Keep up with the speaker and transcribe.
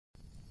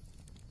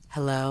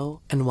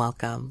Hello and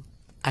welcome.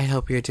 I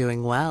hope you're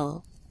doing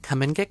well.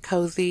 Come and get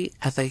cozy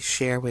as I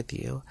share with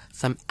you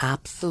some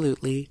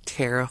absolutely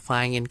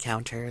terrifying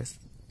encounters.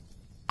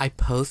 I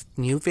post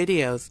new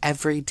videos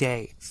every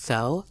day,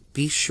 so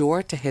be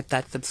sure to hit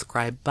that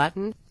subscribe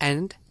button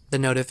and the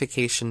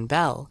notification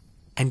bell,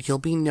 and you'll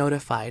be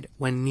notified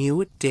when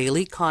new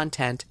daily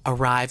content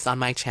arrives on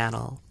my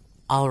channel.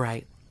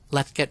 Alright,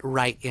 let's get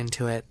right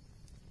into it.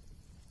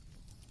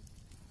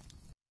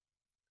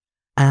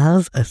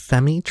 As a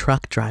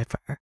semi-truck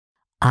driver,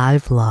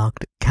 I've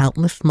logged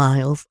countless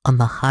miles on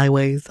the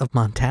highways of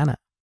Montana.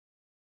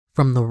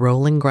 From the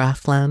rolling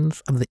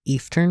grasslands of the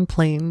eastern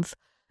plains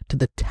to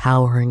the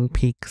towering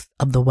peaks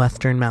of the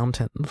western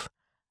mountains,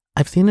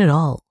 I've seen it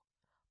all.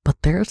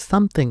 But there's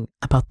something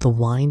about the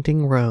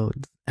winding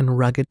roads and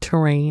rugged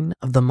terrain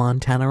of the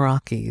Montana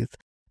Rockies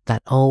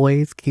that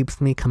always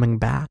keeps me coming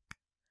back.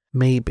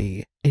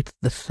 Maybe it's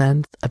the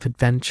sense of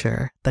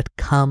adventure that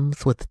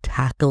comes with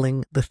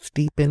tackling the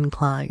steep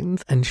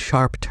inclines and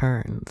sharp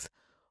turns,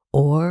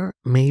 or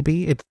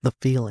maybe it's the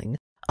feeling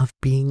of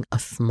being a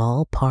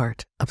small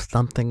part of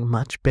something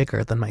much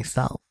bigger than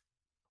myself.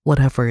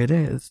 Whatever it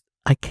is,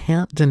 I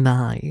can't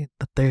deny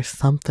that there's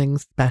something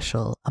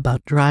special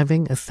about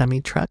driving a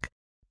semi-truck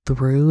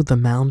through the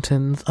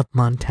mountains of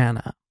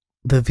Montana.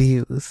 The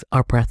views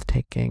are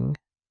breathtaking.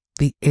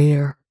 The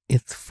air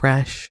is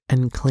fresh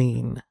and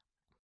clean.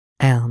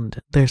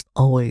 And there's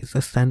always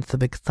a sense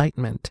of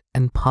excitement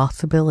and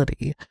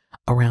possibility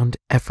around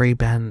every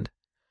bend.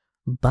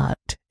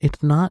 But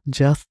it's not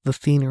just the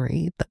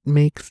scenery that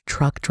makes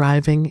truck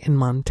driving in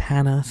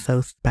Montana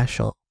so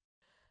special.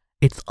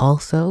 It's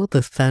also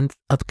the sense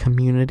of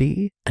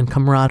community and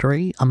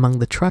camaraderie among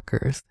the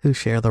truckers who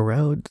share the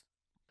roads.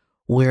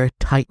 We're a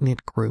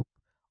tight-knit group,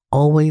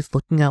 always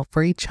looking out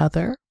for each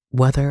other,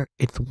 whether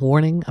it's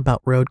warning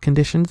about road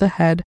conditions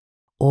ahead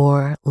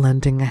or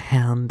lending a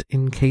hand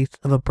in case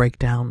of a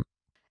breakdown.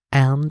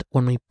 And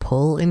when we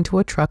pull into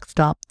a truck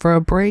stop for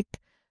a break,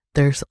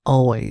 there's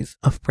always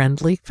a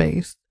friendly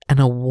face and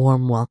a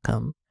warm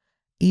welcome.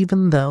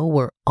 Even though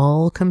we're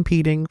all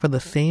competing for the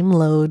same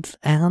loads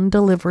and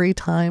delivery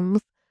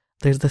times,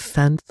 there's a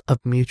sense of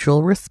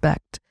mutual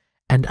respect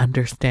and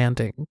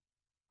understanding.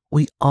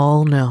 We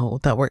all know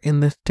that we're in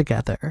this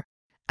together,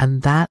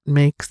 and that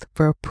makes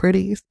for a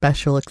pretty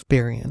special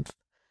experience.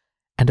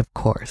 And of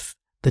course,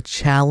 the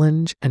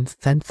challenge and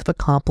sense of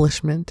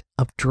accomplishment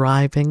of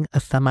driving a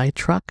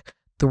semi-truck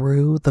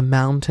through the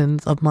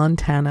mountains of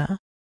Montana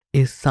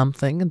is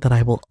something that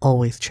I will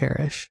always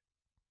cherish.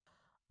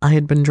 I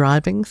had been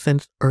driving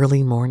since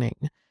early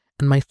morning,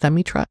 and my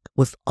semi-truck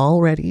was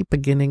already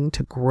beginning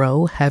to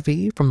grow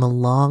heavy from the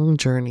long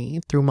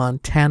journey through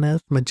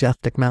Montana's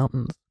majestic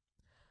mountains.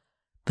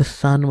 The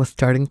sun was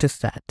starting to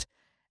set,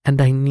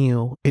 and I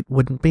knew it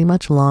wouldn't be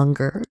much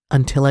longer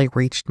until I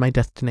reached my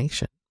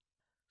destination.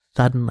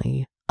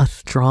 Suddenly, a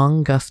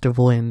strong gust of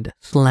wind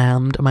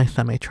slammed my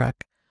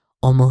semi-truck,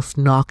 almost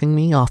knocking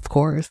me off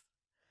course.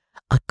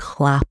 A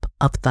clap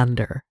of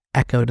thunder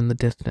echoed in the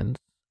distance,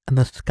 and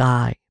the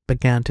sky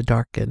began to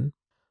darken.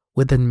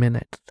 Within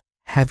minutes,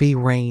 heavy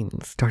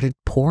rain started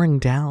pouring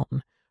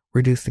down,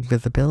 reducing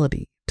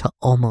visibility to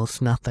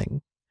almost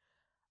nothing.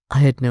 I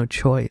had no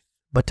choice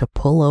but to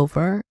pull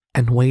over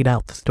and wait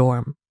out the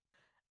storm.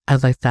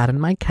 As I sat in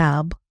my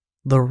cab,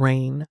 the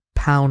rain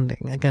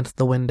pounding against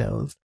the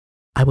windows,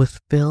 I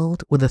was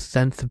filled with a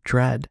sense of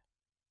dread.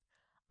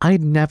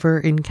 I'd never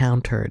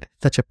encountered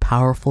such a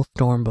powerful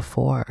storm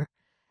before,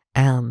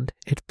 and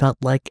it felt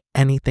like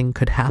anything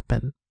could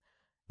happen.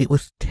 It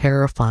was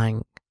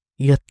terrifying,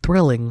 yet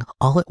thrilling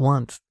all at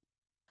once.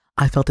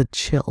 I felt a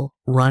chill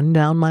run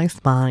down my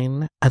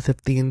spine as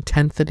if the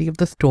intensity of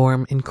the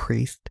storm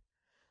increased.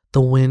 The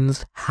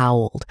winds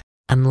howled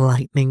and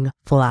lightning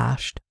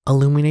flashed,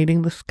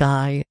 illuminating the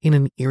sky in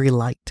an eerie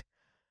light.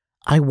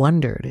 I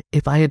wondered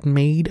if I had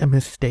made a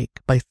mistake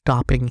by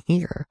stopping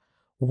here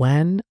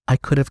when I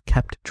could have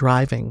kept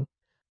driving.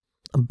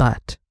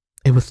 But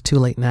it was too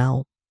late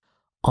now.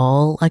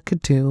 All I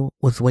could do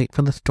was wait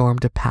for the storm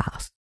to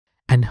pass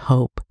and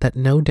hope that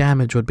no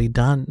damage would be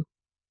done.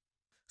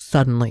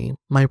 Suddenly,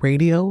 my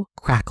radio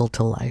crackled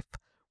to life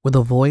with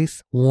a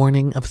voice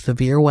warning of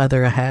severe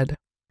weather ahead.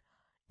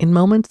 In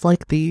moments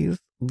like these,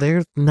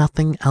 there's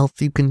nothing else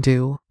you can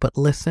do but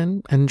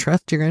listen and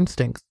trust your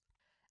instincts.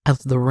 As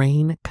the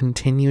rain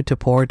continued to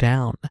pour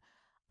down,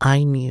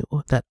 I knew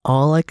that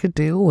all I could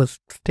do was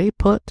stay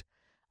put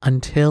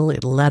until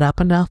it let up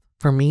enough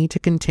for me to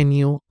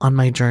continue on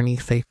my journey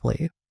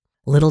safely.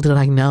 Little did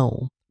I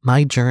know,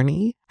 my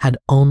journey had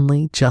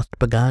only just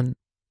begun.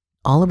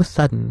 All of a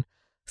sudden,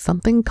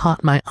 something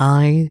caught my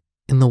eye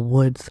in the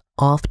woods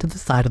off to the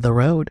side of the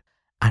road.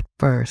 At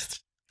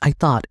first, I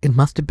thought it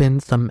must have been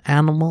some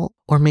animal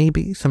or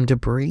maybe some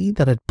debris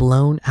that had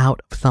blown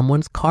out of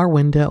someone's car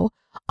window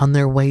on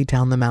their way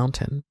down the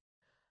mountain.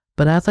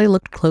 But as I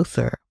looked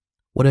closer,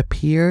 what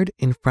appeared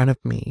in front of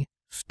me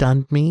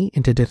stunned me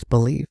into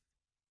disbelief.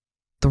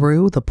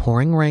 Through the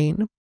pouring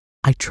rain,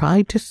 I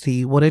tried to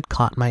see what had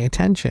caught my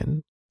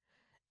attention.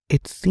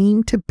 It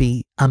seemed to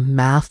be a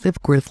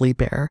massive grizzly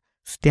bear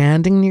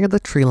standing near the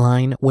tree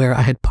line where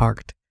I had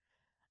parked.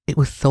 It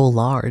was so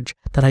large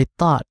that I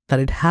thought that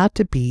it had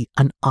to be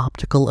an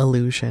optical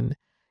illusion,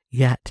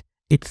 yet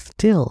it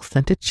still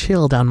sent a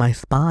chill down my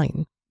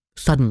spine.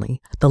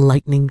 Suddenly, the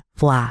lightning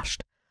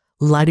flashed,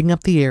 lighting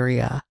up the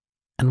area,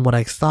 and what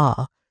I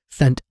saw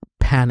sent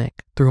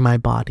panic through my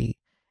body,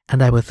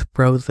 and I was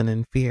frozen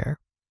in fear.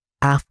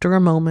 After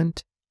a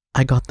moment,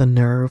 I got the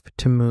nerve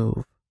to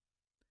move.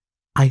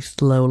 I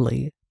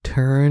slowly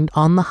turned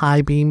on the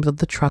high beams of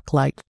the truck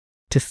light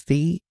to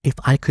see if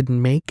I could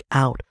make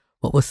out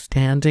what was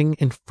standing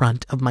in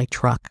front of my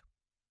truck.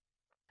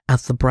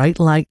 As the bright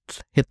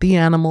lights hit the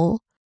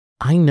animal,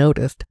 I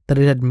noticed that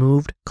it had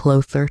moved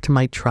closer to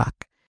my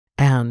truck,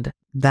 and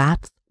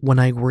that's when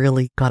I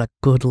really got a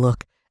good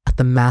look at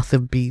the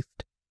massive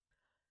beast.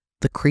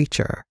 The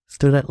creature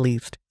stood at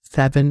least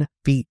 7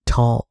 feet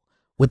tall,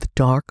 with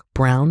dark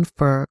brown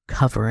fur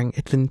covering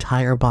its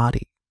entire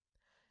body.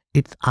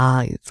 Its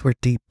eyes were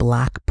deep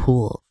black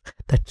pools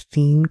that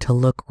seemed to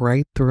look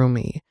right through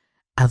me,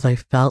 as I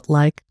felt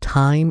like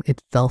time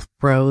itself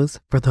froze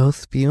for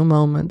those few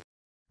moments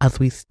as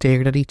we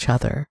stared at each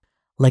other,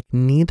 like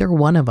neither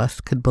one of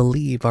us could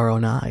believe our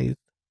own eyes.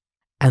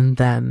 And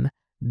then,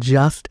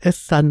 just as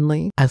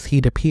suddenly as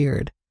he'd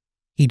appeared,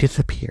 he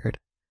disappeared,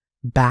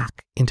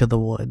 back into the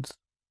woods.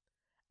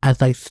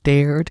 As I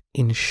stared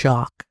in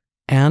shock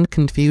and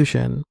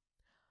confusion,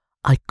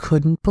 I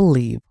couldn't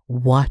believe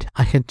what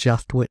I had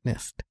just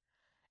witnessed.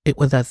 It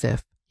was as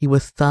if he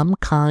was some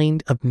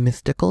kind of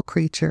mystical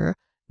creature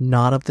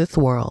not of this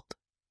world.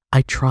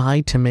 I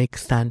tried to make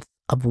sense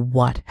of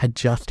what had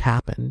just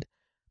happened,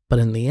 but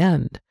in the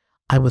end,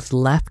 I was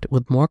left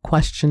with more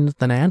questions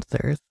than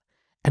answers,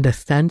 and a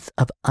sense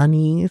of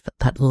unease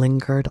that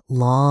lingered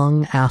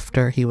long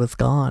after he was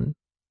gone.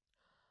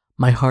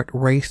 My heart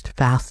raced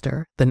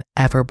faster than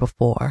ever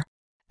before,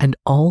 and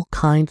all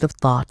kinds of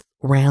thoughts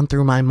ran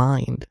through my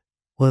mind.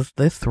 Was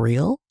this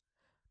real?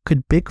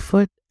 Could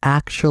Bigfoot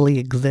actually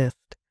exist?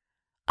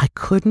 I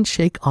couldn't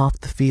shake off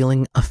the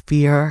feeling of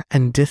fear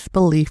and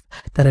disbelief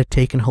that had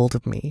taken hold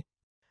of me.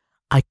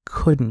 I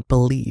couldn't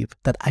believe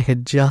that I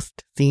had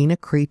just seen a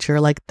creature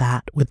like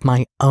that with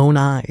my own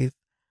eyes.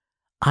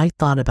 I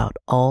thought about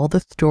all the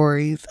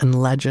stories and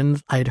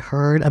legends I'd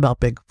heard about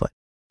Bigfoot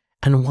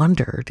and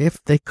wondered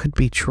if they could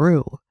be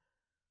true.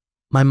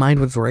 My mind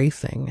was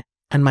racing,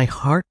 and my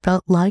heart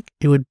felt like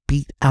it would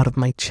beat out of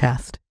my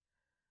chest.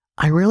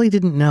 I really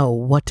didn't know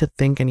what to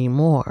think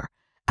anymore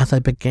as I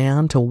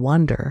began to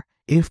wonder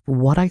if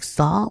what I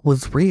saw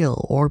was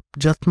real or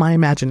just my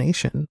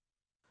imagination.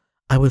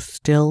 I was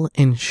still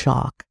in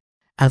shock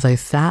as I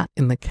sat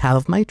in the cab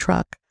of my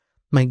truck,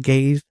 my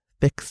gaze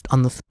fixed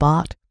on the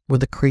spot where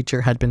the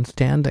creature had been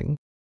standing.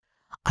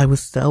 I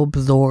was so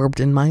absorbed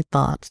in my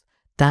thoughts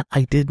that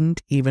I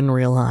didn't even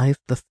realize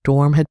the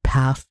storm had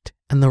passed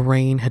and the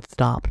rain had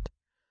stopped.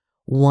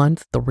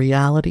 Once the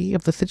reality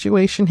of the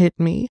situation hit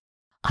me,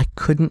 I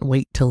couldn't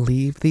wait to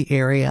leave the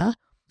area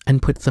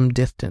and put some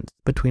distance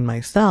between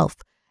myself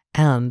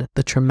and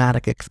the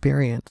traumatic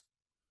experience.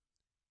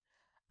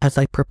 As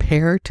I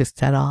prepared to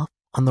set off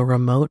on the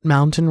remote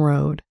mountain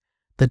road,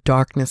 the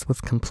darkness was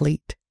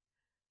complete.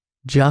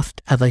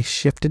 Just as I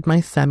shifted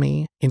my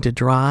semi into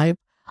drive,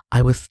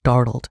 I was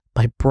startled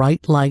by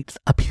bright lights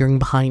appearing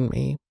behind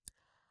me.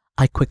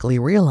 I quickly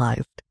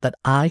realized that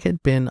I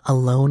had been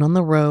alone on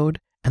the road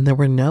and there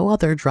were no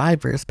other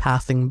drivers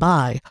passing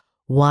by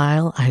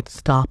while I had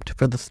stopped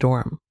for the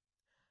storm.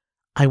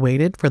 I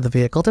waited for the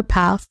vehicle to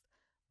pass,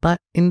 but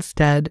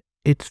instead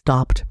it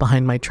stopped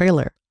behind my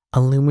trailer,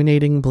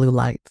 illuminating blue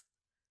lights.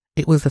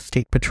 It was a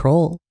state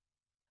patrol.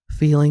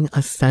 Feeling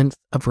a sense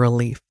of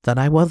relief that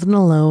I wasn't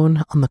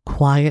alone on the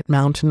quiet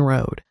mountain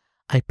road,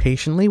 I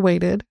patiently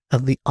waited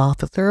as the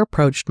officer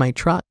approached my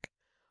truck.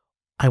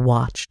 I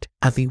watched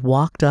as he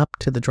walked up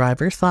to the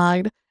driver's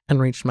side and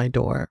reached my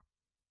door.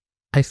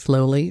 I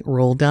slowly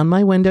rolled down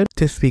my window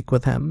to speak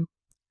with him.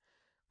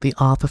 The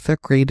officer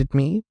greeted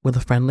me with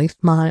a friendly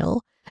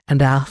smile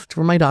and asked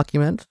for my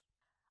documents.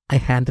 I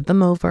handed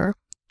them over,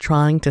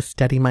 trying to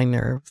steady my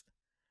nerves.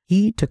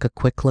 He took a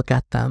quick look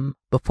at them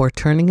before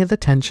turning his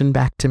attention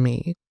back to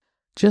me.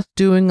 Just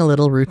doing a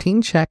little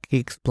routine check, he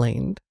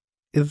explained.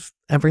 Is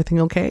everything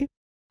okay?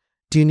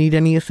 Do you need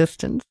any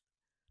assistance?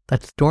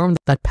 That storm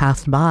that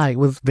passed by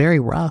was very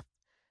rough,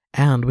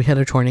 and we had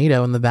a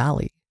tornado in the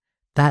valley.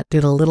 That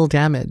did a little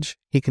damage,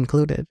 he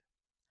concluded.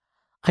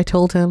 I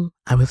told him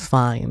I was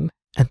fine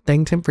and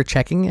thanked him for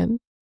checking in.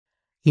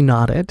 He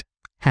nodded,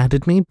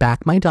 handed me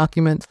back my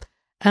documents,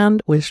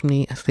 and wished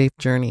me a safe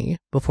journey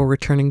before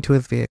returning to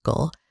his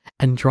vehicle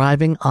and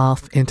driving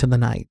off into the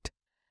night.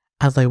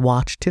 As I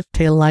watched his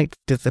taillights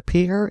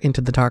disappear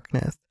into the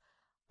darkness,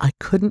 I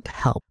couldn't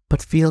help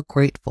but feel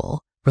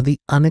grateful for the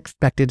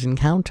unexpected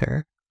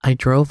encounter. I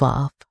drove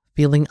off,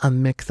 feeling a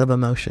mix of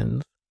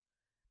emotions.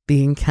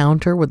 The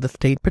encounter with the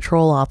state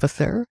patrol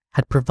officer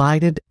had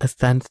provided a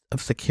sense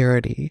of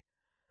security,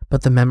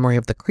 but the memory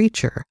of the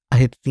creature I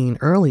had seen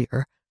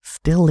earlier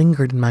still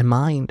lingered in my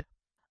mind.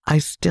 I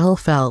still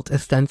felt a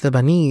sense of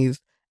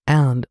unease,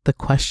 and the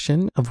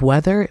question of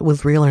whether it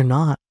was real or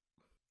not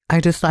I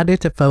decided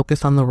to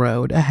focus on the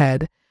road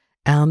ahead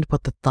and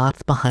put the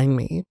thoughts behind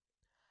me.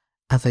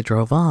 As I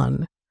drove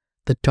on,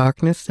 the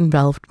darkness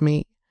enveloped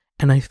me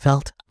and I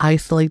felt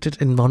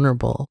isolated and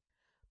vulnerable,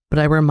 but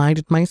I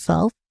reminded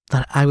myself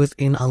that I was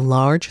in a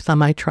large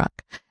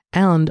semi-truck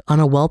and on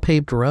a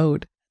well-paved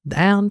road,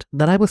 and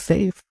that I was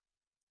safe.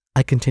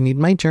 I continued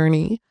my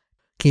journey,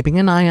 keeping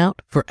an eye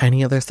out for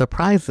any other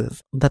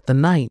surprises that the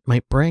night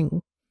might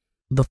bring.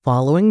 The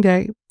following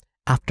day,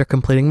 after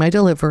completing my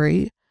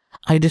delivery,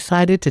 I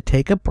decided to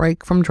take a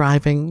break from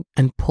driving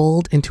and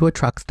pulled into a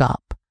truck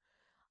stop.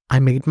 I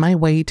made my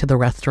way to the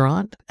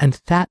restaurant and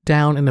sat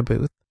down in a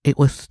booth. It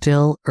was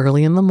still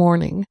early in the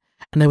morning,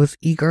 and I was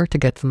eager to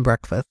get some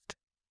breakfast.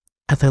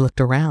 As I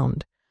looked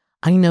around,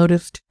 I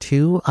noticed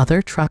two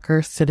other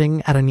truckers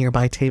sitting at a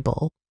nearby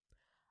table.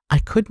 I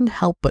couldn't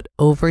help but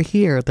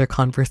overhear their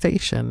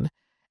conversation,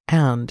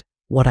 and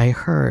what I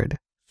heard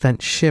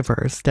sent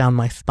shivers down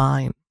my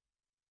spine.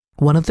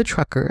 One of the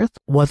truckers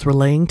was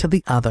relaying to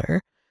the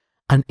other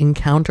an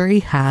encounter he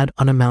had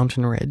on a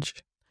mountain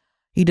ridge.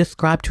 He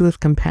described to his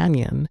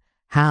companion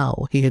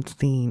how he had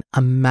seen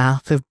a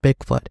massive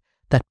Bigfoot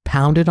that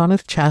pounded on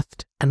his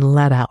chest and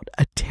let out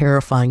a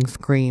terrifying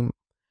scream.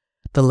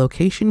 The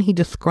location he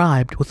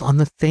described was on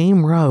the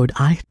same road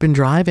I had been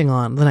driving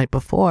on the night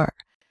before,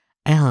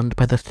 and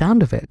by the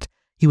sound of it,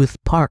 he was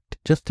parked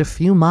just a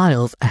few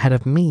miles ahead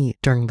of me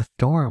during the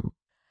storm.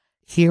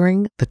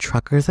 Hearing the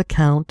trucker's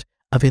account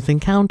of his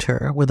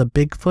encounter with a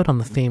Bigfoot on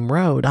the same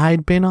road I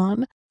had been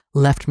on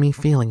left me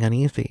feeling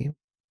uneasy.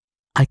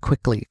 I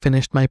quickly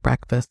finished my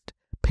breakfast,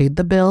 paid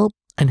the bill,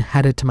 and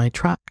headed to my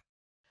truck.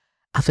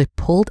 As I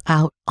pulled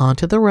out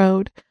onto the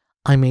road,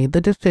 I made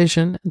the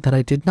decision that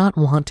I did not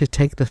want to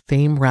take the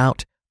same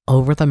route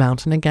over the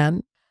mountain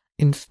again.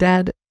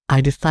 Instead, I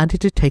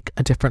decided to take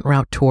a different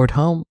route toward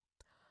home.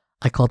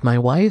 I called my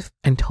wife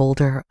and told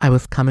her I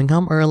was coming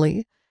home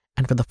early,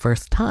 and for the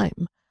first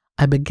time,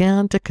 I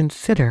began to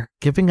consider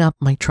giving up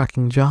my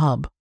trucking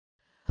job.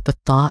 The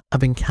thought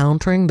of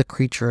encountering the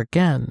creature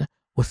again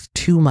was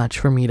too much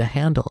for me to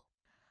handle.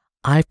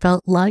 I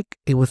felt like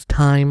it was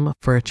time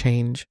for a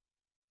change.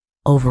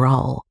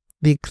 Overall,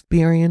 the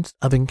experience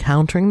of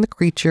encountering the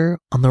creature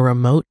on the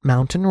remote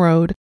mountain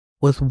road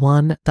was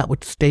one that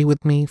would stay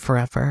with me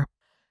forever.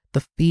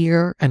 The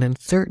fear and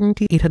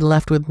uncertainty it had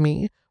left with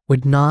me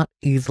would not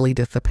easily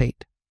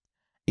dissipate.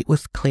 It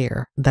was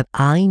clear that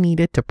I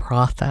needed to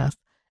process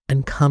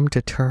and come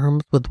to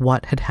terms with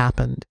what had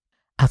happened.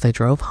 As I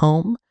drove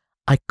home,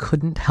 I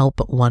couldn't help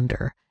but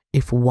wonder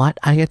if what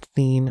I had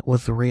seen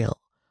was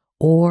real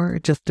or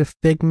just a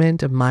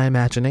figment of my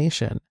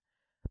imagination.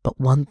 But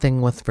one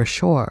thing was for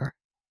sure,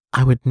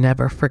 I would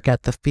never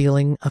forget the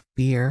feeling of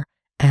fear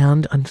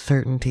and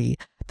uncertainty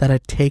that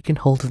had taken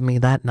hold of me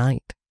that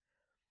night.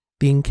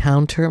 The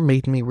encounter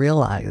made me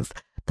realize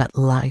that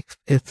life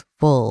is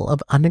full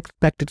of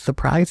unexpected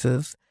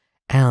surprises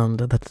and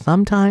that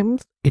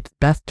sometimes it's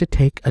best to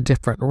take a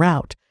different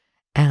route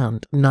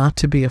and not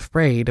to be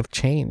afraid of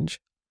change.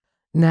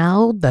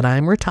 Now that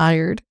I'm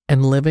retired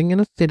and living in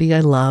a city I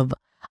love,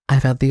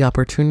 I've had the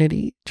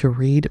opportunity to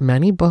read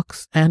many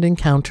books and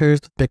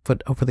encounters with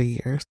Bigfoot over the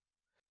years.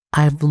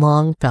 I've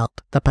long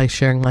felt that by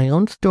sharing my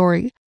own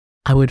story,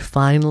 I would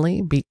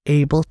finally be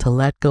able to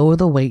let go of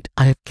the weight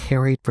I have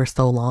carried for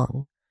so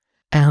long.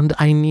 And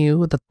I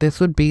knew that this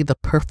would be the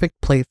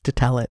perfect place to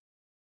tell it.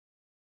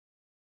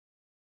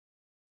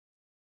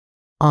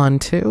 On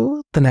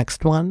to the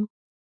next one.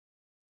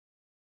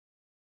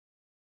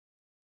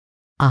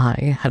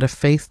 I had a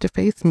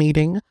face-to-face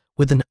meeting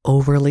with an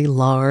overly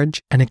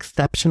large and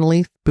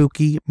exceptionally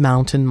spooky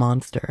mountain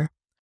monster.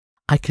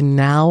 I can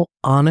now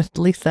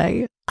honestly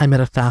say I met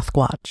a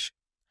Sasquatch.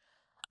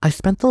 I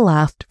spent the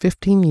last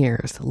 15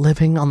 years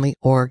living on the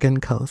Oregon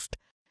coast,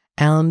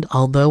 and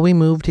although we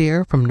moved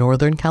here from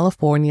Northern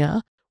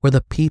California, where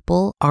the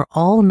people are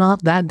all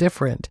not that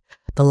different,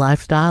 the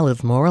lifestyle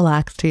is more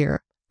relaxed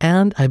here,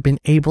 and I've been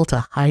able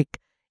to hike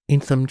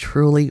in some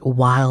truly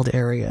wild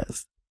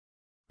areas.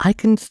 I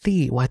can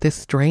see why this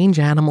strange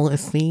animal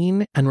is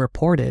seen and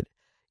reported,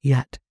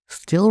 yet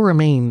still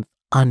remains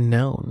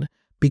unknown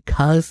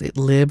because it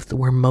lives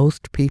where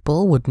most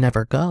people would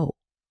never go.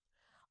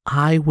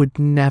 I would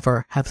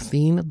never have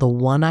seen the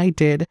one I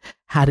did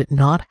had it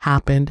not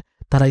happened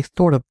that I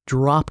sort of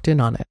dropped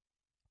in on it.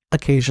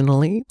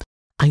 Occasionally,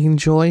 I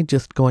enjoy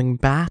just going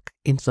back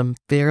in some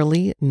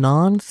fairly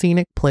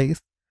non-scenic place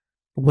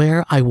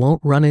where I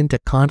won't run into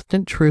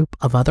constant troop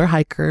of other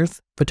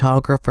hikers,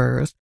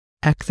 photographers,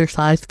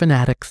 exercise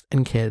fanatics,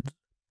 and kids.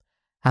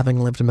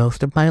 Having lived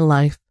most of my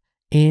life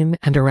in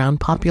and around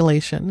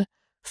population,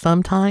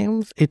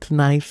 sometimes it's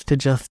nice to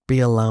just be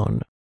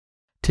alone.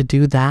 To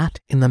do that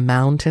in the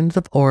mountains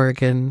of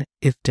Oregon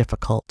is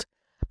difficult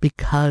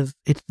because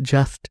it's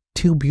just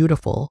too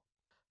beautiful.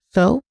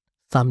 So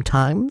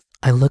sometimes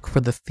I look for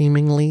the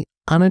seemingly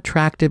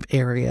unattractive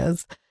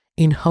areas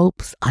in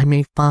hopes I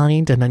may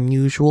find an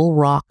unusual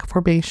rock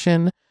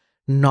formation,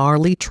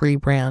 gnarly tree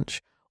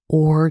branch,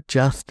 or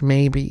just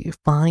maybe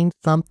find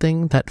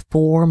something that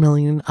 4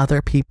 million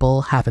other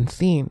people haven't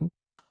seen.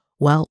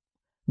 Well,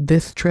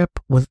 This trip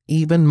was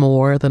even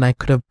more than I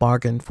could have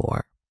bargained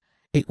for.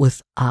 It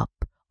was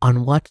up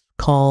on what's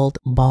called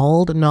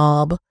Bald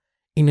Knob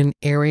in an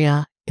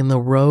area in the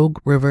Rogue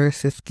River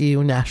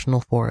Siskiyou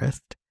National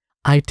Forest.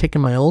 I'd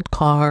taken my old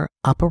car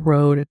up a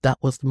road that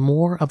was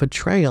more of a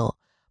trail,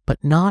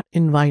 but not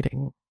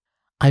inviting.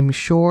 I'm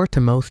sure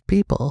to most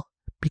people,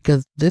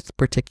 because this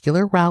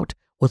particular route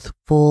was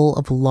full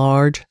of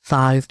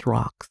large-sized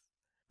rocks.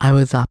 I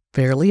was up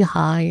fairly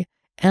high,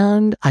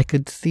 and I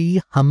could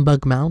see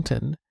Humbug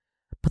Mountain,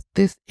 but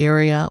this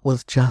area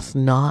was just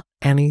not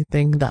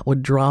anything that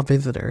would draw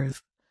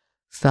visitors.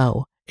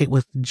 So it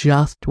was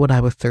just what I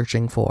was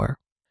searching for.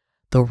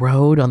 The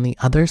road on the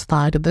other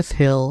side of this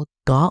hill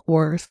got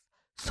worse,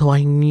 so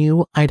I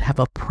knew I'd have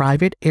a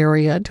private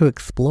area to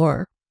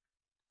explore.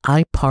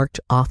 I parked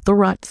off the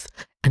ruts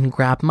and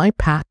grabbed my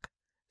pack,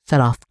 set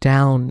off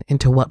down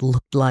into what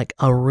looked like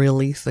a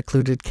really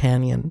secluded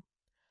canyon.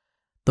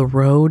 The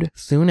road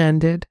soon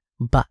ended,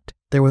 but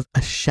there was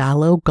a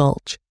shallow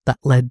gulch that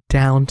led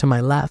down to my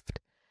left,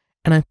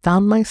 and I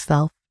found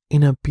myself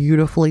in a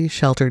beautifully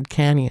sheltered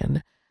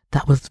canyon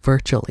that was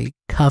virtually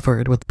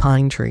covered with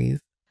pine trees.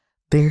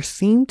 There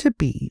seemed to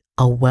be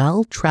a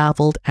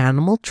well-traveled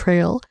animal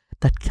trail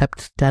that kept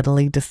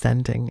steadily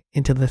descending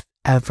into this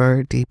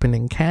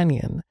ever-deepening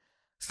canyon,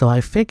 so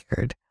I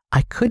figured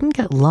I couldn't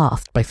get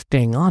lost by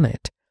staying on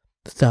it,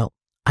 so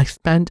I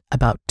spent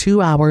about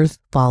 2 hours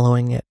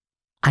following it.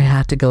 I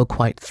had to go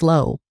quite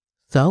slow,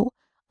 so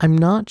I'm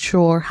not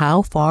sure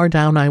how far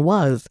down I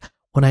was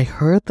when I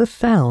heard the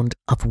sound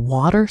of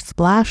water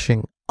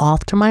splashing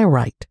off to my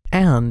right,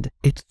 and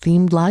it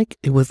seemed like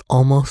it was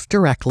almost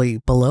directly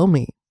below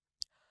me.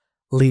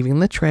 Leaving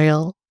the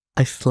trail,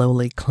 I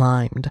slowly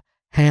climbed,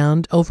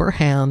 hand over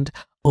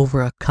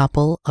a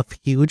couple of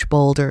huge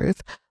boulders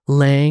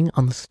laying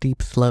on the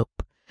steep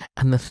slope,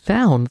 and the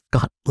sounds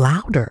got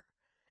louder,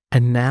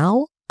 and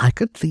now I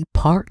could see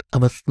part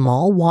of a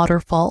small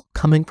waterfall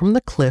coming from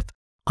the cliff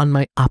on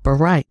my upper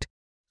right.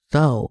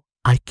 So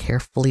I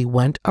carefully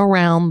went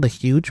around the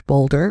huge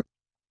boulder.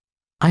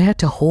 I had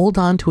to hold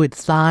on to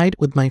its side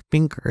with my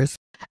fingers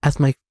as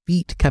my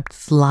feet kept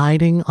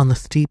sliding on the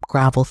steep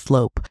gravel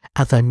slope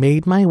as I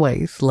made my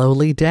way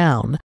slowly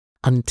down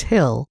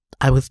until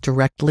I was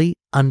directly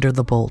under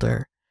the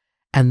boulder.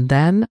 And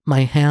then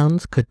my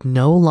hands could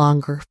no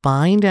longer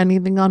find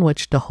anything on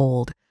which to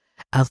hold,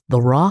 as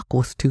the rock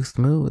was too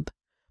smooth.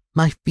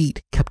 My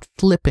feet kept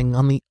slipping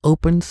on the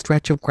open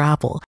stretch of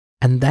gravel,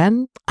 and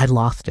then I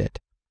lost it.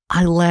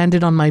 I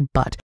landed on my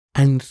butt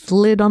and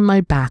slid on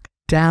my back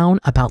down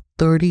about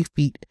 30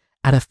 feet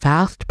at a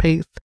fast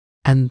pace,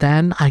 and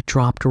then I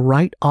dropped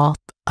right off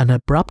an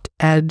abrupt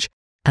edge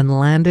and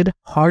landed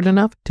hard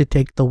enough to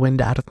take the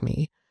wind out of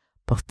me.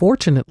 But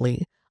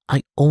fortunately,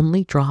 I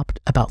only dropped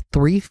about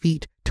 3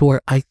 feet to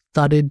where I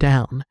thudded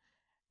down,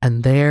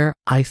 and there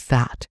I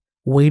sat,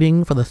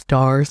 waiting for the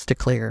stars to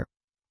clear.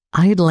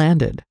 I had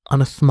landed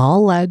on a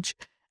small ledge,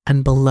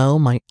 and below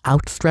my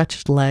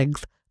outstretched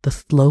legs, the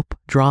slope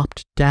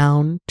dropped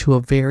down to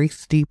a very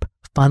steep,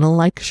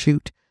 funnel-like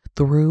chute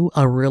through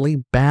a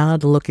really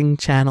bad-looking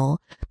channel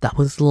that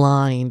was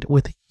lined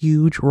with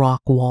huge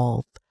rock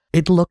walls.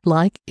 It looked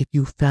like if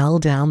you fell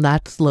down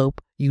that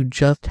slope, you'd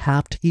just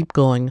have to keep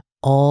going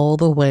all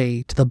the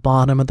way to the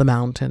bottom of the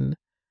mountain.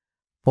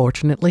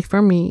 Fortunately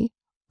for me,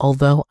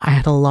 although I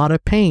had a lot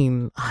of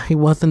pain, I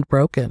wasn't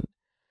broken.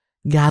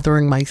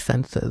 Gathering my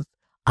senses,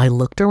 I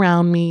looked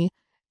around me.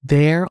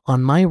 There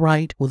on my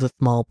right was a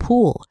small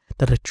pool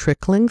that a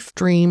trickling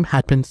stream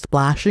had been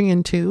splashing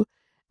into,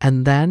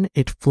 and then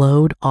it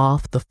flowed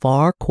off the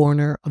far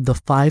corner of the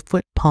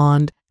 5-foot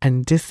pond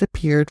and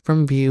disappeared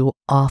from view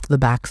off the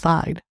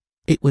backside.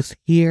 It was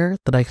here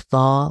that I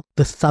saw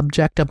the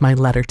subject of my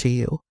letter to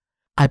you.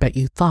 I bet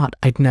you thought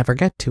I'd never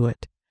get to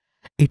it.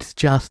 It's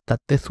just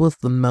that this was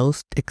the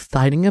most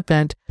exciting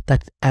event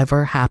that's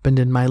ever happened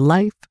in my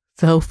life,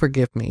 so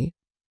forgive me.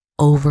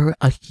 Over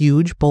a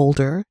huge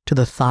boulder to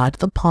the side of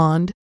the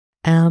pond,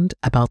 and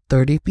about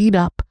 30 feet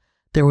up,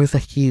 there was a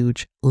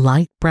huge,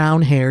 light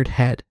brown-haired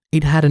head.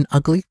 It had an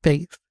ugly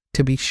face,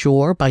 to be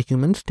sure by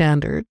human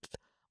standards,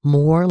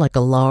 more like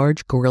a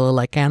large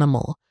gorilla-like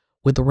animal,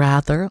 with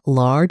rather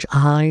large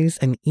eyes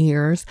and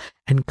ears,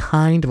 and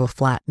kind of a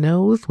flat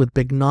nose with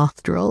big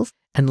nostrils,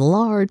 and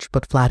large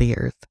but flat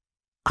ears.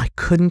 I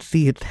couldn't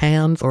see its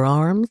hands or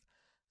arms,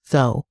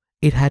 so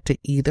it had to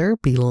either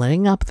be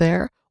laying up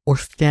there or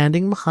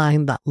standing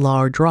behind that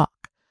large rock,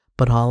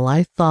 but all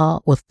I saw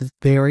was this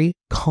very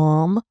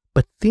calm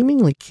but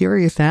seemingly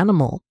curious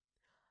animal.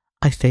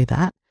 I say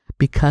that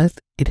because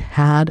it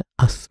had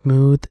a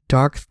smooth,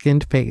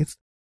 dark-skinned face,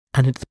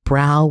 and its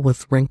brow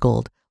was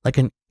wrinkled like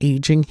an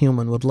aging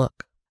human would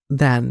look.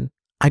 Then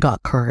I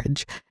got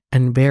courage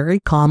and very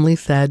calmly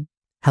said,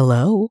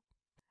 "Hello."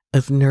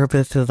 As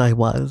nervous as I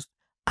was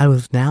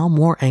now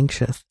more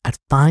anxious at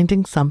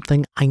finding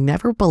something I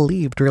never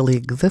believed really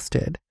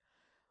existed.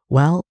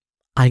 Well,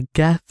 I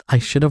guess I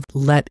should have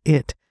let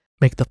it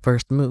make the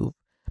first move,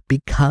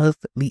 because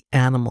the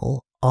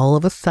animal all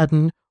of a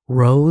sudden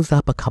rose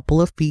up a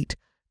couple of feet,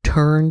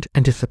 turned,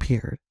 and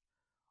disappeared.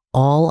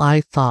 All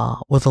I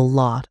saw was a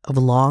lot of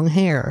long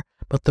hair,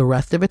 but the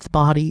rest of its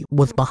body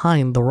was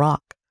behind the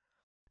rock.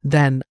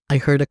 Then I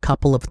heard a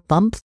couple of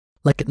thumps,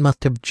 like it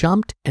must have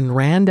jumped and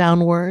ran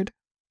downward,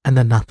 and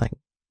then nothing.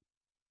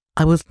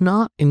 I was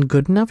not in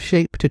good enough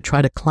shape to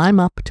try to climb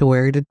up to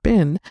where it had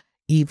been,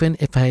 even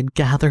if I had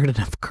gathered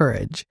enough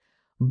courage.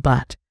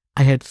 But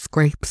I had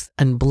scrapes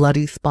and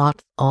bloody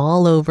spots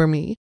all over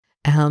me,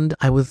 and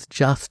I was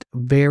just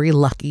very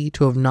lucky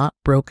to have not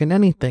broken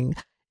anything,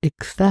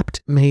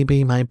 except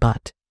maybe my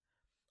butt.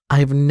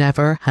 I've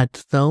never had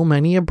so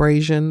many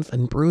abrasions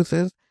and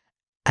bruises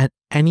at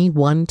any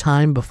one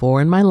time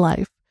before in my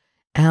life,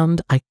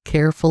 and I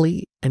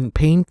carefully and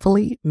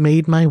painfully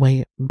made my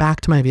way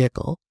back to my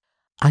vehicle.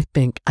 I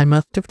think I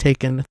must have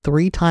taken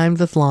 3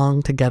 times as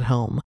long to get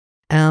home,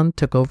 and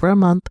took over a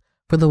month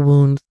for the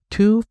wounds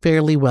to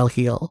fairly well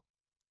heal.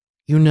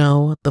 You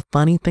know, the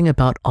funny thing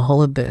about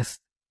all of this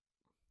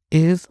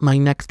is my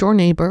next door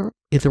neighbor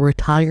is a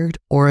retired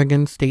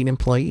Oregon State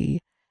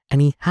employee,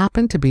 and he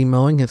happened to be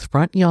mowing his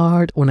front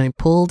yard when I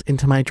pulled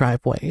into my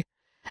driveway.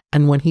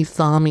 And when he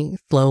saw me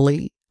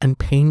slowly and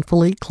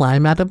painfully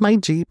climb out of my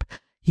Jeep,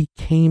 he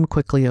came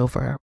quickly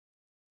over.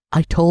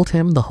 I told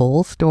him the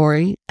whole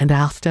story and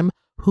asked him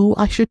who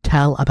I should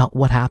tell about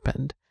what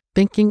happened,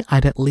 thinking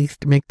I'd at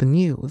least make the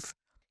news.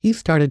 He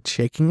started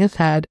shaking his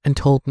head and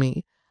told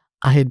me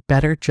I had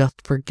better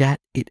just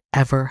forget it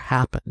ever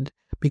happened,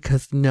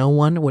 because no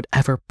one would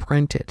ever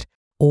print it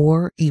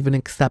or even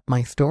accept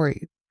my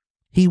story.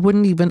 He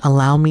wouldn't even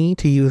allow me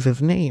to use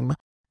his name.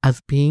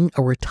 As being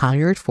a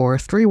retired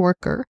forestry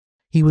worker,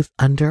 he was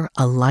under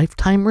a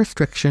lifetime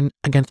restriction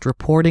against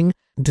reporting,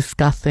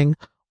 discussing,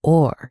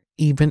 or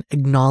even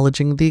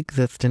acknowledging the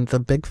existence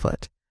of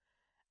Bigfoot.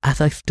 As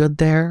I stood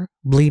there,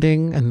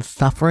 bleeding and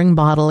suffering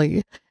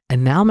bodily,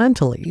 and now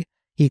mentally,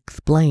 he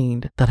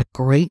explained that a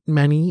great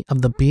many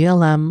of the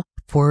BLM,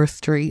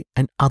 forestry,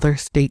 and other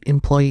state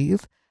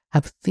employees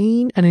have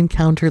seen and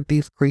encountered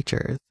these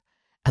creatures,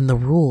 and the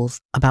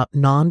rules about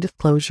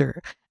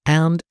non-disclosure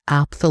and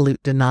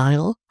absolute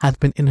denial has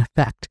been in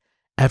effect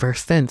ever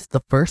since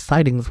the first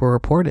sightings were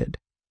reported.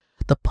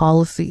 The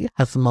policy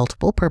has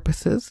multiple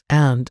purposes,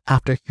 and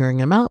after hearing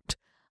him out,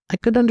 I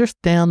could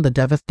understand the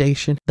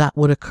devastation that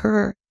would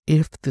occur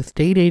if the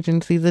state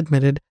agencies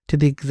admitted to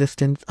the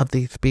existence of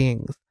these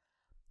beings.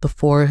 The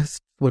forests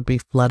would be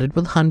flooded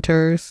with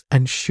hunters,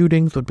 and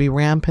shootings would be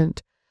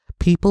rampant.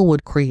 People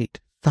would create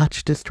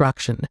such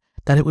destruction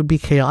that it would be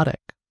chaotic.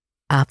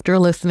 After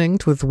listening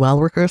to his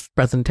well-rehearsed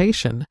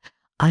presentation,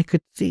 I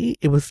could see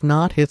it was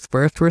not his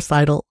first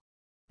recital,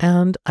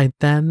 and I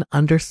then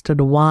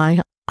understood why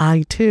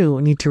I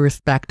too need to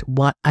respect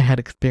what I had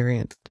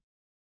experienced.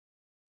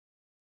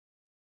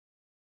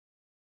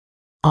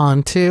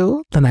 On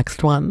to the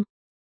next one.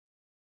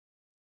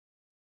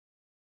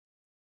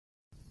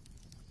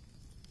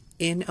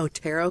 In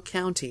Otero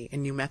County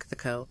in New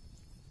Mexico,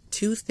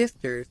 2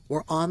 sisters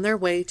were on their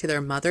way to their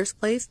mother's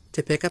place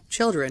to pick up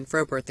children for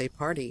a birthday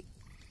party.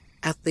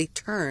 As they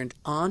turned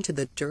onto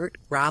the dirt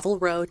gravel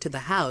road to the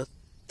house,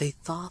 they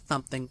saw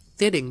something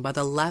sitting by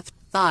the left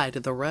side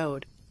of the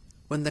road.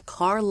 When the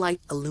car light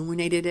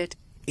illuminated it,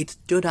 it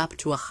stood up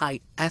to a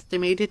height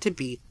estimated to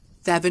be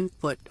 7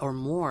 foot or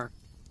more.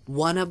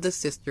 One of the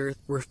sisters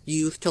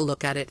refused to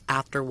look at it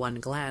after one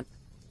glance.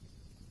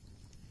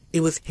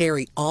 It was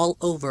hairy all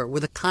over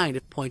with a kind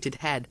of pointed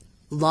head,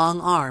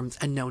 long arms,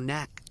 and no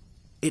neck.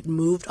 It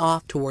moved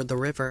off toward the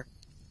river.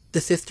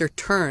 The sister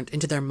turned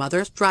into their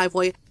mother's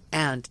driveway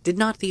and did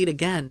not see it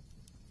again.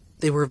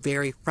 They were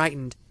very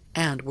frightened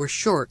and were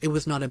sure it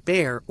was not a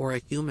bear or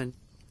a human.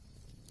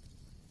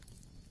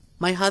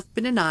 My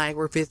husband and I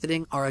were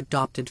visiting our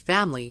adopted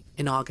family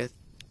in August.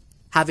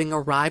 Having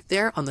arrived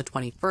there on the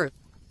 21st,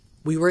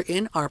 we were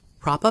in our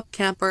prop-up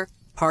camper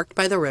parked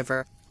by the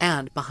river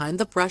and behind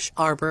the brush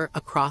arbor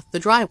across the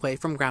driveway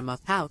from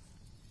Grandma's house.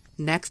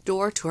 Next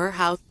door to her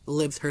house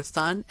lives her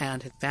son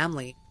and his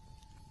family.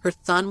 Her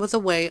son was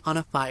away on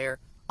a fire,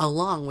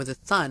 along with his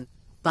son,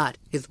 but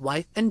his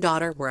wife and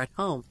daughter were at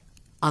home.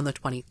 On the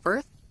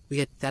 21st, we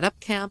had set up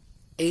camp,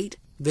 ate,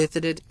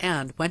 visited,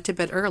 and went to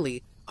bed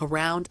early,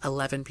 around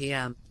 11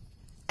 p.m.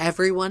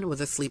 Everyone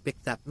was asleep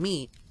except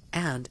me,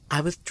 and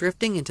I was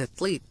drifting into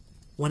sleep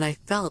when I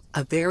felt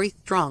a very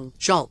strong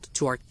jolt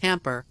to our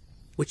camper,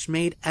 which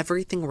made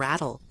everything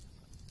rattle.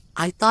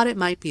 I thought it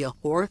might be a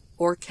horse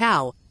or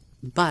cow,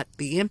 but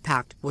the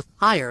impact was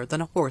higher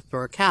than a horse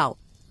or a cow,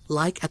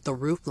 like at the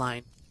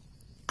roofline.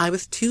 I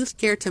was too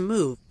scared to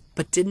move,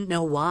 but didn't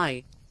know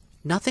why.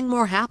 Nothing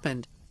more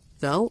happened,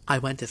 so I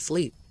went to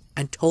sleep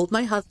and told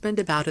my husband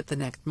about it the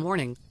next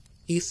morning.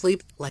 He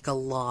sleeps like a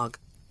log.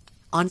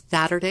 On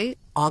Saturday,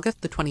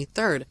 August the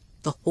 23rd,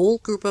 the whole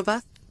group of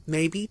us,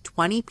 maybe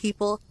 20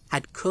 people,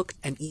 had cooked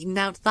and eaten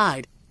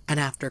outside, and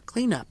after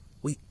cleanup,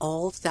 we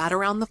all sat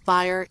around the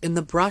fire in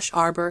the brush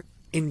arbor,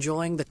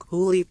 enjoying the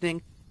cool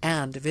evening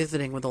and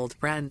visiting with old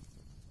friends.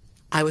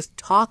 I was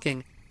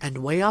talking, and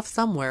way off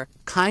somewhere,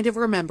 kind of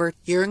remembered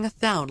hearing a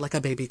sound like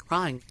a baby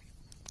crying.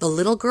 The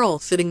little girl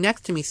sitting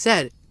next to me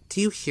said, "Do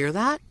you hear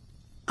that?"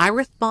 I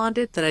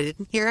responded that I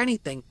didn't hear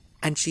anything,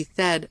 and she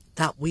said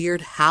that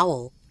weird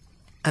howl.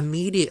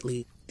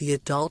 Immediately, the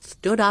adults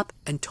stood up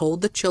and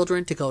told the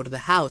children to go to the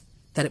house,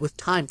 that it was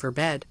time for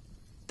bed.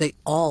 They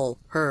all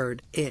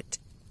heard it,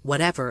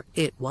 whatever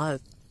it was.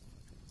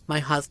 My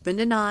husband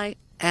and I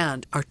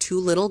and our 2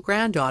 little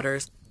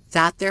granddaughters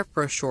sat there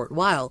for a short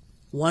while,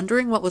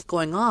 wondering what was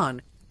going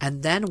on,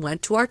 and then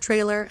went to our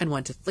trailer and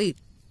went to sleep.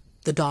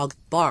 The dogs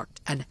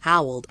barked and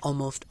howled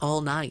almost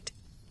all night.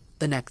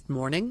 The next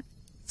morning,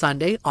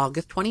 Sunday,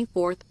 August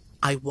 24th,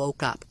 I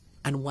woke up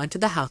and went to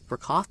the house for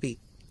coffee.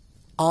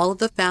 All of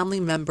the family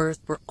members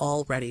were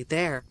already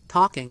there,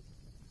 talking.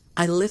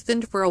 I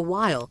listened for a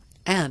while,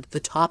 and the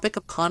topic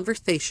of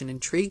conversation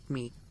intrigued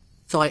me,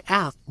 so I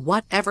asked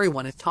what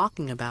everyone is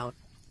talking about.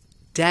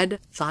 Dead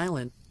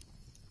silence.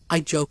 I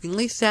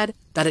jokingly said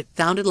that it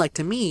sounded like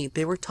to me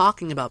they were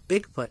talking about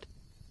Bigfoot.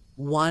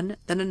 One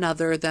then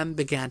another of them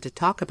began to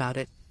talk about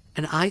it,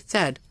 and I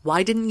said,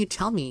 "Why didn't you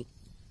tell me?"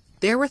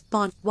 Their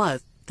response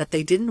was that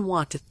they didn't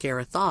want to scare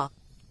us off.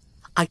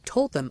 I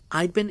told them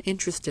I'd been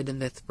interested in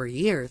this for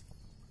years.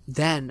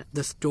 Then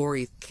the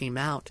stories came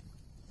out,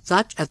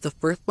 such as the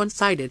first one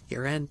cited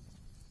herein.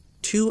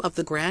 2 of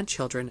the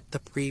grandchildren the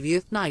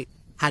previous night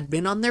had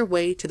been on their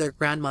way to their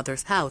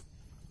grandmother's house.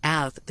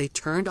 As they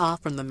turned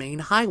off from the main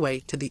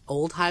highway to the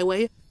old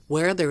highway,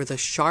 where there was a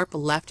sharp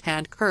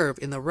left-hand curve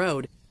in the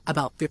road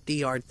about 50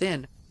 yards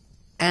in,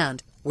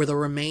 and where the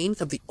remains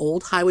of the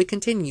old highway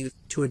continues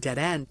to a dead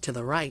end to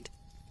the right,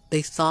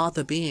 they saw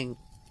the being.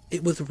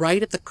 It was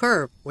right at the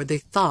curve where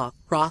they saw,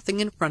 crossing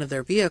in front of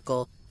their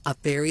vehicle, a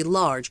very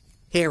large,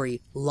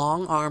 hairy,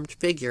 long-armed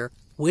figure,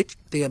 which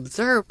they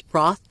observed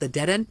cross the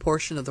dead-end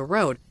portion of the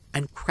road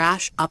and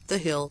crash up the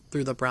hill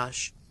through the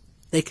brush.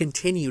 They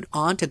continued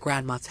on to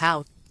Grandma's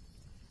house.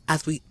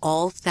 As we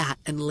all sat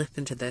and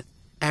listened to this,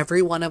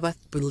 every one of us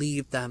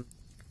believed them.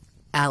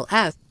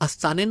 L.S., a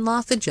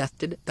son-in-law,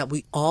 suggested that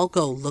we all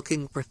go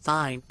looking for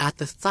sign at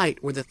the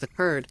site where this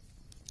occurred.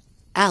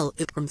 L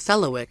is from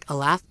Selawik,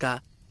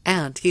 Alaska,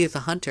 and he is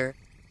a hunter.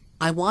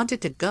 I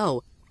wanted to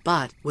go,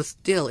 but was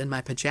still in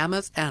my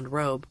pajamas and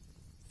robe,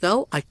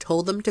 so I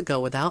told them to go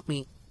without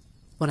me.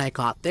 When I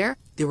got there,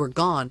 they were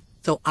gone,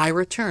 so I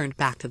returned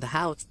back to the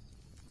house.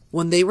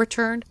 When they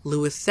returned,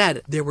 Lewis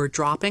said there were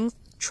droppings,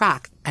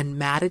 tracks, and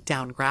matted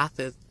down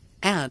grasses,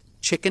 and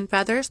chicken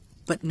feathers,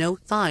 but no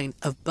signs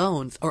of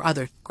bones or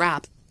other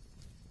scraps.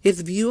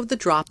 His view of the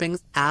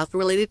droppings, as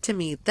related to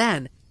me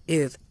then,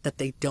 is that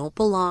they don't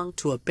belong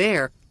to a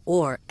bear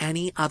or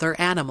any other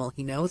animal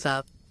he knows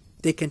of.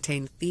 They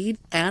contain seeds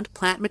and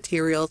plant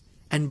materials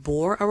and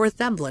bore a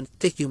resemblance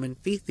to human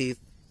feces,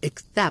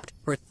 except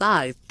for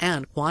size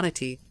and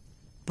quantity.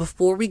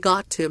 Before we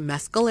got to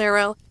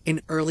Mescalero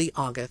in early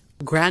August,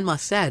 Grandma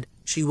said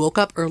she woke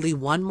up early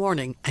one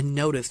morning and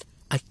noticed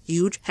a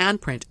huge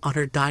handprint on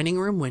her dining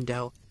room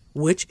window,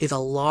 which is a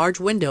large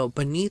window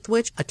beneath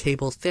which a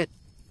table sits.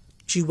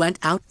 She went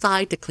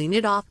outside to clean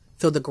it off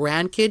so the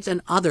grandkids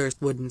and others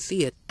wouldn't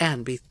see it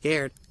and be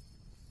scared.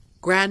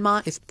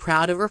 Grandma is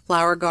proud of her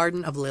flower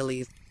garden of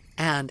lilies,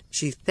 and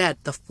she said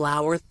the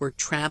flowers were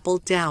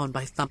trampled down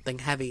by something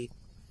heavy.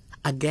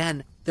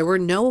 Again, there were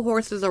no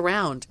horses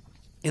around.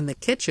 In the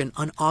kitchen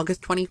on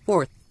August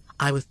 24th,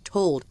 I was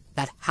told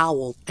that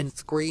howls and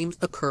screams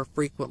occur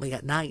frequently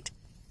at night,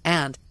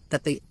 and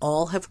that they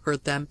all have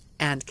heard them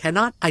and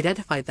cannot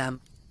identify them.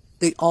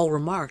 They all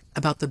remarked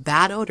about the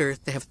bad odors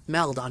they have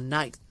smelled on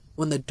nights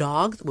when the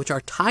dogs, which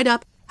are tied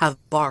up, have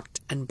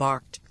barked and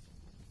barked.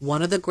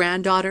 One of the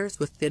granddaughters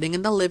was sitting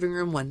in the living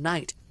room one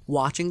night,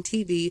 watching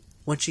TV,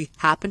 when she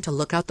happened to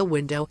look out the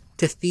window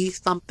to see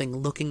something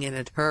looking in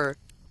at her.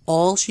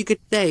 All she could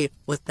say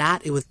was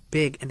that it was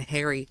big and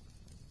hairy.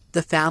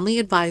 The family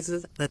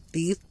advises that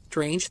these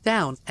strange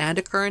sounds and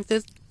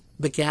occurrences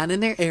began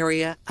in their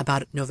area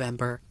about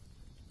November.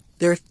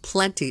 There is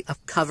plenty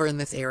of cover in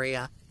this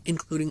area,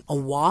 including a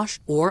wash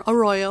or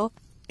arroyo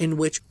in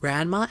which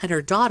Grandma and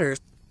her daughters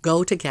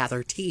go to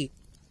gather tea,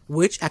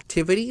 which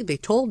activity they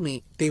told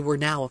me they were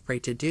now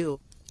afraid to do.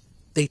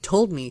 They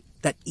told me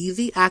that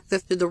easy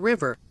access to the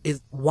river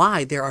is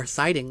why there are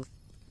sightings.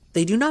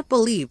 They do not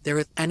believe there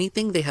is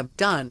anything they have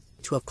done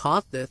to have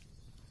caused this.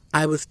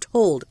 I was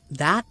told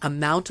that a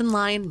mountain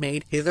lion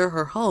made his or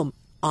her home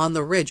on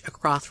the ridge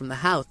across from the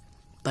house,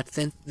 but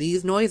since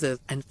these noises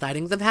and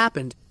sightings have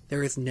happened,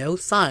 there is no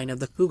sign of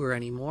the cougar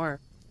anymore.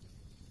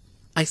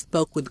 I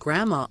spoke with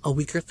Grandma a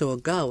week or so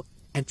ago,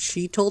 and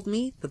she told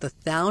me that the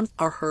sounds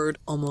are heard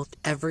almost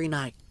every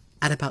night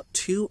at about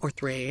 2 or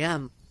 3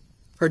 a.m.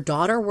 Her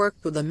daughter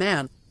works with a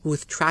man who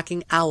is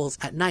tracking owls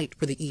at night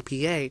for the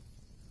EPA.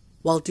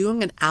 While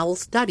doing an owl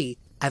study,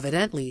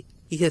 evidently,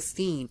 he has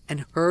seen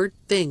and heard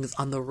things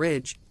on the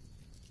ridge.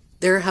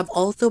 There have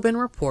also been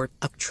reports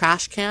of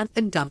trash cans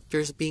and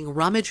dumpsters being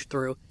rummaged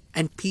through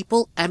and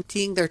people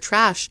emptying their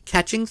trash,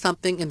 catching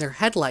something in their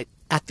headlights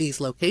at these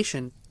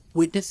locations.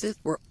 Witnesses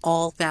were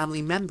all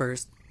family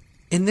members.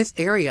 In this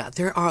area,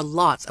 there are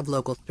lots of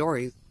local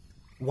stories,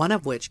 one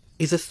of which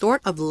is a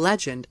sort of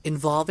legend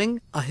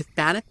involving a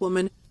Hispanic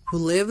woman who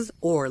lives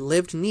or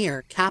lived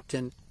near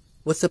Captain,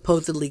 was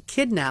supposedly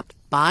kidnapped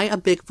by a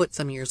Bigfoot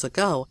some years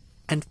ago,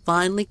 and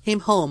finally came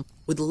home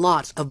with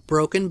lots of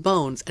broken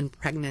bones and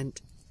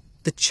pregnant.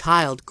 The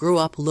child grew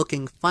up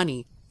looking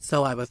funny,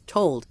 so I was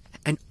told,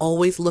 and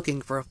always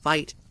looking for a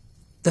fight.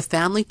 The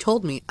family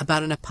told me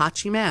about an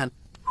Apache man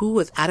who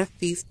was at a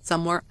feast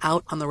somewhere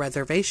out on the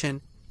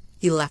reservation.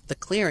 He left the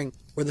clearing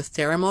where the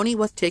ceremony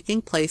was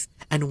taking place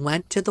and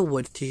went to the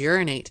woods to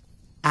urinate.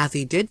 As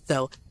he did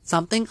so,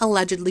 something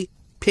allegedly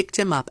picked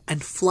him up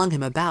and flung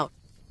him about.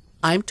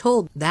 I'm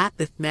told that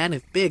this man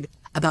is big,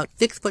 about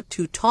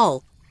 6'2"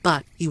 tall,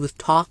 but he was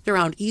tossed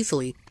around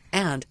easily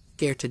and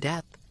scared to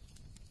death.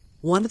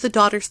 One of the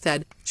daughters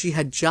said she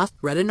had just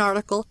read an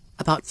article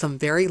about some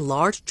very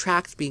large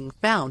tracks being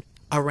found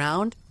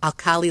around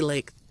Alkali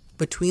Lake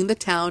between the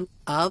town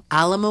of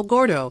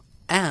Alamogordo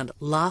and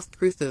Las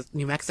Cruces,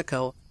 New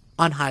Mexico,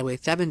 on Highway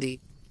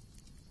 70.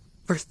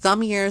 For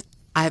some years,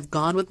 I have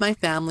gone with my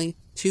family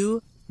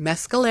to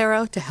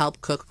Mescalero to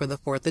help cook for the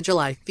 4th of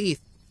July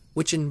feast,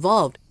 which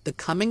involved the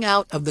coming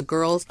out of the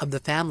girls of the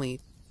family.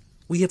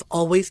 We have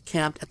always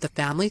camped at the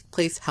family's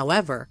place,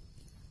 however.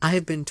 I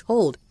have been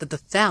told that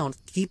the sounds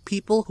keep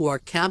people who are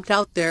camped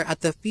out there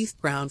at the feast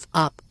grounds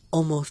up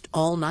almost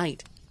all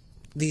night.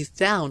 These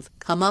sounds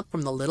come up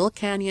from the little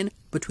canyon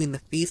between the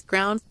feast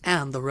grounds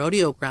and the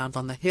rodeo grounds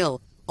on the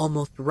hill,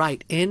 almost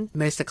right in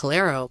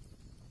Mescalero.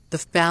 The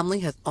family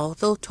has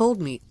also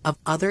told me of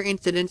other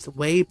incidents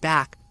way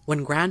back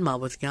when Grandma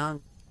was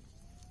young.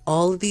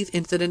 All of these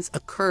incidents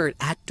occurred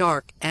at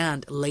dark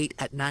and late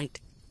at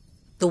night.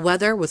 The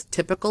weather was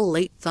typical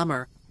late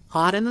summer,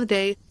 hot in the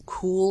day,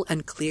 cool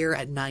and clear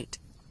at night.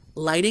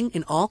 Lighting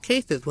in all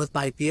cases was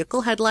by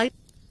vehicle headlights.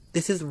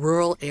 This is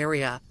rural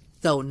area,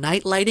 so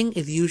night lighting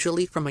is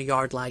usually from a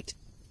yard light.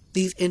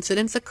 These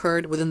incidents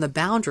occurred within the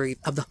boundaries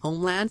of the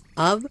homeland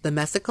of the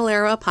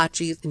Mescalero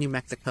Apaches in New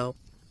Mexico.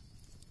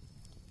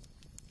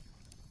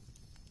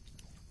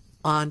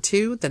 On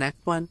to the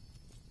next one.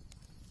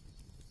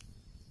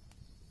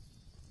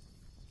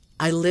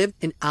 I lived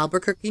in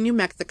Albuquerque, New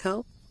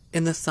Mexico.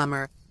 In the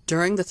summer,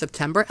 during the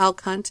September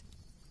elk hunt,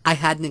 I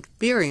had an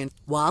experience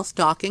while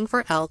stalking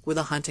for elk with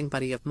a hunting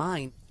buddy of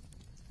mine.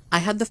 I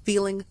had the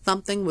feeling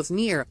something was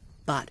near,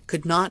 but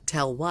could not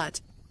tell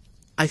what.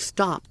 I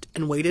stopped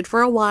and waited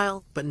for a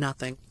while, but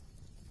nothing.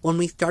 When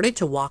we started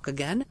to walk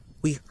again,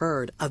 we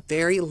heard a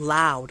very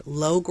loud,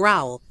 low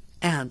growl,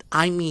 and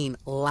I mean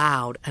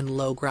loud and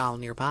low growl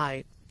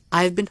nearby.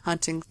 I have been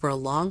hunting for a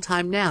long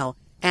time now,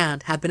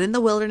 and have been in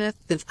the wilderness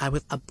since I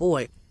was a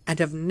boy, and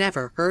have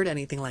never heard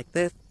anything like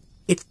this.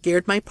 It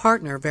scared my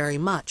partner very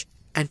much,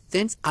 and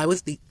since I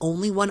was the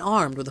only one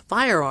armed with a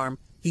firearm,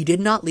 he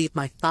did not leave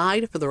my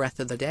side for the rest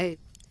of the day.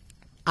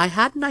 I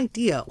had an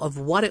idea of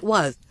what it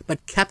was,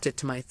 but kept it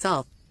to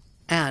myself,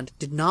 and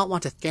did not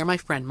want to scare my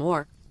friend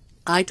more.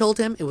 I told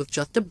him it was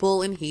just a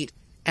bull in heat,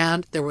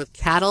 and there was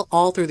cattle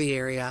all through the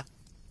area.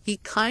 He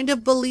kind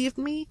of believed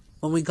me.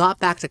 When we got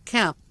back to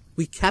camp,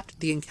 we kept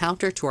the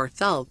encounter to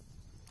ourselves.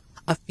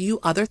 A few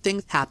other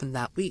things happened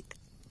that week.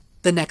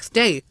 The next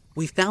day,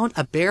 we found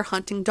a bear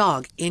hunting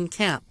dog in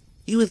camp.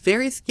 He was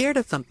very scared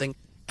of something,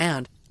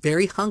 and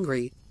very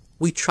hungry.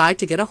 We tried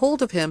to get a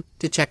hold of him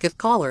to check his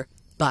collar,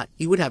 but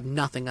he would have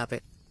nothing of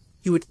it.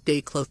 He would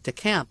stay close to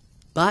camp,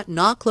 but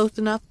not close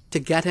enough to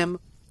get him.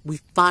 We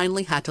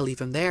finally had to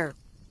leave him there.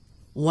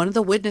 One of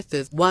the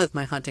witnesses was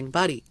my hunting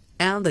buddy,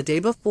 and the day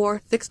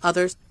before, 6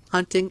 others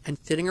hunting and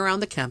sitting around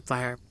the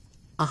campfire.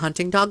 A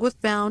hunting dog was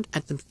found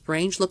and some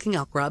strange-looking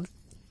elk rubs.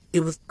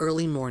 It was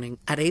early morning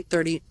at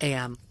 8:30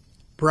 a.m.,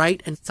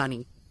 bright and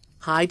sunny.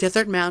 High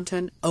desert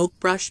mountain, oak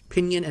brush,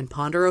 pinyon, and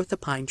ponderosa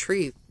pine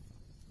trees.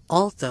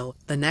 Also,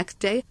 the next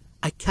day,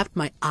 I kept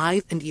my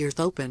eyes and ears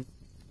open.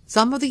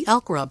 Some of the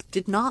elk rubs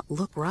did not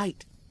look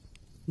right.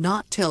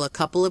 Not till a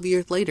couple of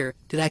years later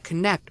did I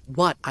connect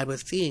what I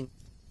was seeing.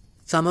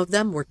 Some of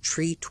them were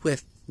tree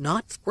twists,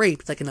 not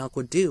scrapes like an elk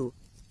would do.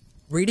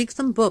 Reading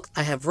some books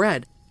I have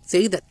read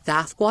say that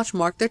Sasquatch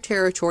marked their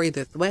territory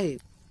this way.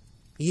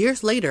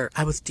 Years later,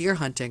 I was deer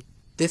hunting,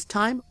 this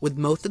time with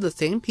most of the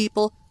same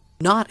people,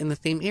 not in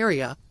the same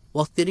area.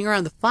 While sitting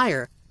around the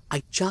fire,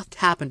 I just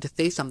happened to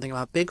say something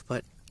about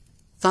Bigfoot.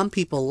 Some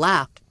people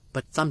laughed,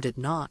 but some did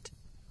not.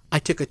 I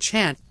took a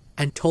chance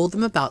and told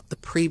them about the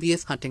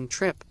previous hunting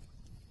trip.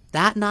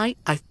 That night,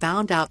 I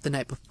found out the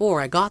night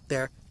before I got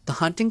there, the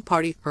hunting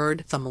party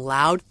heard some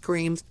loud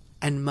screams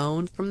and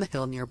moans from the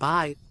hill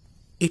nearby.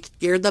 It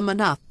scared them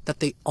enough that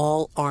they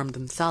all armed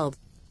themselves.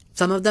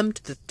 Some of them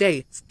to this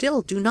day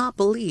still do not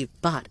believe,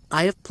 but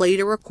I have played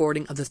a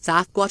recording of the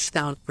Sasquatch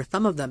sounds for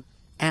some of them,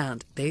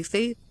 and they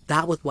say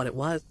that was what it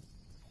was.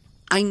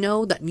 I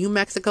know that New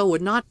Mexico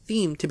would not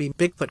seem to be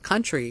Bigfoot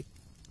country.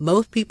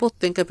 Most people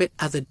think of it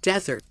as a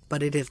desert,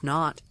 but it is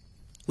not.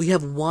 We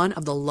have one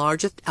of the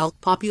largest elk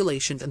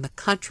populations in the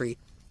country,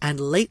 and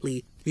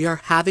lately we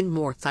are having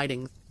more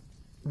sightings.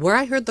 Where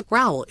I heard the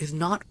growl is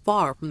not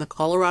far from the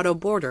Colorado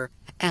border,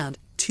 and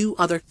 2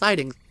 other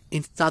sightings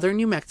in southern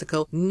New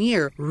Mexico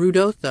near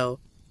Ruidoso,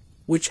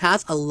 which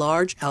has a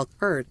large elk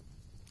herd.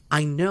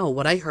 I know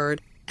what I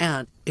heard,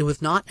 and it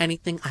was not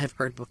anything I have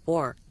heard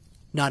before.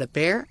 Not a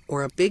bear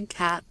or a big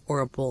cat or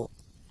a bull.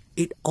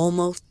 It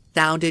almost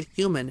sounded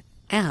human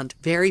and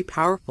very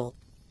powerful.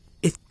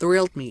 It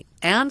thrilled me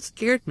and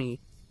scared me,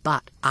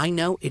 but I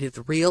know it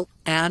is real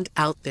and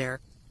out there.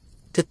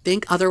 To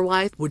think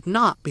otherwise would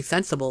not be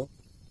sensible.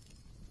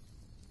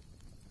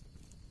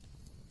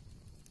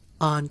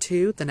 On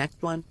to the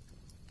next one.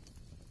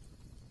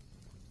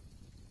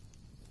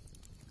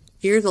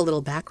 Here's a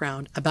little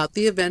background about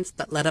the events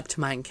that led up to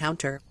my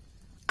encounter.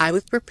 I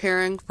was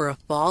preparing for a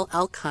fall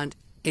elk hunt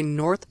in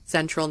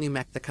north-central New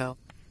Mexico.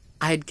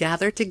 I had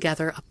gathered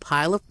together a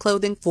pile of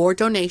clothing for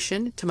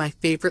donation to my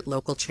favorite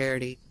local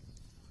charity.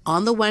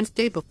 On the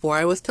Wednesday before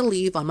I was to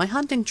leave on my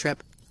hunting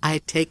trip, I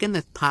had taken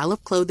this pile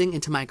of clothing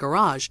into my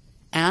garage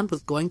and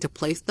was going to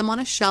place them on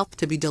a shelf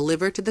to be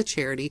delivered to the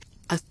charity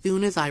as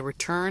soon as I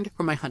returned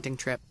from my hunting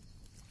trip.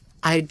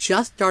 I had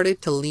just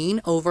started to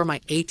lean over my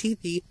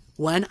ATV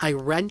when I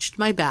wrenched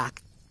my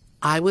back.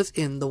 I was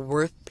in the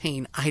worst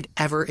pain I had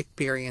ever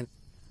experienced.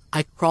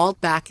 I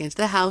crawled back into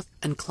the house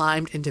and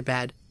climbed into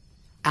bed.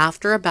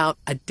 After about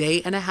a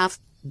day and a half's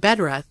bed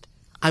rest,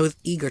 I was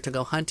eager to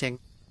go hunting,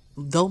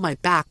 though my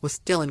back was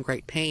still in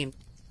great pain.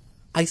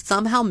 I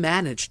somehow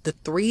managed the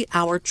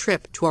 3-hour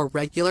trip to our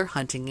regular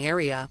hunting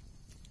area.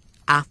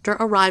 After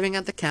arriving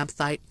at the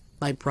campsite,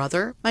 my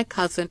brother, my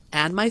cousin,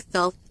 and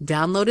myself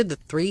downloaded the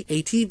 3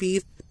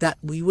 ATVs that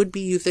we would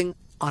be using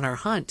on our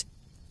hunt.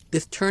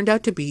 This turned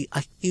out to be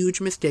a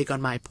huge mistake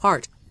on my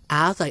part,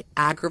 as I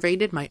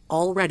aggravated my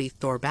already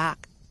sore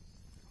back.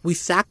 We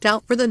sacked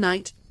out for the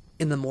night.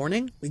 In the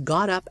morning, we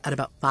got up at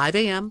about 5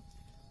 a.m.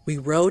 We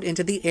rode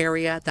into the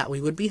area that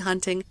we would be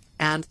hunting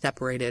and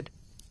separated.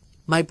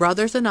 My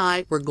brothers and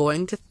I were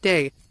going to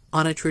stay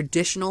on a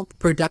traditional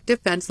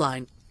productive fence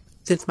line.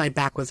 Since my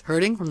back was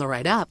hurting from the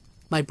ride up,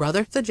 my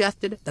brother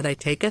suggested that I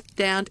take a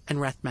stand and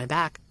rest my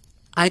back.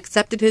 I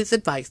accepted his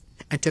advice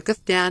and took a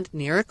stand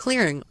near a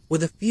clearing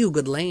with a few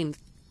good lanes.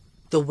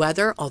 The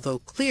weather, although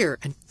clear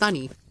and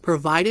sunny,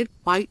 provided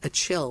quite a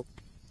chill.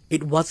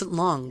 It wasn't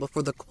long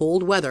before the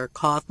cold weather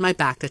caused my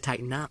back to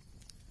tighten up.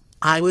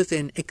 I was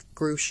in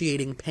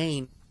excruciating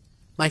pain.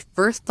 My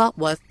first thought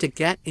was to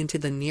get into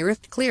the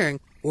nearest clearing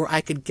where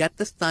I could get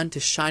the sun to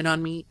shine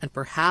on me and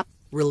perhaps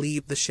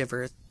relieve the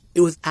shivers.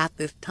 It was at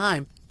this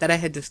time that I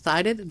had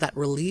decided that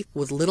relief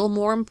was little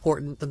more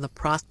important than the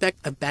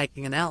prospect of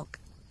bagging an elk.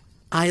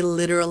 I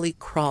literally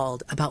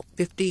crawled about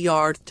 50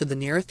 yards to the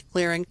nearest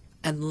clearing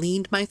and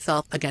leaned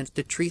myself against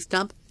a tree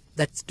stump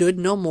that stood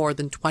no more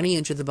than 20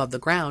 inches above the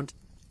ground.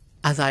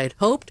 As I had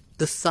hoped,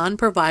 the sun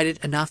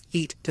provided enough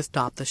heat to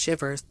stop the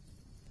shivers.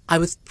 I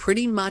was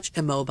pretty much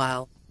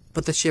immobile,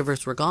 but the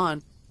shivers were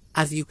gone.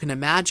 As you can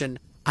imagine,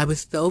 I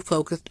was so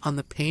focused on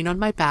the pain on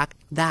my back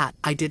that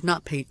I did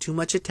not pay too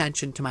much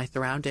attention to my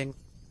surroundings.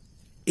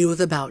 It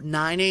was about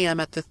 9 a.m.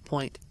 at this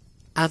point.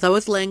 As I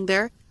was laying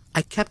there,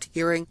 I kept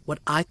hearing what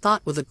I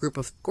thought was a group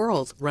of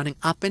squirrels running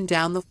up and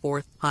down the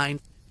forest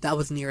pines that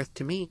was nearest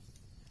to me.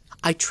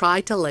 I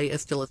tried to lay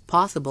as still as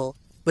possible,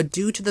 but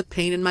due to the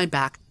pain in my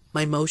back,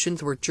 my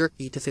motions were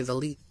jerky to say the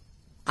least.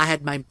 I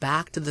had my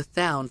back to the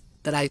sounds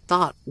that I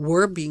thought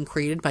were being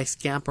created by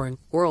scampering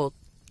squirrels,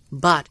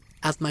 but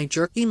as my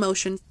jerky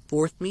motions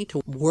forced me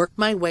to work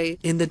my way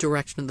in the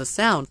direction of the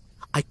sound,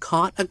 I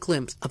caught a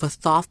glimpse of a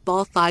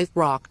softball-sized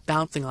rock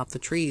bouncing off the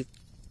trees.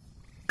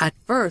 At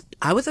first,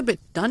 I was a bit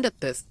stunned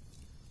at this.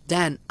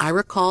 Then I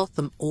recall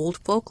some old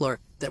folklore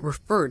that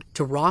referred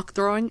to rock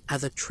throwing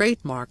as a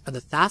trademark of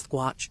the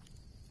SASQUATCH.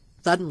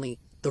 Suddenly,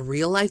 the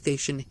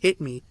realization hit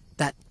me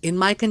that in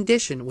my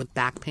condition with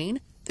back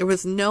pain, there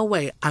was no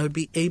way I would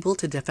be able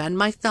to defend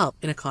myself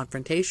in a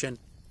confrontation.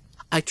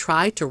 I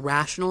tried to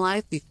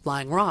rationalize these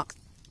flying rocks,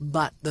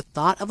 but the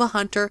thought of a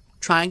hunter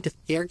trying to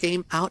scare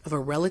game out of a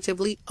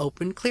relatively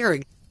open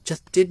clearing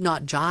just did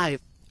not jive.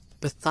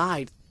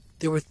 Besides,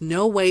 there was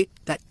no way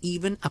that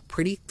even a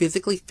pretty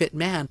physically fit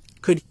man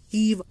could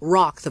heave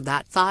rocks of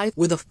that size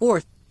with a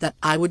force that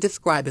I would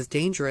describe as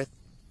dangerous,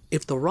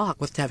 if the rock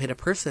was to have hit a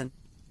person.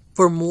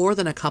 For more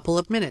than a couple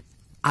of minutes,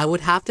 I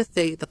would have to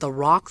say that the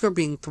rocks were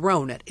being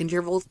thrown at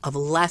intervals of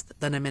less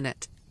than a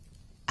minute.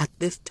 At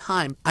this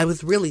time, I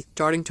was really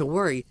starting to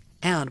worry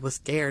and was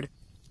scared.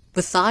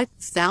 Besides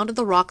the sound of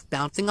the rocks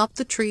bouncing off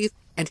the trees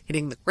and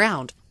hitting the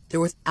ground, there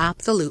was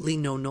absolutely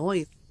no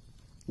noise.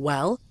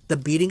 Well, the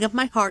beating of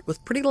my heart was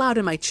pretty loud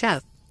in my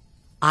chest.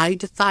 I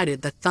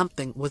decided that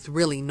something was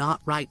really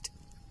not right.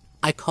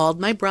 I called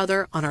my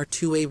brother on our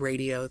two-way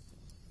radios.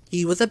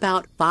 He was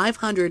about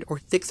 500 or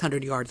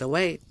 600 yards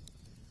away.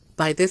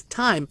 By this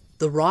time,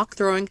 the rock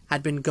throwing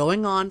had been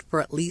going on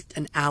for at least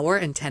an hour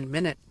and 10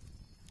 minutes.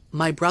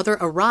 My brother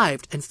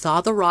arrived and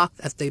saw the rocks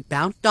as they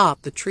bounced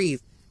off the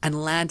trees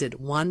and landed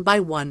one by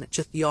one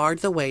just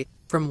yards away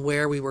from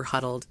where we were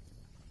huddled.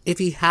 If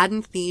he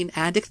hadn't seen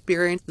and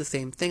experienced the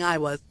same thing I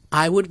was,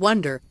 I would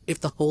wonder if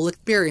the whole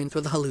experience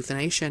was a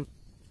hallucination.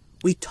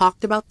 We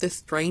talked about this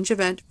strange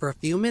event for a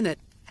few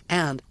minutes,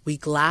 and we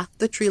glassed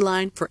the tree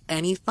line for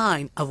any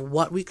sign of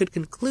what we could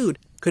conclude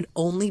could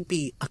only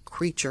be a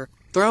creature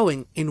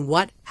throwing in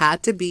what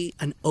had to be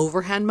an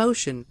overhand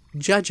motion,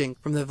 judging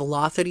from the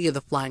velocity of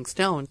the flying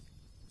stones.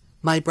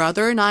 My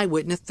brother and I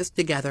witnessed this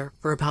together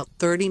for about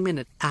 30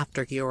 minutes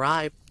after he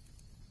arrived.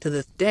 To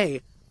this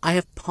day, I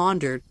have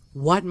pondered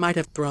what might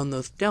have thrown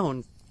those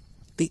stones.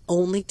 The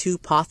only two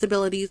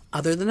possibilities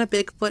other than a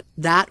Bigfoot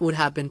that would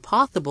have been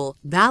possible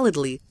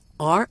validly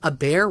are a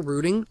bear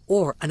rooting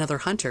or another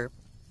hunter.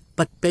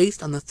 But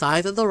based on the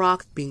size of the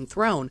rocks being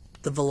thrown,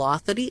 the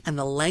velocity and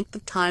the length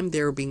of time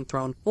they were being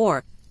thrown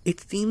for,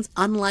 it seems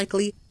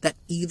unlikely that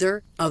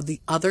either of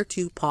the other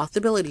two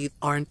possibilities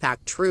are in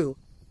fact true.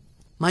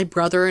 My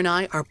brother and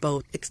I are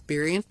both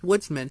experienced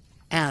woodsmen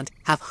and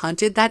have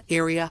hunted that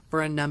area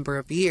for a number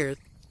of years.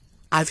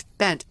 I've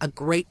spent a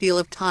great deal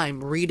of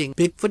time reading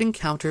Bigfoot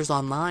encounters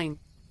online.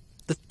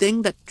 The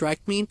thing that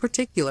strikes me in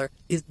particular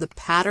is the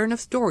pattern of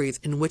stories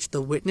in which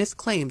the witness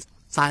claims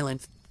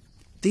silence.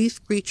 These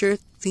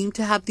creatures seem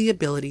to have the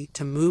ability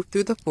to move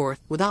through the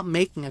forest without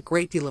making a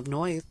great deal of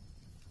noise.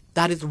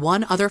 That is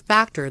one other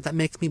factor that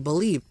makes me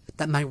believe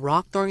that my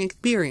rock-throwing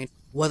experience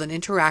was an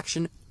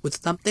interaction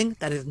with something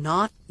that is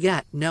not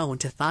yet known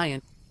to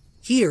science.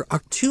 Here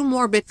are two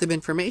more bits of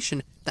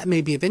information that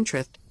may be of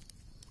interest.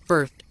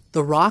 First,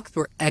 the rocks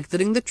were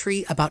exiting the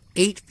tree about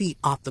 8 feet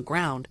off the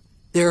ground.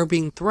 They were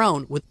being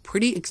thrown with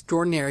pretty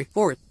extraordinary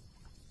force.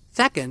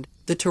 Second,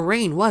 the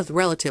terrain was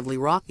relatively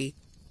rocky.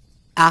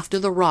 After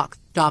the rocks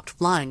stopped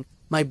flying,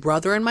 my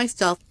brother and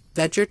myself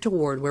ventured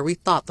toward where we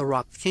thought the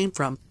rocks came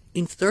from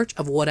in search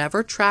of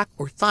whatever track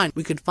or sign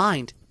we could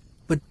find.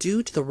 But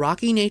due to the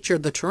rocky nature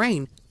of the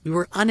terrain, we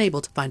were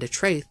unable to find a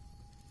trace.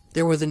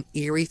 There was an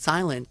eerie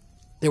silence.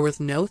 There was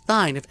no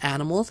sign of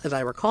animals, as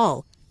I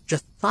recall,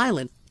 just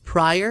silence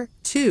prior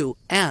to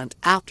and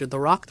after the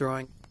rock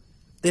throwing.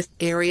 This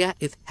area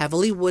is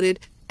heavily wooded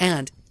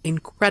and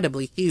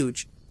incredibly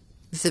huge.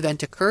 This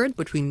event occurred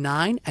between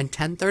 9 and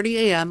 10:30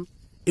 a.m.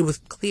 It was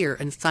clear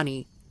and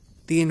sunny.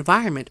 The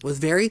environment was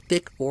very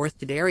thick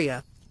forested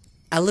area.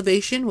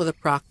 Elevation was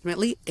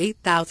approximately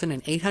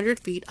 8,800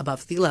 feet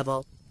above sea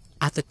level.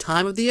 At the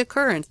time of the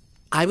occurrence,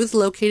 I was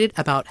located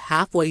about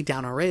halfway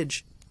down a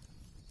ridge.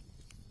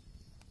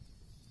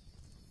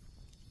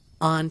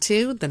 On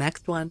to the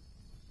next one.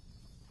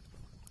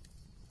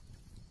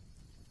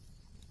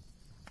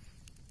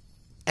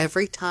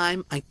 Every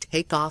time I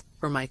take off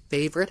for my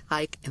favorite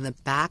hike in the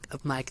back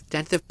of my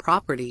extensive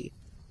property,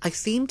 I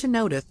seem to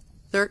notice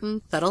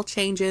certain subtle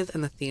changes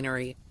in the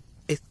scenery,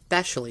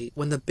 especially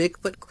when the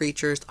Bigfoot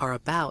creatures are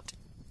about.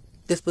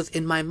 This was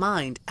in my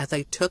mind as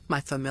I took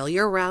my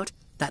familiar route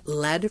that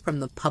led from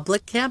the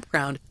public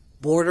campground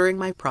bordering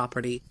my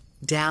property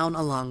down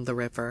along the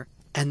river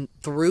and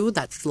through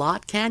that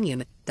slot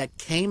canyon that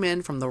came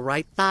in from the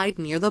right side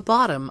near the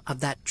bottom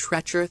of that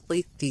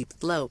treacherously steep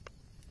slope.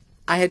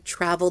 I had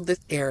traveled this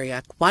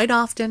area quite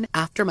often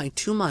after my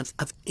 2 months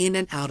of in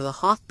and out of the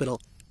hospital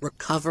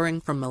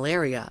recovering from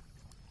malaria.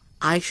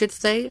 I should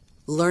say,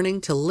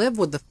 learning to live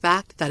with the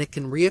fact that it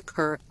can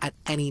reoccur at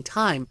any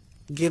time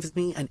gives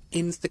me an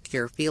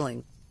insecure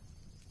feeling.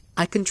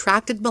 I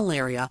contracted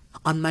malaria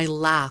on my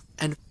last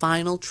and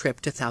final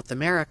trip to South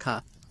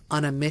America,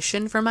 on a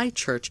mission for my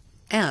church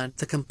and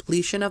the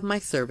completion of my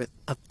service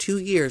of 2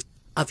 years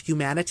of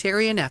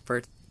humanitarian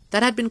efforts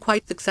that had been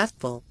quite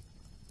successful.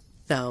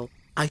 So,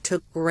 I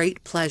took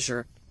great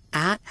pleasure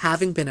at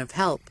having been of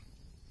help.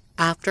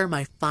 After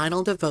my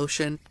final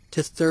devotion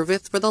to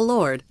service for the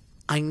Lord,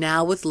 I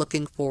now was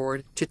looking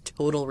forward to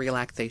total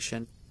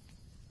relaxation.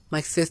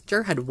 My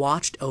sister had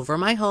watched over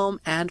my home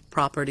and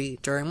property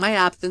during my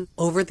absence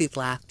over these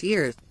last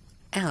years,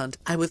 and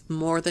I was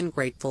more than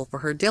grateful for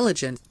her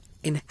diligence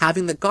in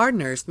having the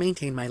gardeners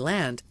maintain my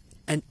land,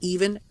 and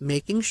even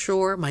making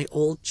sure my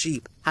old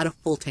Jeep had a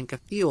full tank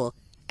of fuel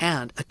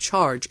and a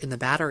charge in the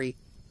battery.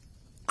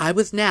 I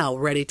was now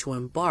ready to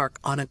embark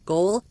on a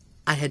goal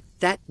I had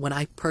set when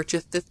I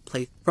purchased this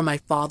place from my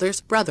father's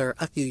brother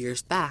a few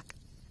years back,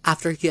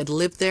 after he had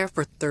lived there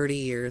for 30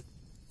 years.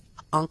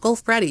 Uncle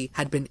Freddie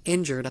had been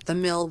injured at the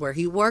mill where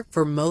he worked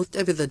for most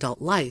of his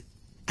adult life,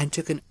 and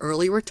took an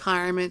early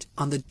retirement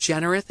on the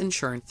generous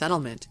insurance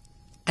settlement.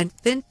 And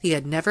since he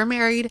had never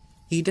married,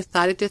 he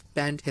decided to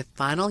spend his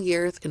final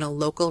years in a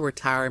local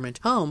retirement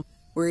home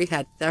where he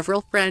had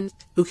several friends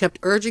who kept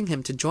urging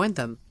him to join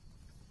them.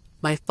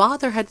 My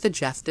father had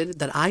suggested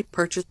that I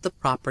purchase the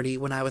property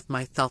when I was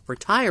myself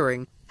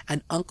retiring,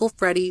 and Uncle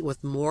Freddie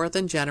was more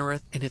than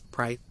generous in his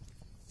price,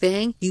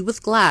 saying he was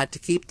glad to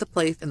keep the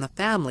place in the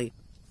family,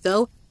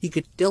 so he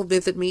could still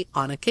visit me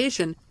on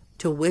occasion,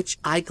 to which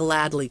I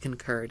gladly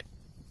concurred.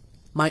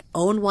 My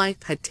own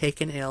wife had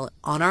taken ill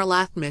on our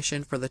last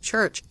mission for the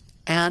church,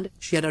 and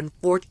she had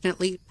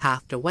unfortunately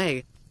passed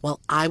away,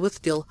 while I was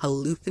still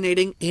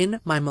hallucinating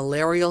in my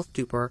malarial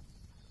stupor.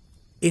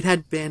 It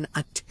had been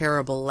a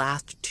terrible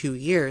last 2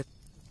 years,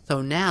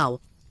 so now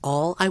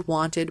all I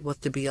wanted was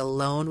to be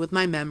alone with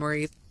my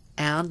memories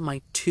and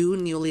my 2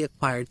 newly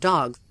acquired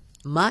dogs,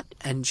 Mutt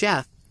and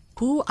Jeff,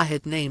 who I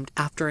had named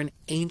after an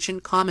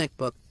ancient comic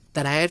book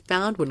that I had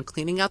found when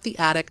cleaning out the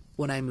attic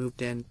when I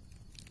moved in.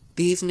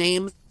 These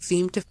names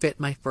seemed to fit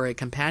my furry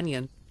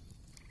companion.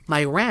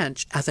 My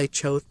ranch, as I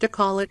chose to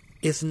call it,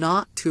 is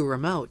not too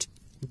remote,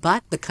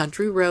 but the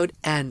country road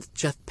ends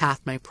just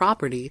past my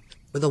property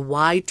with a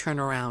wide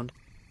turnaround,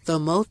 so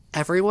most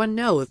everyone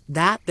knows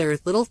that there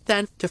is little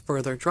sense to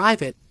further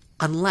drive it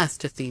unless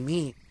to see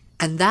me,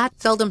 and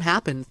that seldom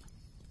happens.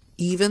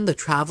 Even the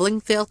traveling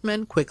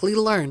salesman quickly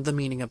learned the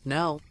meaning of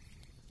no.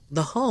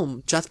 The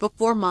home just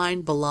before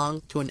mine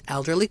belongs to an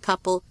elderly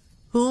couple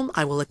whom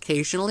I will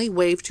occasionally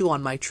wave to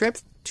on my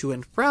trips to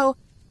and fro,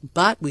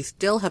 but we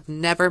still have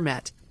never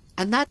met,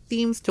 and that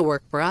seems to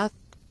work for us.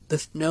 The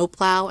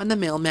snowplow and the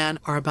mailman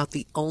are about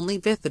the only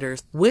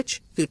visitors,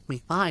 which suits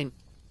me fine.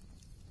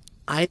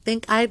 I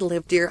think I had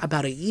lived here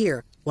about a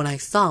year when I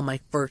saw my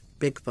first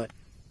Bigfoot.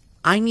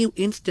 I knew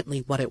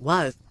instantly what it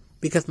was,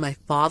 because my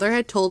father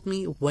had told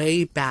me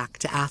way back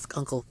to ask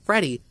Uncle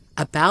Freddy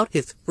about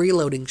his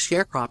freeloading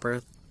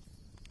sharecroppers.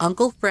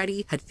 Uncle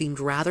Freddy had seemed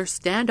rather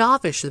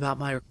standoffish about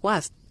my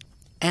request,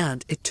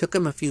 and it took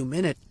him a few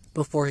minutes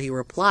before he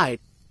replied.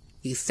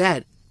 He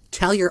said,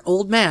 "Tell your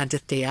old man to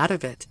stay out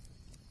of it."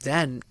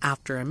 Then,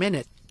 after a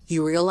minute, he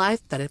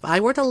realized that if I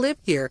were to live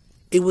here,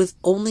 it was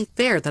only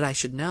fair that I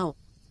should know.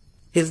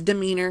 His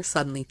demeanor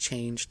suddenly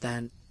changed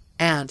then,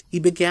 and he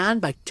began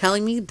by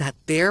telling me that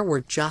there were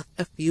just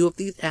a few of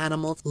these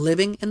animals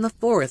living in the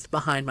forest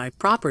behind my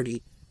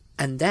property,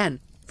 and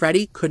then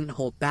Freddy couldn't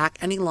hold back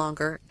any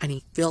longer, and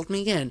he filled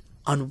me in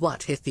on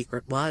what his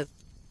secret was.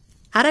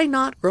 Had I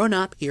not grown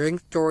up hearing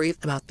stories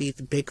about these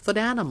Bigfoot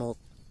animals,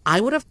 I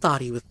would have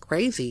thought he was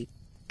crazy,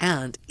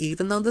 and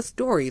even though the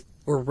stories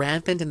were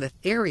rampant in this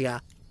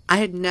area, I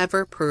had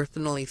never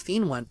personally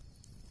seen one.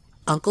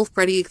 Uncle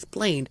Freddy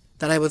explained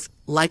that I was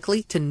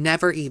likely to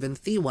never even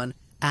see one,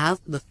 as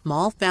the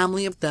small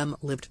family of them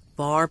lived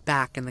far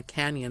back in the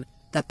canyon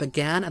that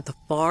began at the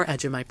far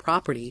edge of my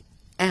property,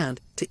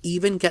 and to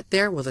even get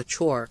there was a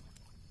chore.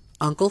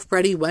 Uncle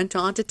Freddy went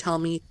on to tell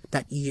me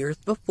that years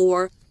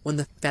before, when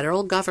the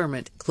federal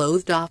government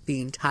closed off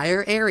the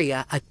entire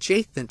area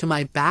adjacent to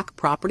my back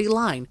property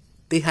line,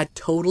 they had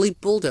totally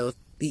bulldozed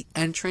the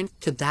entrance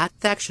to that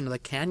section of the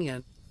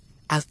canyon,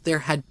 as there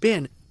had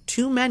been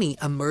too many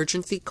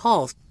emergency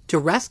calls to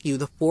rescue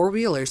the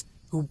four-wheelers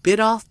who bit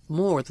off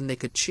more than they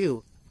could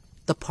chew.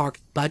 The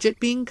park's budget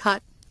being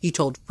cut, he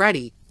told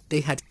Freddy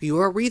they had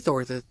fewer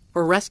resources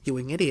for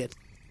rescuing idiots.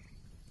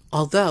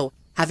 Although,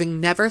 having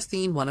never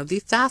seen one of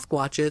these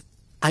Sasquatches,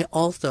 I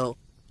also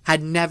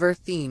had never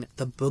seen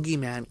the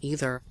boogeyman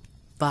either.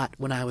 But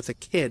when I was a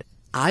kid,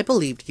 I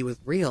believed he was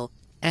real,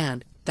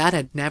 and that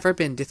had never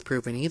been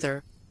disproven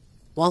either.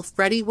 While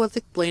Freddy was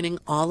explaining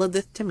all of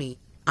this to me,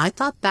 I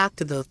thought back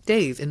to those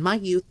days in my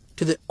youth,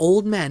 to the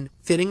old men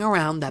sitting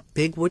around that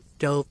big wood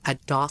stove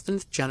at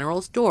Dawson's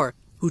General Store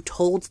who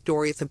told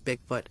stories of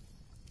Bigfoot.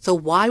 So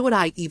why would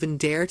I even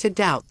dare to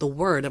doubt the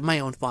word of my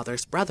own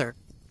father's brother?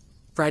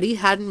 Freddy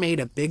hadn't made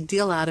a big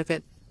deal out of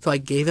it, so I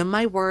gave him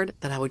my word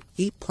that I would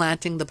keep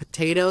planting the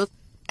potatoes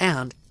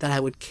and that I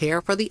would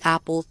care for the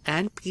apples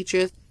and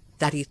peaches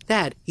that he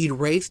said he'd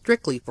raise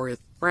strictly for his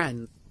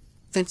friends.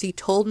 Since he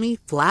told me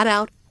flat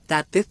out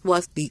that this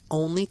was the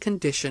only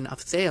condition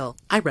of sale,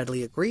 I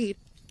readily agreed.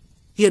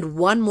 He had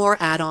one more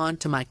add-on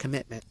to my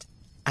commitment,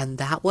 and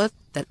that was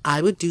that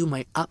I would do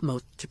my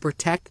utmost to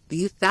protect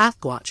these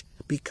Sasquatch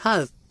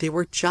because they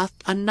were just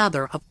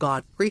another of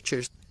God's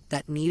creatures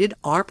that needed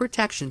our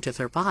protection to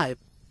survive.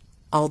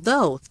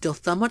 Although still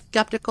somewhat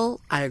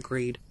skeptical, I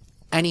agreed.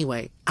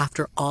 Anyway,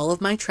 after all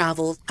of my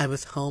travels, I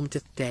was home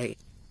to stay,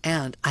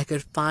 and I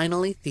could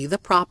finally see the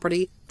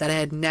property that I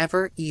had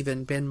never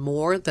even been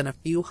more than a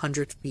few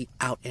hundred feet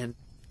out in.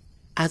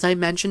 As I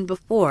mentioned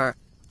before,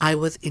 I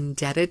was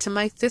indebted to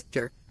my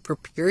sister for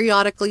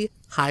periodically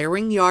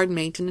hiring yard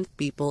maintenance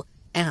people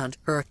and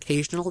her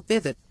occasional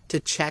visit to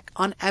check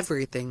on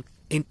everything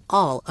in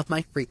all of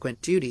my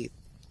frequent duties,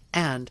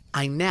 and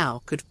I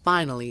now could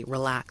finally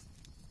relax.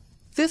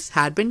 Sis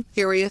had been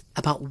curious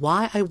about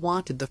why I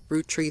wanted the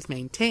fruit trees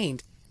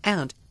maintained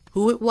and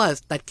who it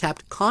was that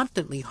kept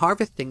constantly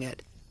harvesting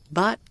it,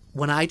 but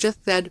when I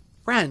just said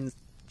friends,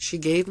 she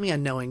gave me a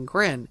knowing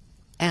grin,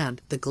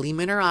 and the gleam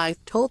in her eyes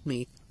told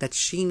me that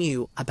she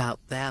knew about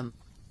them.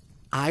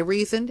 I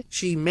reasoned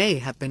she may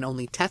have been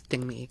only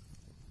testing me.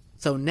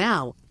 So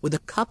now, with a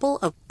couple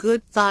of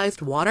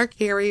good-sized water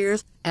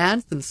carriers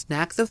and some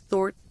snacks of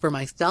sorts for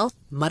myself,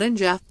 Mud, and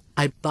Jeff,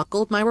 I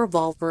buckled my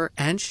revolver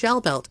and shell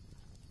belt,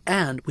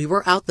 and we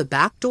were out the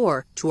back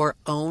door to our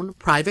own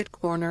private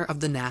corner of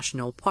the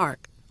national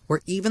park,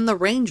 where even the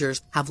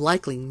rangers have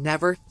likely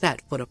never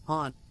set foot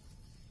upon.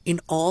 In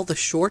all the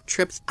short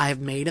trips I have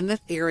made in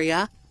this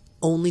area,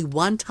 only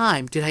one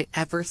time did I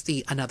ever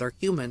see another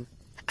human,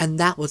 and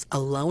that was a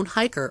lone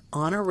hiker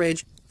on a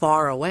ridge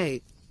far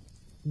away.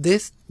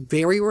 This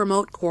very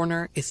remote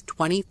corner is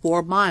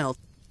 24 miles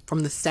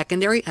from the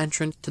secondary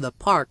entrance to the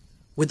park,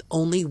 with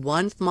only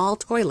one small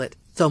toilet,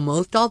 so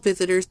most all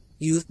visitors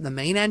use the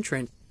main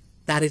entrance.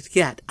 That is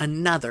yet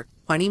another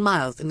 20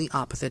 miles in the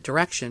opposite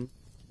direction.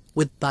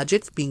 With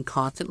budgets being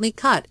constantly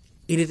cut,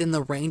 it is in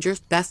the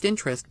rangers' best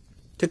interest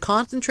to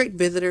concentrate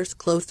visitors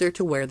closer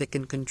to where they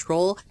can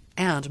control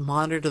and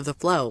monitor the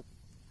flow.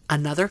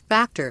 Another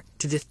factor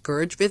to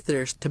discourage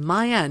visitors to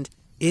my end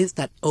is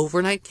that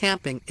overnight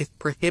camping is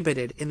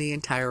prohibited in the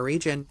entire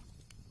region.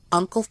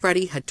 Uncle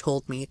Freddy had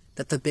told me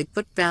that the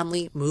Bigfoot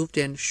family moved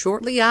in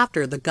shortly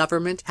after the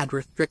government had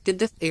restricted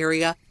this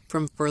area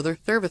from further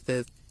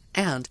services,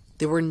 and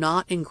they were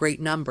not in great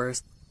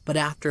numbers, but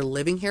after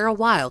living here a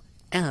while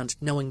and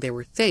knowing they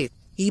were safe,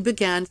 he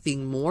began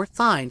seeing more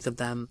signs of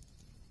them.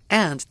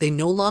 And they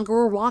no longer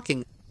were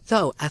walking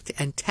so as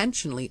to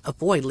intentionally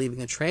avoid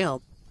leaving a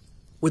trail.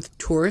 With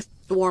tourists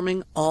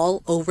swarming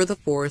all over the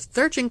forest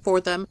searching for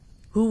them,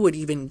 who would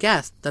even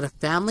guess that a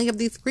family of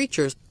these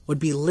creatures would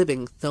be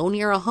living so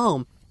near a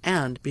home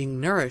and being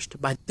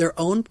nourished by their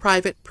own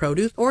private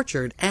produce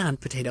orchard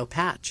and potato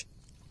patch?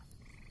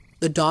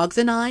 The dogs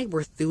and I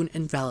were soon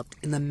enveloped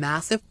in the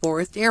massive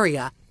forest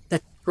area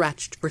that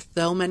stretched for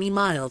so many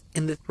miles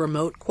in this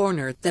remote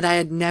corner that I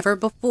had never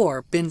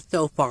before been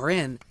so far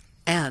in,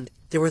 and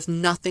there was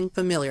nothing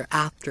familiar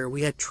after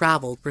we had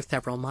traveled for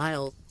several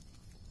miles.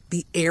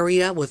 The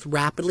area was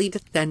rapidly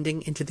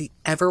descending into the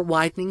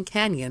ever-widening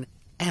canyon,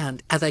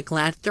 and as I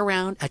glanced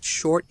around at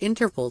short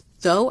intervals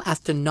so as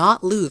to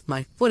not lose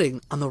my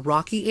footing on the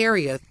rocky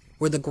areas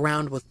where the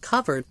ground was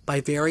covered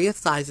by various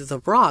sizes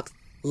of rocks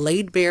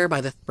laid bare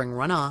by the spring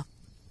runoff.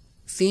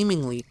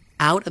 Seemingly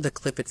out of the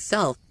cliff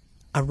itself,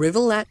 a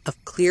rivulet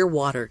of clear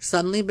water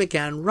suddenly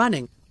began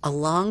running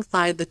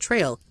alongside the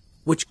trail,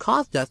 which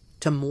caused us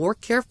to more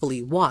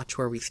carefully watch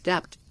where we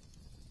stepped.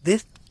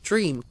 This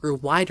stream grew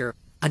wider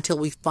until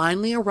we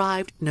finally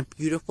arrived in a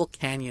beautiful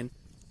canyon,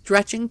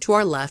 stretching to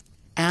our left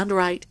and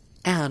right,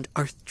 and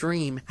our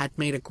stream had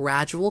made a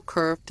gradual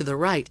curve to the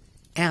right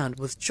and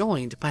was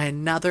joined by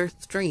another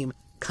stream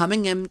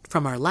coming in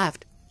from our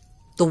left.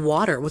 The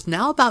water was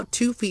now about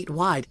 2 feet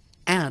wide,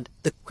 and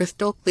the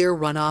crystal clear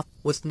runoff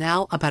was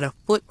now about a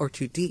foot or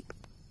two deep.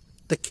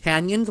 The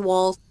canyon's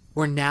walls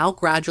were now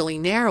gradually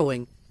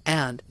narrowing,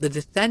 and the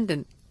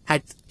descent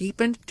had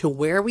steepened to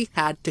where we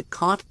had to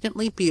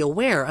constantly be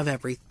aware of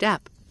every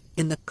step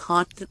in the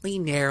constantly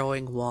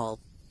narrowing wall.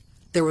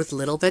 There was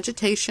little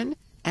vegetation,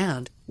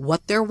 and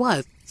what there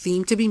was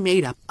seemed to be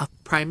made up of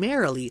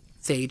primarily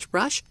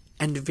sagebrush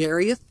and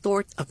various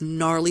sorts of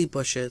gnarly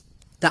bushes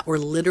that were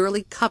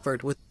literally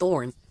covered with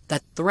thorns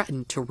that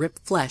threatened to rip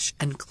flesh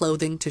and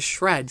clothing to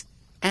shreds,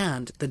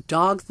 and the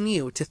dogs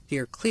knew to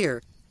steer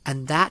clear,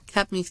 and that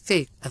kept me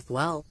safe as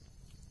well.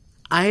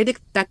 I had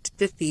expected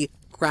to see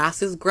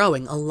grasses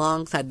growing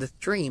alongside the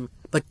stream,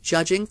 but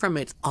judging from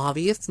its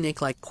obvious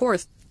snake-like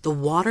course, the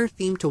water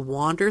seemed to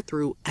wander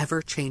through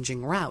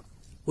ever-changing routes,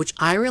 which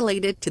I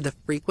related to the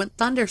frequent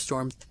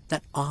thunderstorms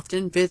that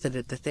often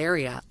visited this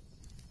area.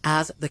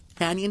 As the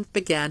canyons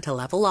began to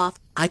level off,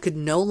 I could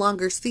no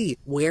longer see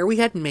where we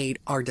had made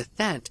our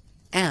descent,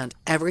 and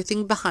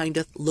everything behind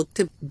us looked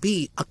to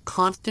be a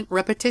constant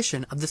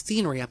repetition of the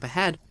scenery up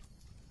ahead.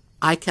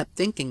 I kept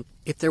thinking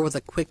if there was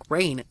a quick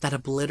rain that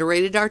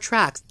obliterated our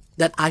tracks,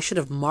 that I should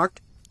have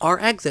marked our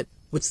exit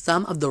with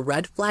some of the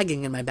red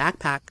flagging in my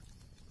backpack.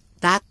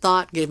 That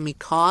thought gave me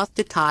cause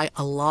to tie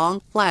a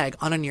long flag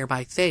on a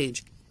nearby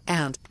sage,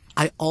 and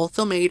I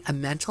also made a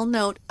mental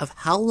note of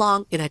how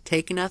long it had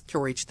taken us to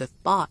reach this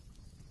spot,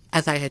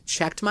 as I had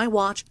checked my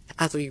watch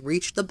as we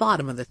reached the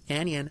bottom of the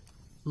canyon.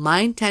 My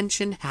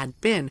intention had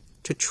been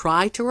to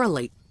try to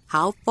relate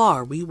how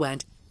far we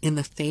went in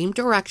the same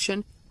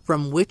direction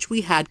from which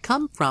we had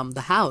come from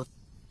the house.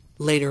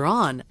 Later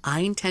on,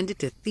 I intended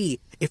to see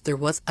if there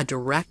was a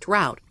direct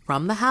route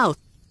from the house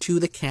to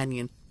the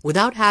canyon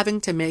without having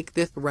to make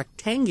this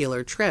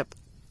rectangular trip.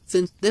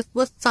 Since this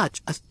was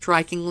such a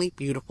strikingly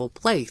beautiful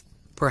place,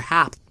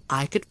 perhaps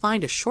I could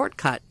find a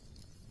shortcut.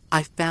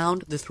 I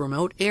found this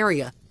remote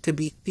area to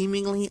be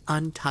seemingly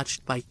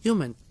untouched by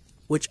humans,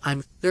 which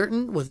I'm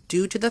certain was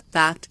due to the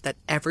fact that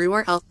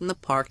everywhere else in the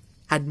park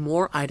had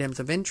more items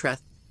of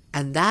interest,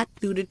 and that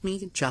suited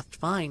me just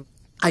fine.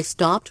 I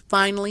stopped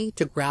finally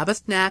to grab a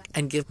snack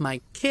and give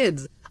my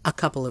kids a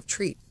couple of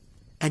treats,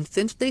 and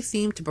since they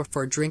seemed to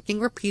prefer drinking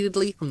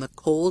repeatedly from the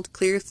cold,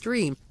 clear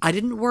stream, I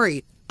didn't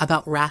worry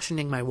about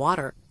rationing my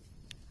water.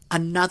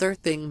 Another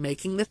thing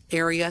making this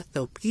area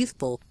so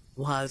peaceful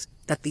was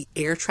that the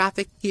air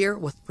traffic here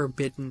was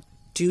forbidden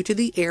due to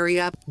the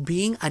area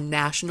being a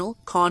national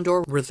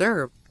condor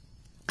reserve.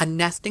 A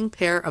nesting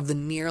pair of the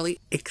nearly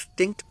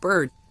extinct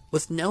bird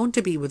was known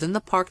to be within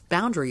the park's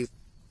boundaries,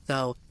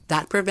 so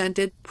that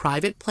prevented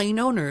private plane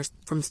owners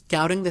from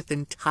scouting this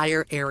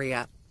entire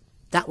area.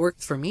 That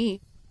works for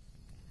me.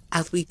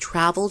 As we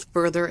traveled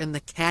further in the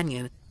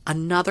canyon,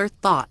 another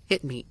thought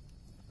hit me.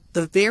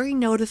 The very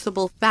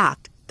noticeable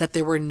fact that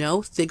there were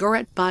no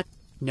cigarette butts,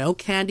 no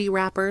candy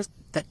wrappers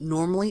that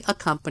normally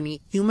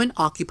accompany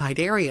human-occupied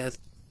areas.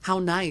 How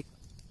nice.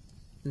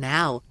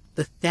 Now,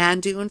 the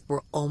sand dunes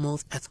were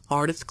almost as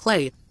hard as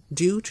clay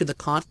due to the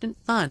constant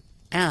sun,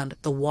 and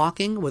the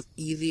walking was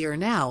easier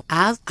now,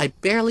 as I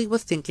barely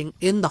was sinking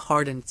in the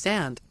hardened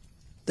sand.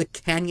 The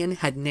canyon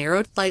had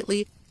narrowed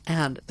slightly,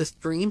 and the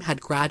stream had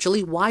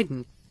gradually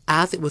widened,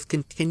 as it was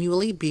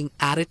continually being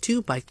added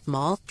to by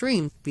small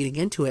streams feeding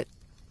into it.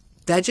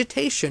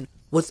 Vegetation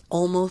was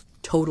almost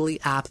totally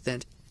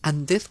absent,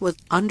 and this was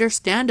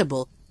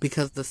understandable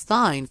because the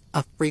signs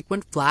of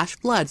frequent flash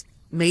floods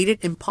made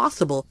it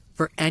impossible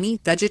for any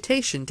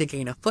vegetation to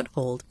gain a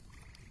foothold.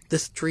 The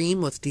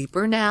stream was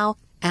deeper now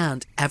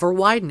and ever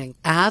widening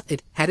as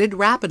it headed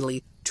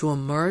rapidly to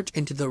emerge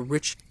into the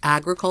rich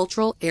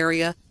agricultural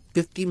area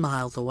 50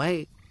 miles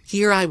away.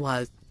 Here I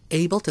was,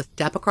 able to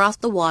step across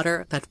the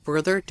water that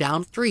further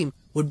downstream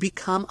would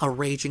become a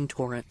raging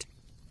torrent.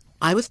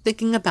 I was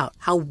thinking about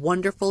how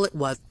wonderful it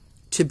was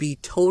to be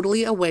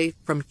totally away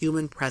from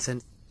human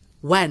presence,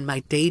 when my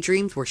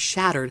daydreams were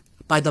shattered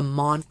by the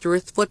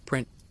monstrous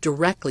footprint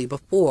directly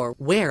before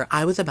where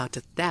I was about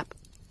to step.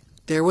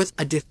 There was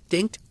a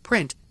distinct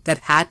print that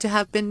had to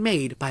have been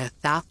made by a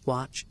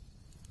SASQUATCH.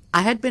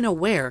 I had been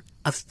aware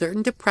of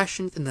certain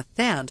depressions in the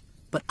sand,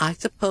 but I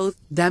supposed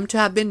them to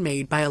have been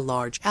made by a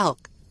large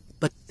elk.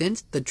 But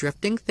since the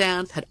drifting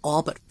sands had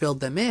all but filled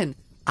them in,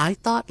 I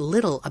thought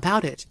little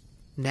about it.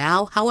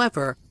 Now,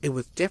 however, it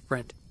was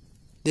different.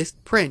 This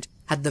print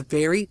had the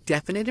very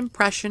definite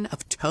impression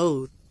of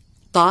toes.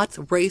 Thoughts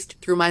raced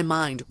through my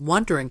mind,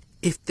 wondering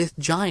if this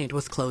giant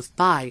was close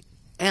by,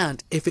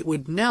 and if it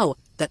would know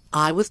that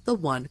I was the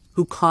one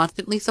who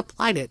constantly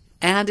supplied it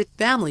and its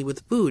family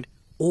with food,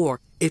 or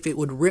if it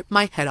would rip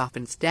my head off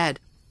instead.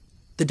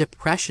 The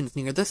depressions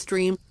near the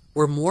stream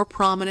were more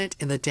prominent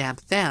in the damp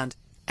sand,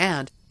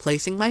 and,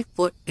 placing my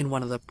foot in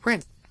one of the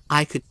prints,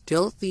 I could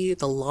still see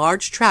the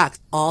large tracks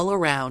all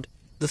around,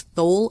 the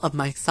sole of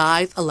my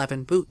size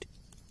 11 boot.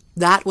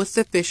 That was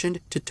sufficient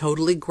to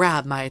totally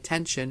grab my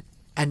attention,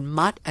 and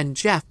Mutt and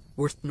Jeff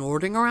were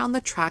snorting around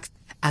the tracks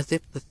as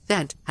if the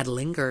scent had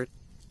lingered,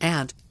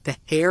 and the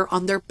hair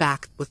on their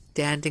backs was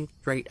standing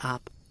straight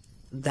up.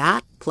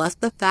 That, plus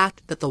the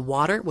fact that the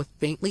water was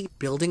faintly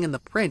building in the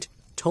print,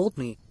 told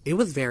me it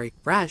was very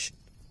fresh.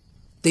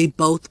 They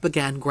both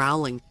began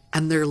growling,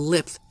 and their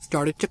lips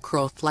started to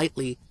curl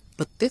slightly,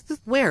 but this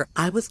is where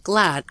I was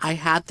glad I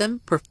had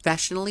them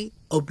professionally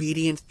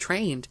obedience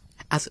trained,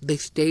 as they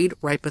stayed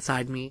right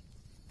beside me.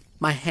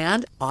 My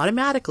hand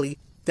automatically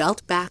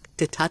felt back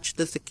to touch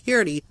the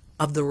security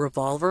of the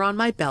revolver on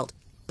my belt,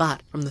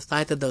 but from the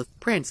size of those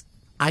prints,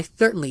 I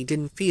certainly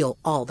didn't feel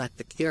all that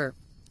secure.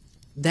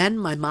 Then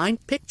my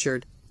mind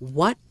pictured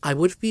what I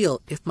would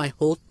feel if my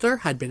holster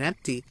had been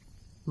empty.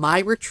 My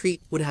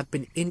retreat would have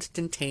been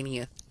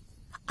instantaneous.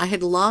 I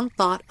had long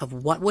thought of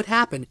what would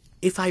happen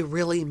if I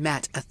really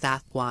met a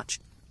SASQUATCH,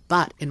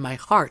 but in my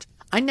heart,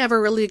 I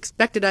never really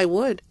expected I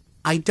would.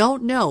 I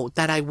don't know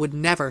that I would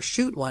never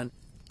shoot one,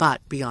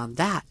 but beyond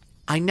that,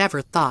 I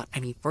never thought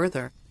any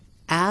further,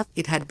 as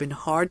it had been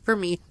hard for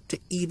me to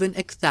even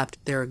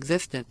accept their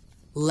existence,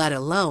 let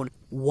alone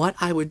what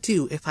I would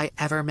do if I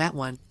ever met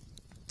one.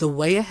 The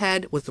way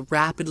ahead was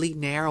rapidly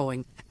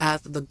narrowing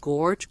as the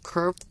gorge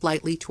curved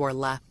slightly to our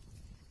left,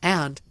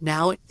 and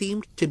now it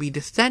seemed to be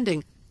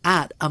descending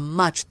at a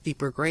much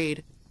steeper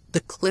grade.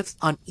 The cliffs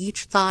on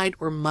each side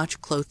were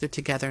much closer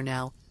together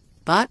now,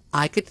 but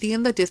I could see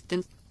in the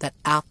distance that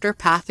after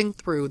passing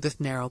through this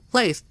narrow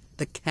place,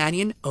 the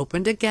canyon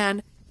opened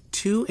again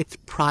to its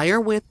prior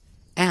width,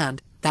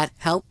 and that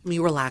helped me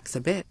relax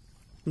a bit.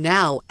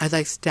 Now, as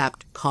I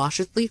stepped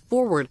cautiously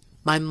forward,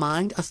 my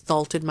mind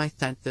assaulted my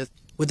senses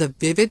with a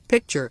vivid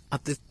picture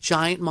of this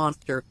giant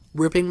monster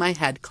ripping my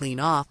head clean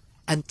off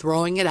and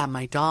throwing it at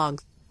my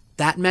dogs.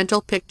 That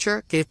mental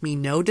picture gave me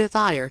no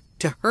desire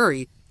to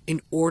hurry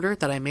in order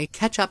that I may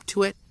catch up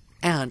to it,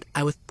 and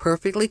I was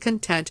perfectly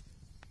content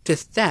to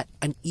set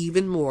an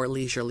even more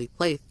leisurely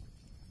pace.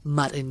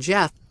 Mutt and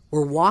Jeff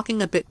were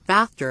walking a bit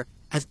faster,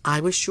 as I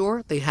was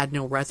sure they had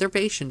no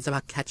reservations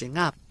about catching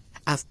up,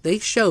 as they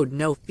showed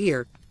no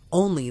fear,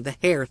 only the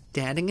hair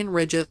standing in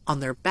ridges on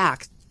their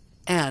backs,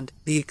 and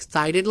the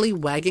excitedly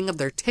wagging of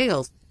their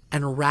tails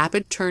and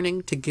rapid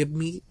turning to give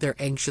me their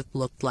anxious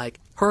looks like,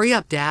 "Hurry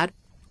up, Dad!"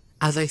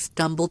 As I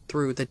stumbled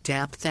through the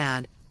damp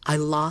sand, I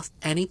lost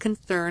any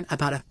concern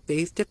about a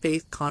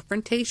face-to-face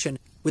confrontation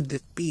with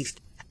this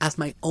beast, as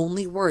my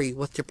only worry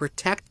was to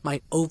protect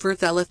my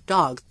overzealous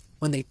dogs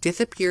when they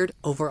disappeared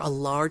over a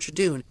large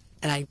dune,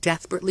 and I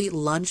desperately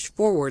lunged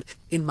forward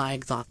in my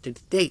exhausted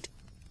state,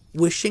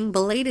 wishing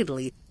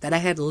belatedly that I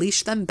had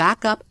leashed them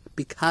back up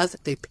because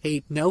they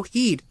paid no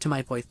heed to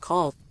my voice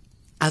calls.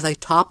 As I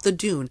topped the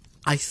dune,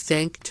 I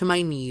sank to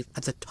my knees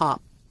at the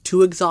top,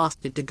 too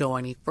exhausted to go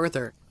any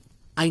further.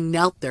 I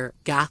knelt there,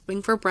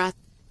 gasping for breath,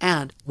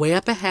 and, way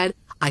up ahead,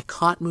 I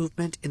caught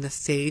movement in the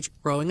sage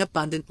growing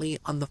abundantly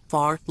on the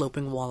far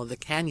sloping wall of the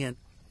canyon.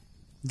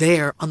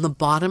 There, on the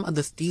bottom of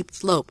the steep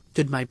slope,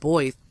 stood my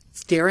boys,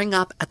 staring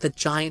up at the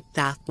giant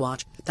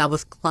SASQUATCH that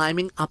was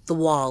climbing up the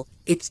wall,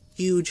 its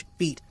huge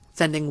feet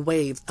sending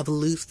waves of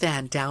loose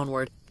sand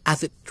downward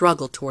as it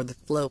struggled toward the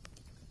slope.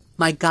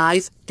 My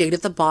guys stayed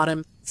at the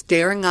bottom,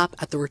 staring up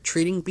at the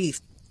retreating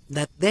beast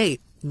that they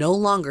no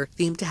longer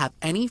seemed to have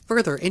any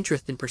further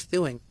interest in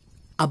pursuing.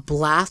 A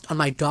blast on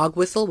my dog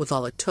whistle was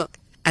all it took,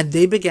 and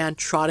they began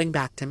trotting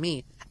back to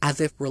me,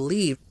 as if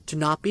relieved to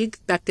not be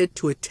expected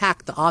to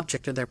attack the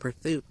object of their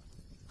pursuit.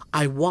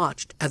 I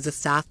watched as the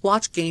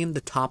SASQUATCH gained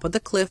the top of the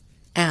cliff,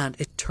 and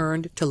it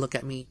turned to look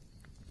at me.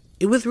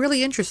 It was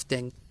really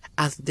interesting,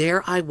 as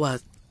there I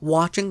was,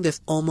 watching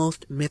this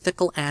almost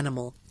mythical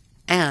animal,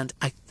 and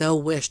I so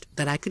wished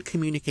that I could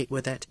communicate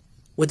with it.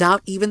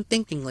 Without even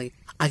thinkingly,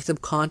 I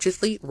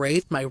subconsciously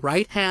raised my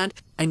right hand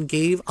and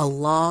gave a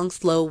long,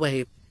 slow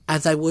wave,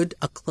 as I would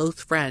a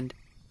close friend.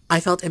 I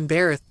felt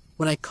embarrassed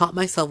when I caught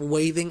myself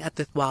waving at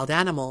this wild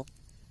animal.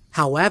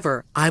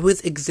 However, I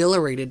was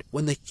exhilarated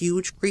when the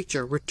huge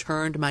creature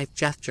returned my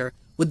gesture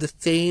with the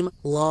same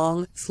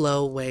long,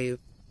 slow wave.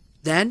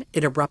 Then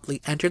it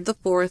abruptly entered the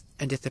forest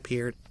and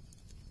disappeared.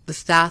 The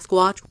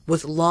Sasquatch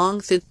was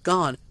long since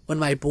gone when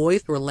my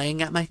boys were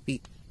laying at my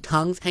feet,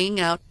 tongues hanging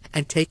out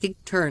and taking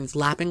turns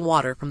lapping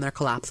water from their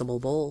collapsible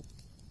bowls.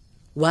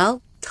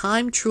 Well,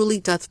 time truly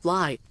does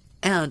fly,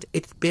 and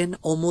it's been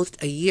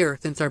almost a year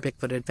since our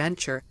Bigfoot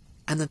adventure,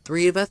 and the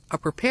three of us are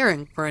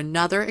preparing for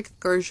another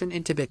excursion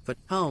into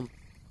Bigfoot's home.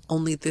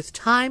 Only this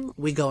time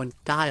we go in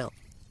style.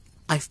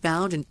 I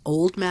found an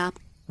old map,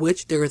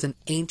 which there is an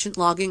ancient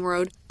logging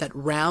road that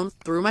rounds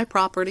through my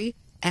property,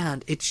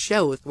 and it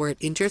shows where it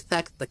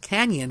intersects the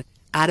canyon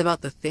at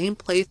about the same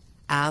place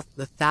as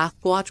the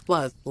Sasquatch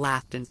was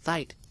last in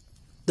sight.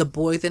 The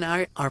boys and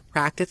I are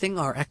practicing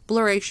our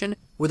exploration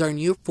with our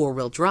new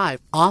four-wheel drive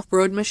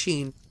off-road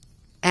machine,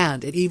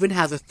 and it even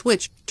has a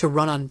switch to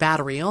run on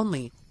battery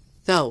only,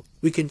 so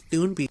we can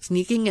soon be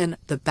sneaking in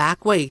the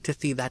back way to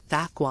see that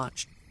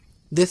Sasquatch.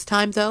 This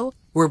time, though,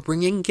 we're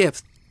bringing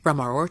gifts from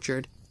our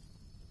orchard.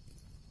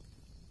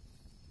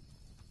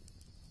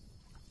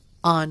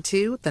 On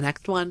to the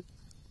next one.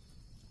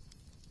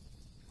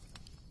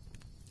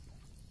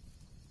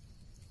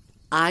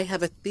 I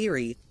have a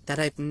theory that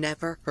I've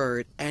never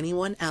heard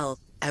anyone else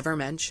ever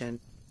mention,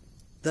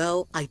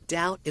 though I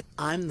doubt if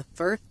I'm the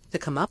first to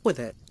come up with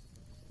it.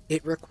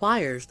 It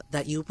requires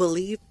that you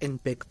believe in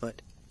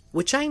Bigfoot,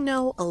 which I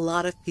know a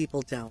lot of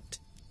people don't.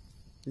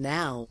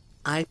 Now,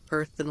 I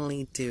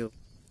personally do,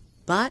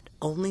 but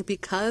only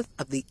because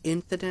of the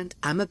incident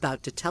I'm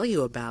about to tell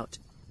you about.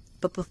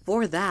 But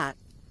before that,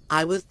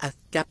 I was as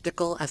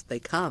skeptical as they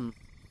come.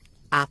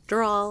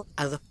 After all,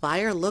 as a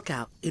fire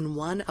lookout in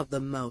one of the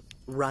most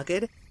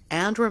rugged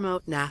and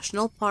remote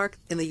national parks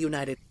in the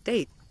United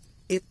States,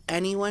 if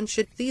anyone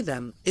should see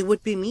them, it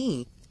would be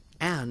me.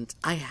 And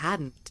I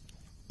hadn't,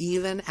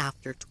 even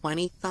after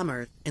 20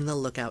 summers in the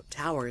lookout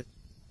towers.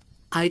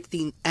 I'd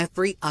seen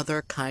every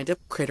other kind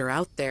of critter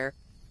out there,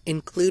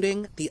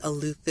 including the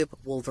elusive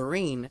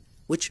wolverine,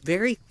 which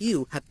very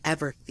few have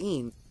ever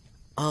seen.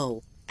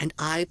 Oh, and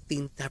I've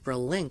seen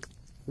several lynx,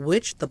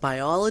 which the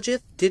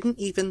biologists didn't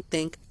even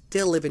think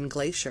still live in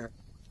Glacier.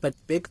 But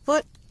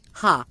Bigfoot?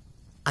 Ha!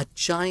 A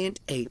giant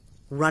ape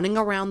running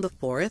around the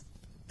forest?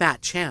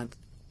 Fat chance.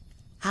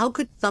 How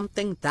could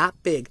something that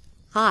big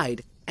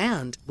hide,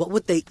 and what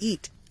would they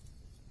eat?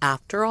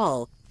 After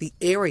all, the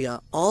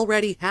area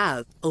already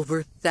has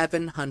over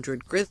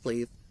 700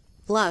 grizzlies,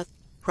 plus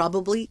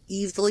probably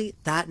easily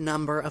that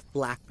number of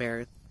black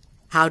bears.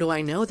 How do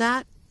I know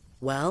that?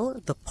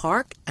 Well, the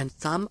park and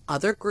some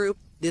other group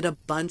did a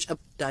bunch of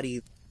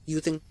studies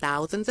using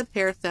thousands of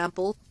hair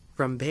samples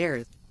from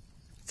bears.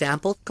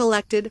 Samples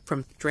collected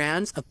from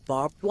strands of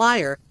barbed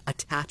wire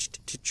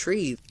attached to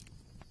trees.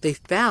 They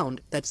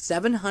found that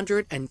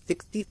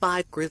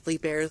 765 grizzly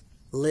bears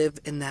live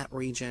in that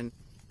region,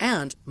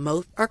 and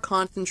most are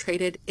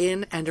concentrated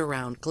in and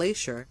around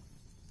Glacier.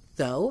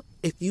 So,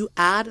 if you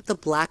add the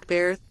black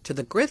bears to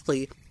the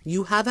grizzly,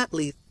 you have at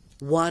least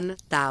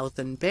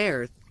 1,000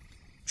 bears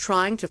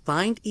trying to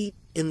find eat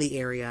in the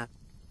area.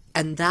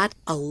 And that's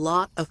a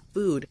lot of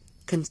food,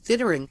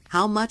 considering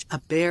how much a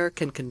bear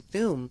can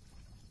consume.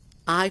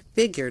 I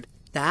figured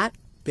that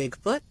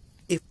Bigfoot,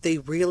 if they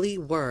really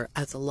were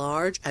as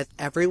large as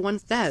everyone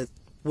says,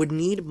 would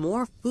need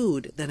more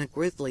food than a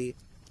grizzly.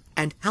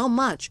 And how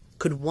much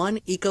could one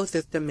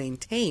ecosystem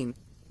maintain?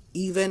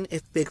 Even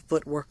if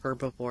Bigfoot were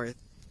herbivores,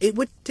 it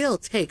would still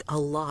take a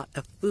lot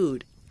of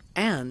food.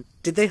 And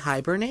did they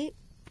hibernate?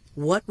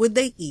 What would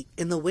they eat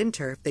in the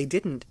winter if they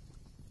didn't?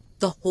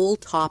 The whole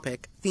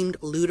topic seemed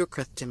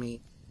ludicrous to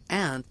me,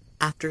 and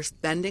after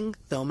spending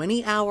so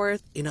many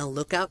hours in a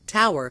lookout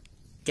tower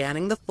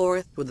scanning the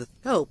forest with a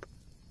scope,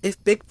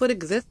 if Bigfoot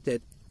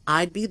existed,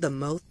 I'd be the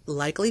most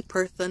likely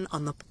person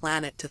on the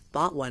planet to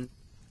spot one.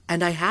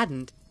 And I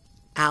hadn't.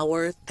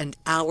 Hours and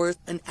hours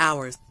and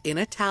hours in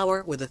a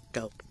tower with a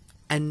scope,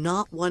 and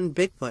not one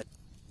Bigfoot.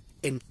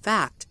 In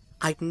fact,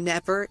 I'd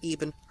never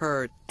even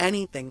heard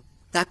anything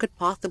that could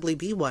possibly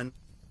be one.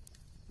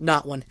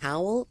 Not one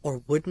howl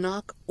or wood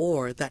knock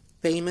or that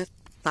famous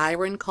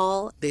siren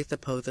call they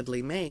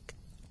supposedly make.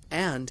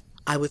 And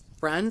I was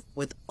friends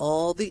with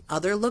all the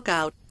other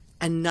lookouts,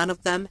 and none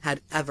of them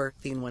had ever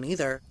seen one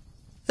either.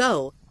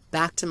 So,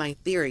 back to my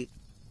theory.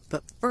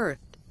 But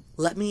first,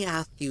 let me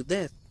ask you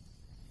this.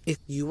 If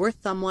you were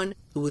someone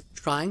who was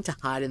trying to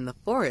hide in the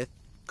forest,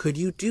 could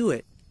you do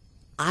it?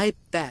 I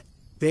bet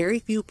very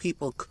few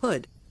people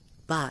could,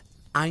 but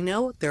I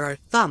know there are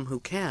some who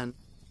can.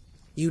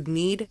 You'd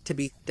need to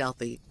be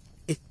stealthy,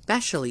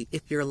 especially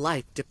if your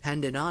life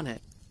depended on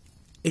it.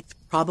 It's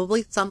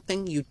probably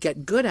something you'd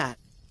get good at,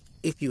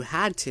 if you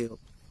had to.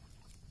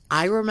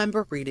 I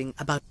remember reading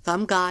about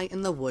some guy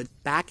in the woods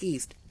back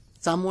east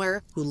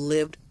somewhere who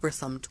lived for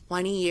some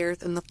 20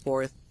 years in the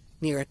forest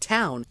near a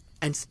town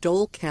and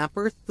stole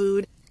campers'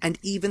 food and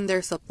even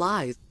their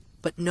supplies,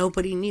 but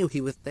nobody knew he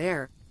was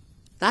there.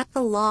 That's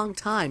a long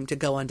time to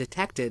go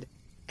undetected,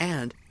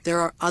 and there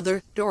are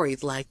other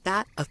stories like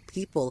that of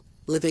people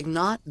living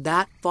not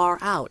that far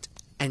out,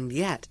 and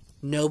yet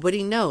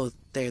nobody knows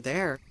they're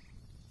there.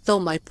 So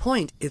my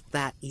point is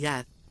that,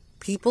 yes,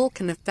 people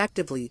can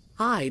effectively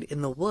hide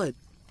in the woods.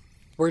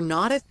 We're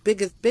not as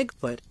big as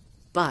Bigfoot,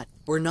 but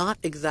we're not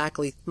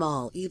exactly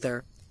small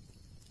either.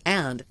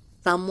 And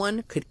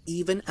someone could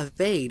even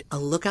evade a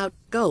lookout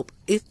scope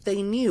if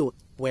they knew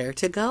where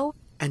to go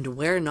and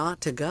where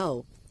not to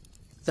go.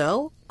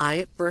 So I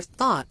at first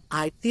thought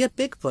I'd see a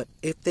Bigfoot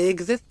if they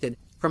existed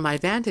from my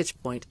vantage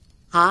point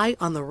high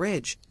on the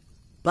ridge.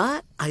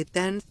 But I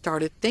then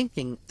started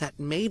thinking that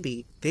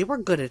maybe they were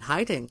good at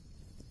hiding.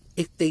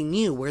 If they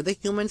knew where the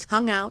humans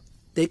hung out,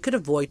 they could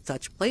avoid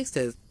such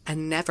places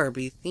and never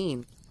be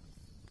seen.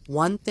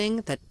 One thing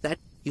that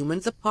sets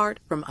humans apart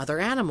from other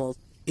animals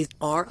is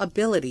our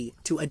ability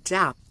to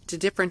adapt to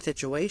different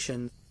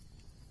situations.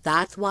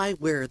 That's why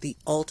we're the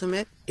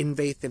ultimate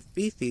invasive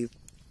species.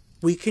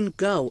 We can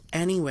go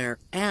anywhere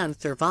and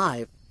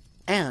survive,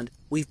 and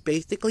we've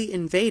basically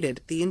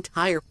invaded the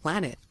entire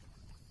planet.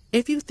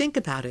 If you think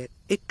about it,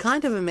 it's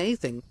kind of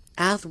amazing,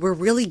 as we're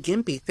really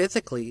gimpy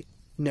physically.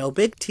 No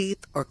big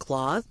teeth or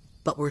claws,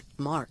 but we're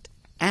smart,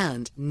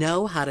 and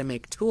know how to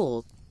make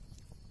tools.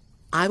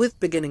 I was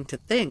beginning to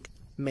think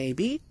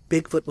maybe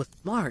Bigfoot was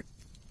smart,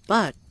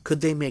 but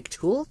could they make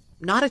tools?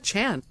 Not a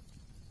chance.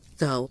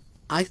 So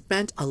I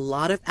spent a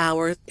lot of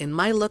hours in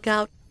my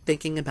lookout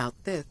thinking about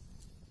this.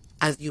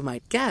 As you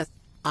might guess,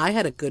 I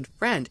had a good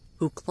friend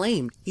who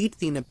claimed he'd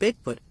seen a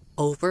Bigfoot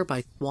over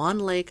by Swan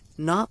Lake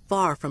not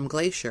far from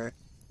Glacier,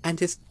 and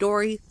his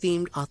story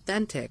seemed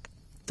authentic,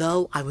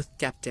 though I was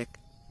skeptic.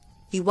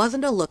 He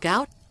wasn't a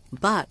lookout,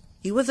 but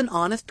he was an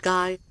honest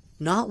guy,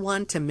 not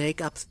one to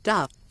make up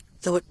stuff,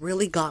 so it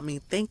really got me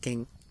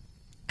thinking.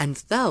 And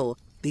so,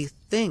 these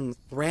things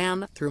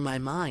ran through my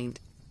mind.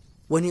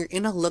 When you're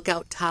in a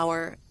lookout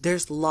tower,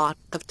 there's lots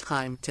of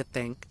time to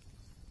think.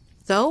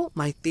 So,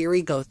 my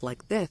theory goes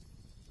like this.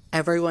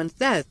 Everyone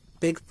says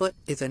Bigfoot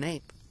is an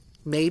ape.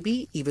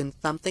 Maybe even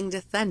something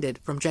descended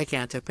from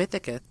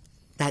Gigantopithecus,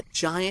 that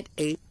giant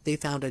ape they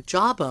found a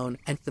jawbone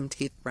and some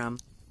teeth from.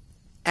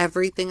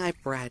 Everything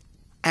I've read,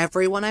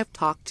 everyone I've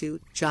talked to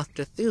just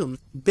assumes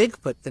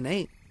Bigfoot's an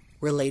ape,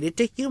 related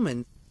to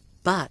humans,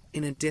 but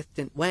in a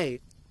distant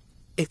way.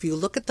 If you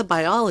look at the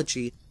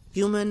biology,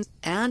 humans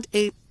and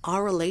apes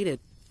are related,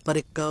 but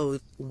it goes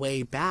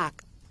way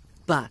back.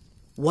 But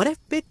what if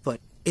Bigfoot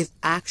is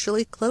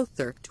actually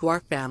closer to our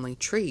family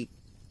tree?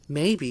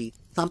 Maybe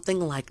something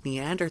like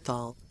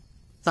Neanderthal,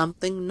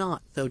 something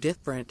not so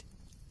different.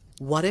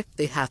 What if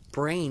they have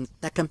brains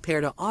that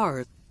compare to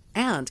ours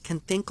and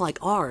can think like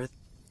ours?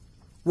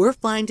 We're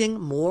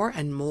finding more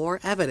and more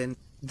evidence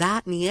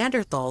that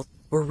Neanderthals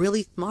were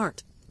really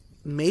smart.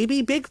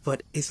 Maybe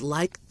Bigfoot is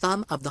like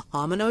some of the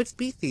hominoid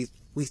species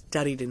we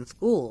studied in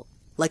school,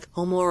 like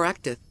Homo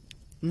erectus,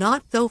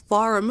 not so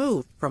far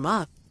removed from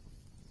us.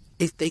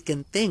 If they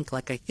can think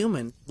like a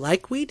human,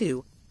 like we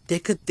do, they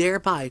could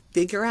thereby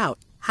figure out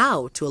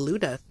how to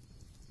elude us.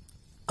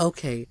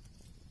 Okay,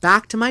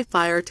 back to my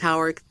fire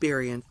tower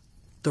experience.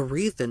 The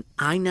reason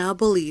I now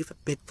believe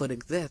Bigfoot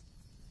exists,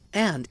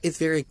 and is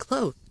very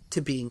close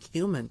to being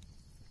human.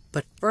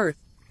 But first,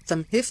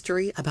 some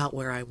history about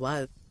where I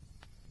was.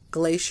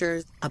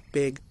 Glacier's a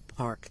big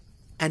park,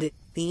 and it's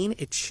seen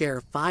its share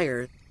of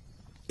fires.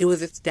 It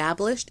was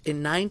established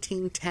in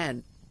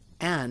 1910,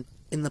 and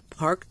in the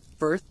park's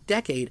first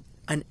decade,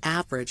 an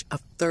average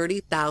of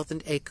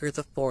 30,000 acres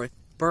of forest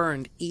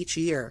burned each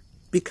year.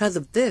 Because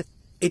of this,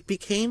 it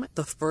became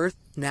the first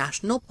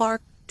national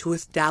park to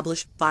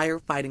establish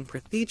firefighting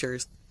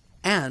procedures,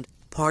 and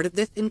part of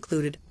this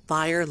included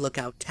fire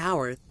lookout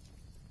towers.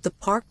 The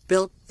park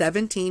built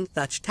 17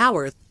 such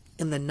towers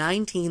in the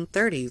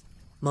 1930s,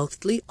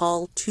 mostly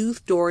all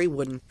two-story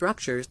wooden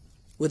structures,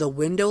 with a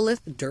windowless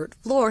dirt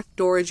floor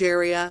storage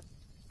area,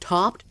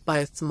 topped by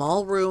a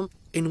small room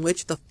in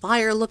which the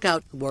fire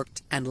lookouts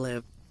worked and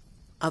lived.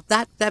 Of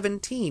that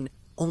 17,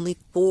 only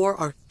 4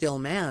 are still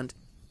manned: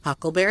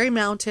 Huckleberry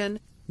Mountain,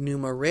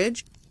 Numa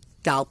Ridge,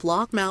 Scalp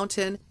Lock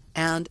Mountain,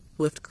 and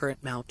Swift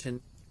Current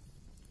Mountain.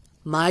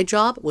 My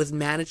job was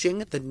managing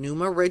the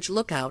Numa Ridge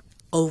lookout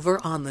over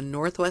on the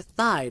northwest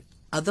side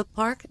of the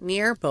park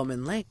near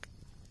Bowman Lake.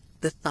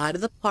 The side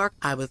of the park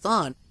I was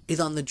on is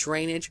on the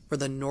drainage for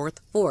the North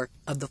Fork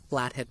of the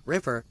Flathead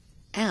River,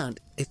 and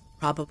it's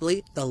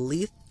probably the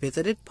least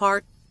visited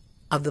part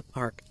of the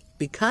park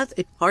because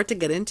it's hard to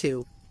get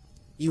into.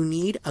 You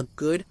need a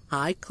good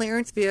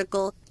high-clearance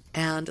vehicle,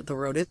 and the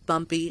road is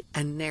bumpy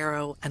and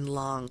narrow and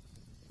long.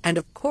 And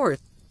of course,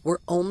 we're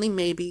only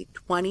maybe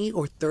 20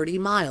 or 30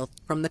 miles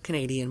from the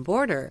Canadian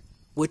border,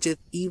 which is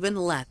even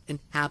less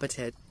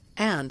inhabited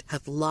and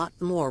has lots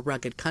more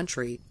rugged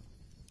country.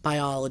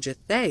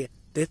 Biologists say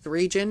this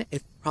region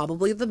is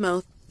probably the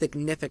most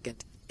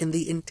significant in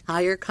the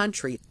entire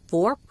country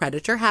for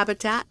predator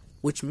habitat,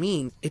 which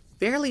means it's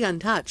fairly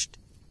untouched.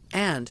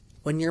 And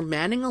when you're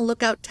manning a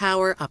lookout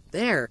tower up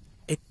there,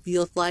 it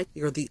feels like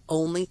you're the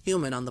only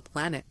human on the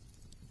planet.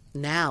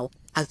 Now,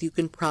 as you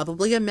can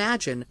probably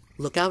imagine,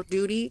 lookout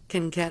duty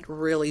can get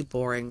really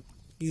boring.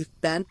 You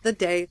spend the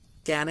day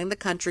scanning the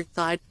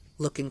countryside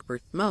looking for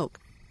smoke,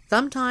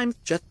 sometimes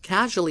just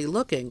casually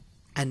looking,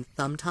 and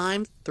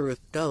sometimes through a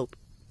scope.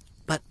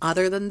 But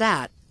other than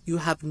that, you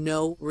have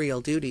no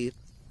real duties.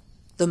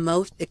 The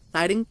most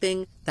exciting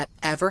thing that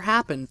ever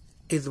happens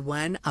is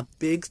when a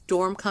big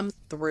storm comes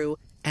through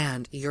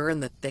and you're in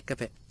the thick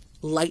of it,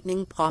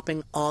 lightning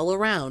popping all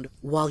around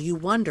while you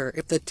wonder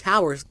if the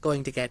tower's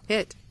going to get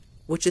hit,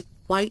 which is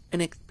quite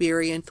an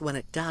experience when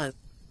it does,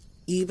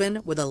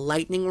 even with a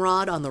lightning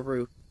rod on the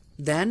roof.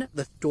 Then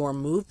the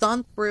storm moves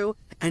on through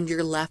and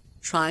you're left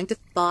trying to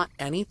spot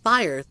any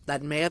fires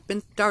that may have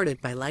been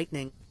started by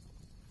lightning.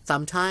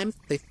 Sometimes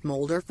they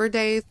smolder for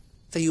days,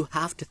 so you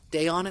have to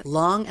stay on it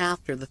long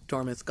after the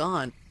storm is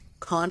gone,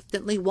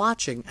 constantly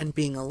watching and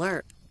being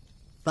alert.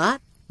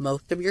 But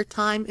most of your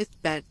time is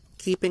spent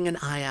keeping an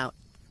eye out,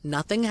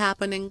 nothing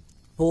happening,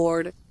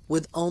 bored,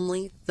 with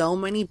only so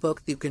many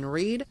books you can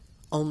read,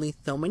 only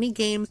so many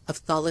games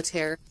of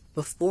solitaire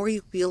before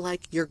you feel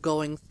like you're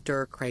going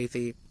stir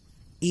crazy,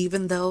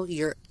 even though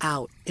you're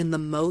out in the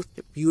most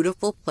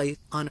beautiful place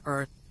on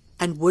earth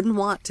and wouldn't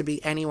want to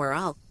be anywhere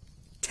else.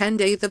 10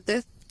 days of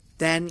this,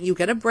 then you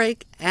get a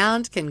break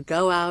and can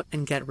go out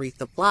and get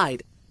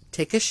resupplied,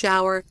 take a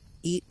shower,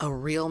 eat a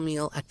real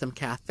meal at some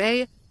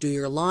cafe, do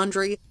your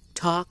laundry,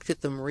 talk to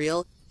some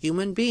real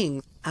human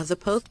beings as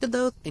opposed to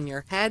those in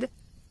your head,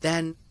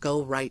 then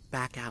go right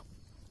back out.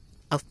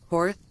 Of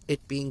course,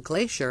 it being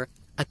glacier,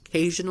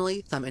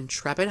 occasionally some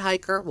intrepid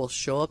hiker will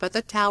show up at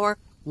the tower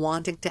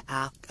wanting to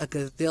ask a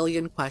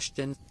gazillion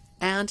questions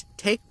and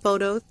take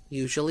photos,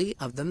 usually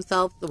of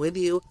themselves with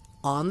you,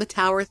 on the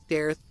tower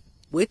stairs,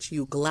 which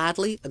you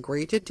gladly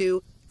agree to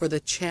do for the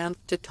chance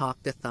to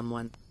talk to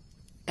someone.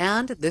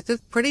 And this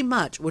is pretty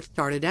much what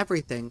started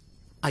everything.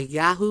 A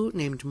Yahoo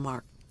named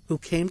Mark, who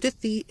came to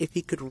see if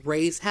he could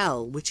raise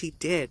hell, which he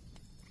did.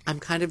 I'm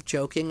kind of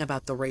joking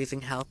about the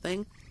raising hell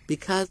thing,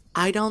 because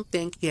I don't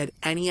think he had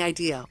any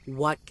idea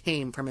what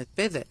came from his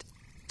visit,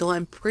 though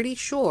I'm pretty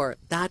sure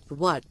that's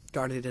what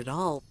started it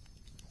all.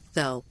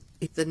 So,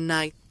 it's a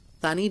nice,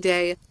 sunny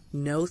day,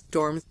 no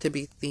storms to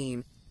be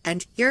seen,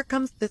 and here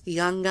comes this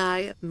young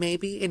guy,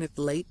 maybe in his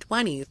late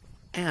 20s,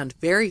 and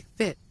very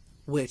fit,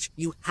 which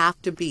you have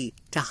to be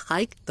to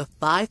hike the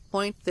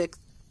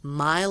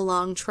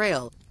 5.6-mile-long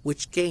trail,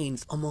 which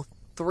gains almost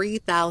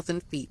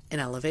 3,000 feet in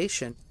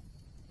elevation.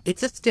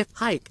 It's a stiff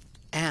hike,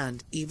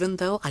 and even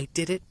though I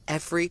did it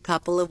every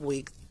couple of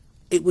weeks,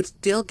 it would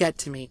still get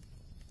to me.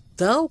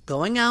 Though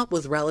going out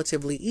was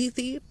relatively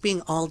easy,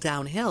 being all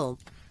downhill.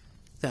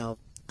 So,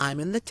 I'm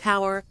in the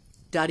tower,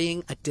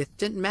 studying a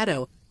distant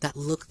meadow that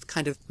looks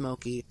kind of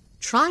smoky,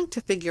 trying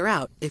to figure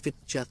out if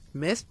it's just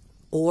mist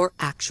or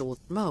actual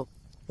smoke,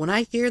 when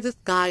I hear this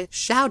guy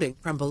shouting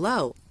from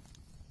below.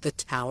 The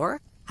tower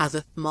has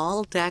a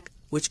small deck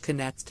which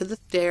connects to the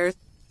stairs,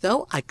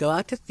 so I go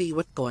out to see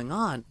what's going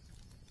on.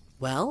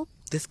 Well,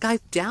 this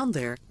guy's down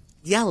there,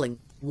 yelling,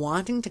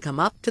 wanting to come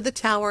up to the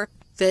tower,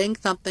 saying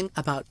something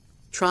about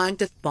trying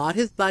to spot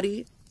his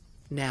buddy.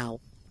 Now,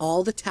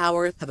 all the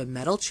towers have a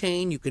metal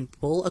chain you can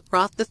pull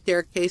across the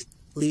staircase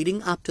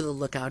leading up to the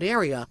lookout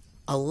area,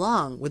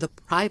 along with a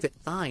private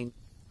sign.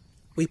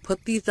 We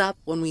put these up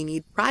when we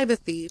need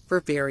privacy for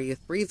various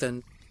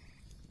reasons.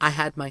 I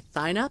had my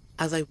sign up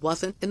as I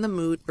wasn't in the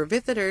mood for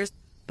visitors,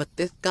 but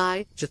this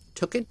guy just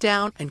took it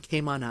down and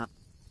came on up.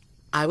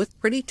 I was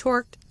pretty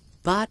torqued,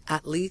 but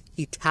at least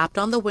he tapped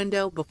on the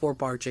window before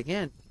barging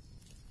in.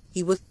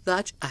 He was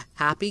such a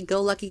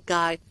happy-go-lucky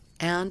guy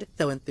and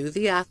so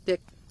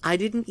enthusiastic, I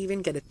didn't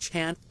even get a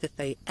chance to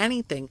say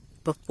anything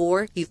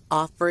before he's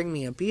offering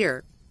me a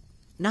beer.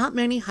 Not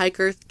many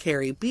hikers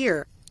carry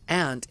beer,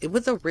 and it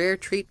was a rare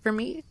treat for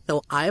me,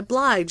 so I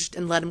obliged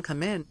and let him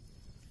come in.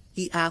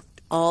 He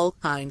asked all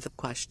kinds of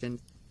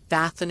questions,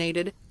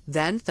 fascinated,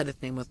 then said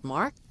his name was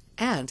Mark,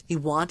 and he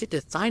wanted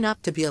to sign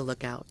up to be a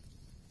lookout.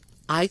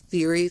 I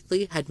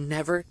seriously had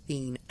never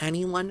seen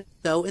anyone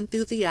so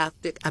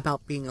enthusiastic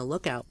about being a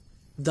lookout,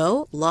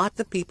 though lots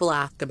of people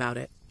ask about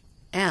it.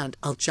 And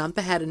I'll jump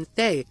ahead and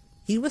say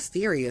he was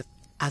serious,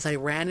 as I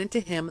ran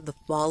into him the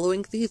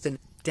following season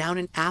down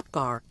in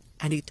Apgar,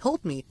 and he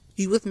told me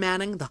he was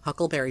manning the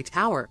Huckleberry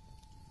Tower.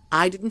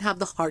 I didn't have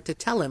the heart to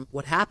tell him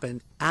what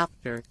happened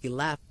after he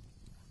left.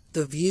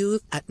 The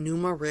views at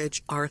Numa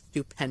Ridge are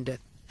stupendous,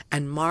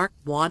 and Mark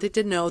wanted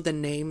to know the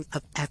names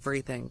of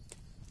everything.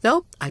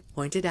 So I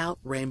pointed out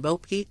Rainbow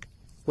Peak,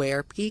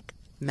 Square Peak,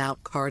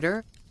 Mount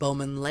Carter,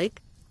 Bowman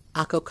Lake,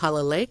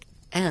 Akokala Lake,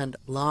 and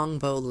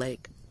Longbow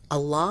Lake,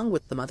 along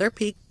with some other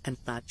peaks and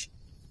such.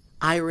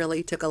 I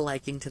really took a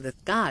liking to this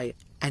guy,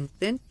 and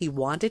since he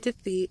wanted to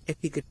see if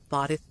he could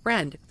spot his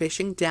friend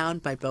fishing down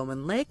by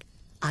Bowman Lake,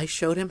 I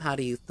showed him how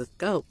to use the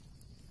scope.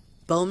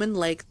 Bowman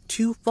Lake's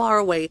too far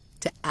away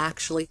to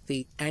actually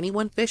see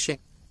anyone fishing,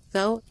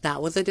 so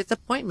that was a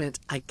disappointment,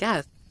 I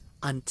guess,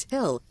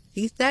 until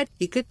He said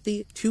he could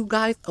see two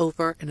guys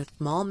over in a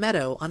small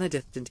meadow on a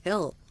distant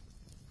hill.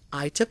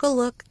 I took a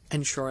look,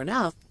 and sure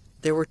enough,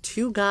 there were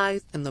two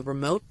guys in the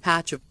remote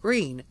patch of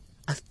green,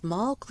 a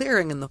small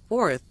clearing in the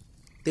forest.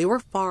 They were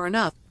far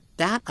enough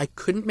that I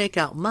couldn't make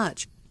out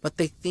much, but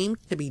they seemed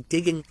to be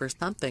digging for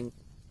something.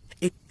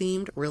 It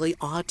seemed really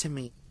odd to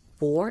me,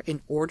 for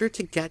in order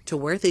to get to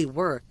where they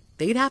were,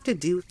 they'd have to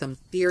do some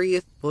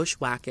serious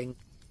bushwhacking.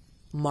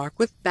 Mark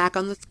was back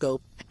on the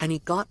scope, and he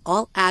got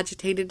all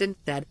agitated and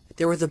said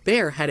there was a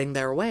bear heading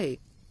their way.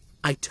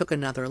 I took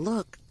another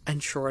look,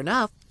 and sure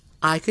enough,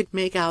 I could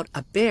make out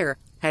a bear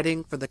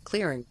heading for the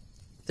clearing.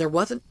 There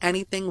wasn't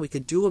anything we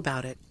could do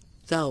about it,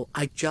 so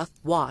I just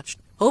watched,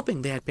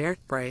 hoping they had bear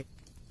spray.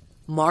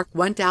 Mark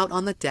went out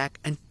on the deck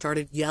and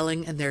started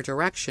yelling in their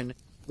direction,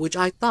 which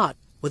I thought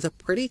was a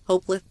pretty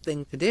hopeless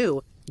thing to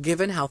do,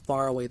 given how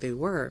far away they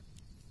were.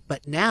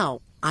 But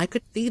now I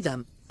could see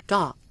them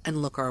stop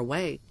and look our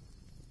way.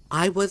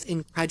 I was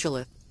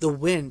incredulous. The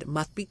wind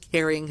must be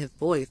carrying his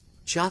voice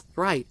just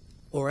right,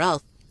 or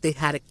else they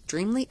had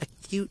extremely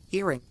acute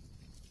hearing.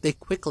 They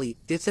quickly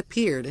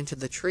disappeared into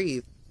the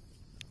trees.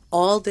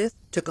 All this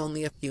took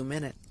only a few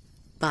minutes,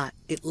 but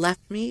it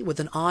left me with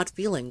an odd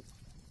feeling.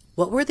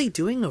 What were they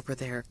doing over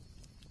there?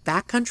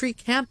 Backcountry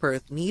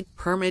campers need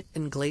permit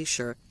in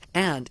Glacier,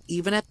 and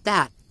even at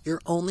that,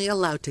 you're only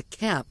allowed to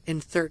camp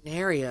in certain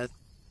areas.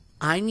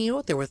 I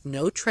knew there was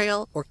no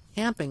trail or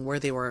camping where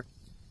they were,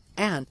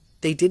 and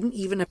they didn't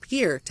even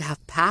appear to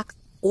have packs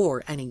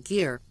or any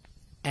gear.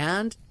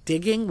 And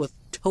digging was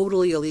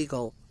totally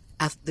illegal,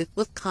 as this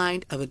was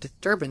kind of a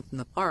disturbance in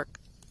the park.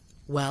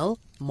 Well,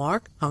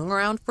 Mark hung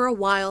around for a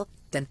while,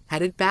 then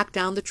headed back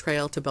down the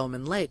trail to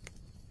Bowman Lake.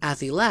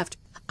 As he left,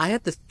 I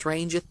had the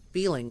strangest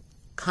feeling,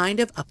 kind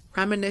of a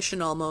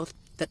premonition almost,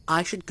 that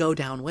I should go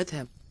down with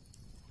him.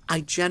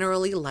 I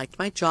generally liked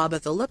my job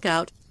as a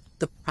lookout,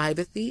 the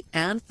privacy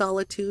and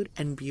solitude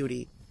and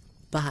beauty,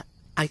 but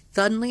I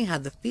suddenly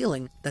had the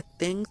feeling that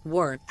things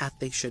weren't as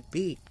they should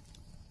be.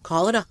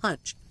 Call it a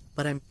hunch,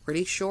 but I'm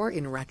pretty sure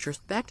in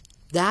retrospect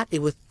that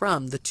it was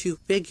from the two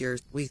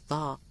figures we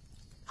saw.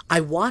 I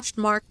watched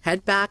Mark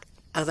head back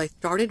as I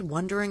started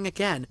wondering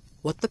again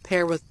what the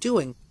pair was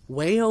doing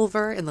way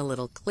over in the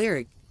little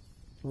clearing.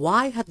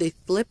 Why had they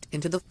slipped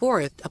into the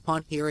forest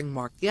upon hearing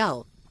Mark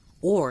yell?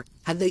 Or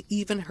had they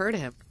even heard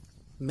him?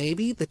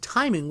 Maybe the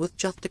timing was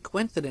just a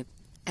coincidence,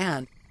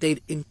 and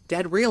they'd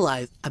instead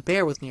realized a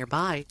bear was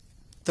nearby.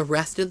 The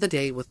rest of the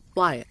day was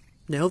quiet,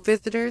 no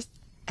visitors,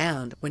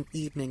 and when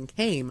evening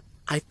came,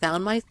 I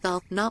found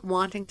myself not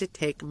wanting to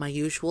take my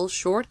usual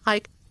short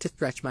hike to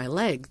stretch my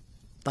legs,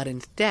 but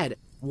instead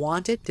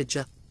wanted to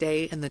just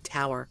stay in the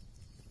tower.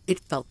 It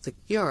felt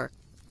secure.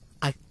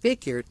 I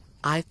figured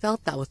I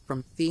felt that was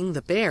from seeing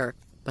the bear,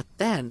 but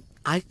then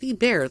I see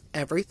bears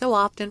every so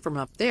often from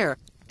up there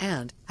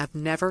and have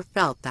never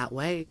felt that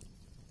way.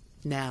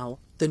 Now,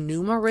 the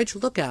Numa Ridge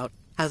Lookout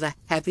has a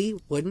heavy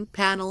wooden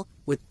panel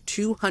with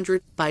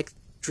 200 spikes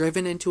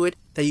driven into it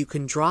that you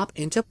can drop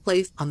into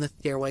place on the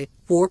stairway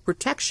for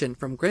protection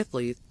from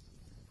grizzlies.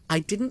 I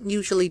didn't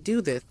usually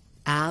do this,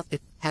 as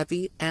it's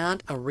heavy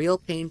and a real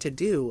pain to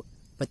do,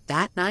 but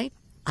that night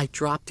I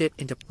dropped it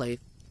into place.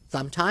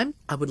 Sometimes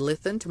I would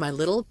listen to my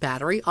little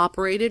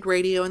battery-operated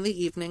radio in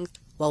the evenings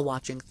while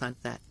watching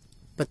sunset,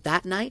 but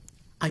that night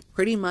I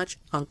pretty much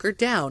hunkered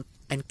down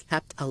and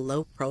kept a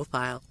low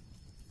profile.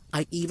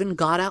 I even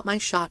got out my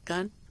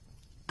shotgun.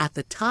 At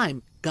the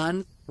time,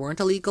 guns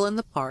weren't illegal in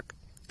the park.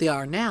 They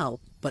are now,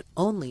 but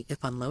only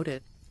if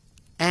unloaded.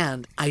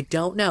 And I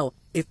don't know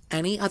if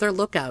any other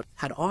lookouts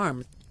had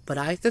arms, but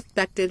I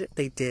suspected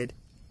they did.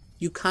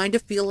 You kind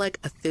of feel like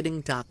a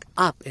sitting duck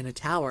up in a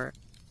tower.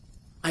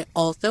 I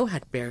also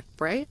had bear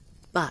spray,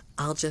 but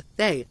I'll just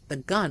say the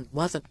gun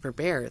wasn't for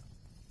bears.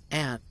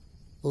 And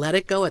let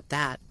it go at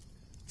that.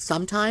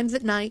 Sometimes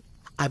at night,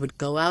 I would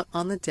go out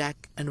on the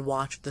deck and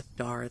watch the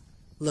stars,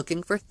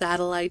 looking for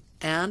satellites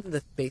and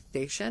the space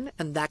station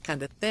and that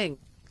kind of thing,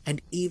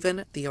 and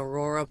even the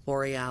aurora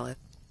borealis,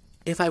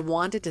 if I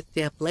wanted to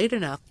stay up late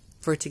enough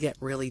for it to get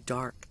really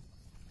dark.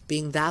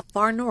 Being that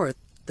far north,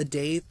 the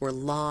days were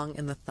long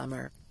in the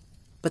summer.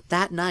 But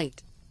that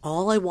night,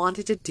 all I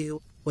wanted to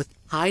do was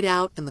hide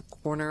out in the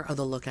corner of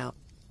the lookout.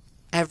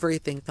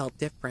 Everything felt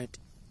different,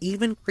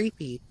 even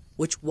creepy,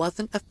 which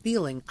wasn't a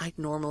feeling I'd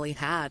normally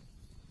had.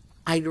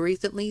 I'd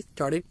recently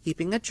started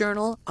keeping a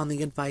journal on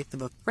the advice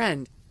of a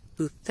friend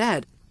who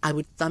said I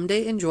would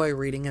someday enjoy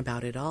reading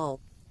about it all.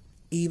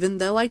 Even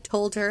though I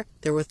told her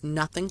there was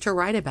nothing to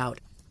write about,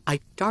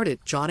 I started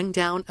jotting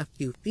down a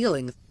few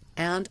feelings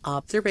and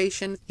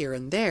observations here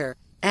and there,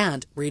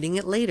 and reading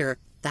it later,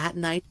 that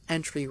night's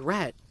entry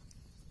read,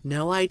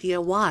 "No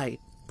idea why,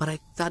 but I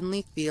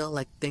suddenly feel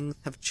like things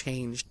have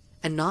changed,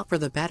 and not for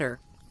the better.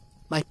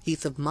 My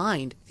peace of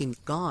mind seems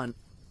gone,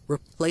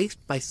 replaced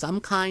by some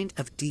kind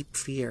of deep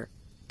fear,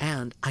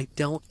 and I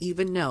don't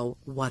even know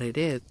what it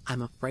is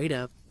I'm afraid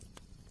of.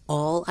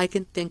 All I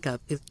can think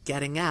of is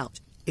getting out.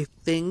 If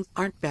things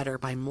aren't better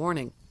by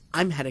morning,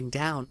 I'm heading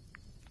down.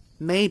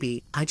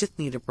 Maybe I just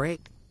need a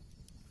break."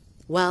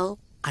 Well,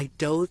 I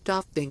dozed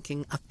off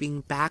thinking of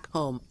being back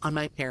home on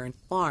my parents'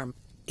 farm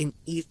in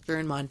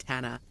eastern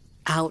Montana,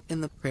 out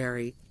in the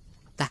prairie.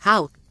 The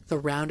house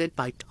surrounded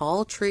by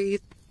tall trees,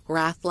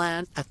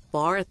 grasslands as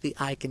far as the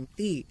eye can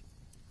see.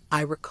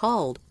 I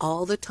recalled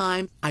all the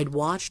times I'd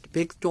watched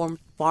big storms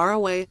far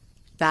away,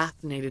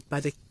 fascinated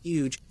by the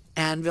huge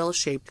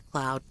anvil-shaped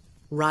clouds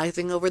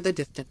rising over the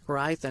distant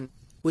horizon,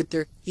 with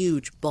their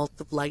huge bolts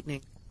of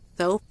lightning,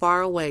 so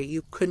far away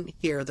you couldn't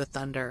hear the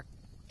thunder.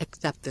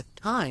 Except this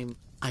time,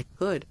 I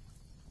could.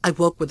 I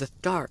woke with a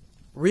start,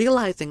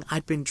 realizing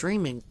I'd been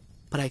dreaming,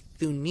 but I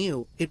soon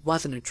knew it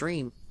wasn't a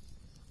dream.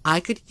 I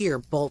could hear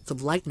bolts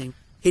of lightning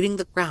hitting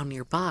the ground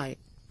nearby.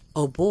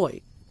 Oh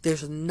boy,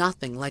 there's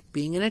nothing like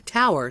being in a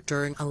tower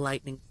during a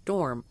lightning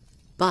storm,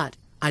 but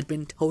I'd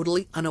been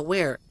totally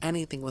unaware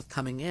anything was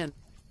coming in.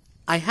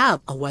 I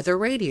have a weather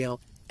radio,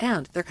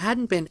 and there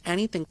hadn't been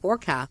anything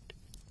forecast.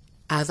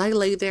 As I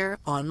lay there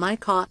on my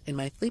cot in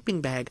my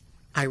sleeping bag,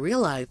 I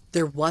realized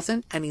there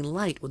wasn't any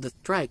light with the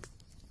strikes.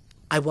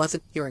 I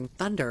wasn't hearing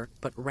thunder,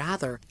 but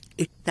rather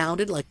it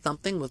sounded like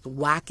something was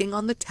whacking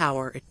on the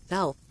tower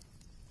itself.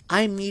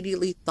 I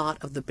immediately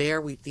thought of the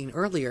bear we'd seen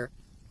earlier,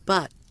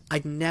 but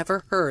I'd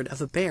never heard of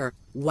a bear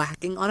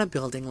whacking on a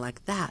building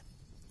like that,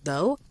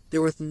 though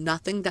there was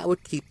nothing that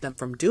would keep them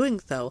from doing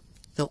so,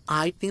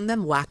 I'd seen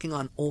them whacking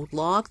on old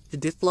logs to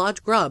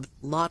dislodge grubs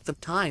lots of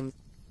times.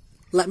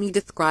 Let me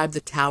describe the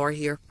tower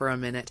here for a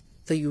minute,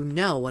 so you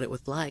know what it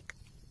was like.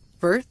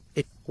 First,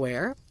 it's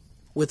square,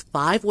 with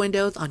 5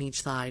 windows on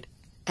each side,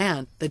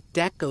 and the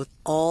deck goes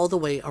all the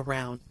way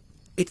around.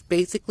 It's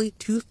basically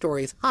 2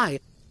 stories high,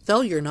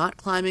 so you're not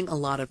climbing a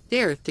lot of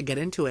stairs to get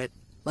into it,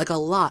 like a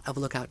lot of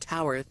lookout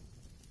towers.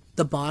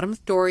 The bottom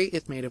story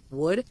is made of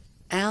wood,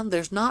 and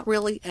there's not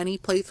really any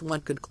place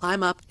one could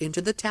climb up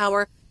into the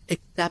tower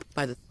except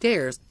by the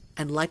stairs,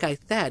 and like I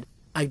said,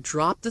 I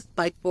dropped the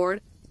spike board,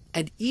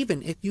 and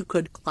even if you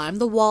could climb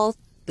the walls,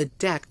 the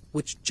deck,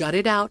 which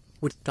jutted out,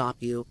 would stop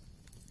you.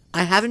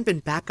 I haven't been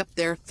back up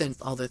there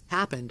since all this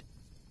happened,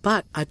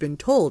 but I've been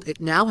told it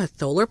now has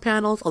solar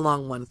panels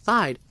along one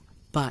side,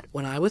 but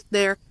when I was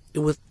there, it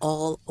was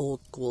all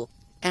old school,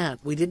 and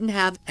we didn't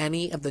have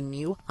any of the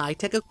new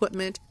high-tech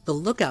equipment the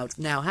lookouts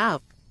now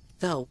have.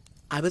 So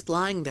I was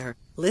lying there,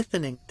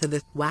 listening to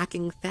this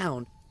whacking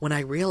sound, when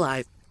I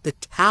realized the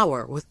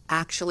tower was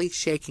actually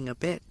shaking a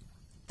bit.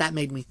 That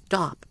made me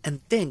stop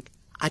and think.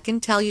 I can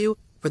tell you,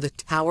 for the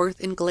towers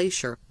in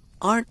Glacier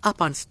aren't up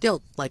on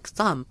stilts like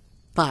some,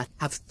 but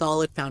have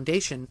solid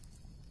foundations.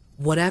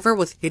 Whatever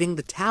was hitting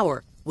the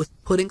tower was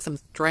putting some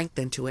strength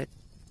into it.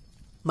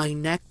 My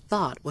next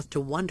thought was to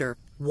wonder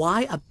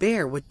why a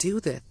bear would do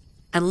this,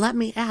 and let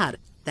me add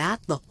that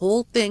the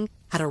whole thing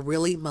had a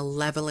really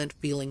malevolent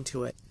feeling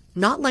to it.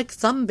 Not like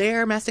some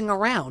bear messing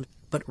around,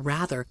 but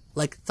rather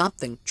like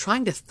something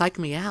trying to psych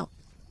me out.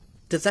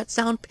 Does that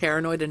sound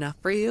paranoid enough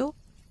for you?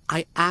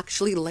 I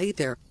actually lay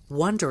there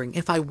wondering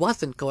if I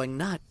wasn't going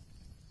nuts.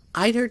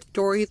 I'd heard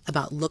stories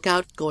about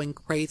lookouts going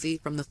crazy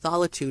from the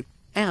solitude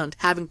and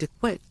having to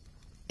quit.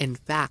 In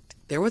fact,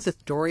 there was a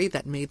story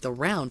that made the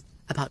rounds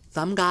about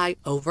some guy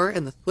over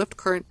in the Swift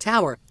Current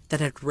Tower that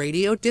had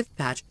radio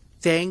dispatch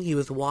saying he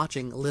was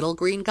watching little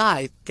green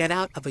guys get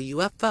out of a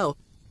UFO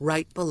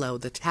right below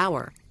the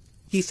tower.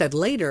 He said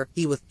later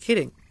he was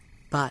kidding,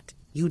 but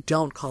you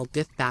don't call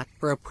dispatch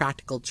for a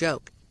practical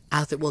joke,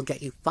 as it will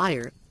get you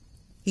fired.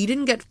 He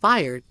didn't get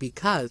fired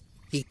because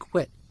he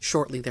quit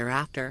shortly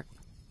thereafter.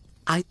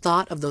 I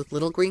thought of those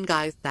little green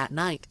guys that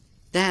night,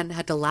 then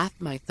had to laugh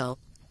at myself.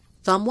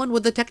 Someone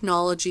with the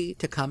technology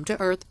to come to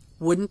Earth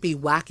wouldn't be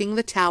whacking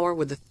the tower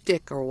with a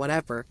stick or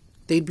whatever.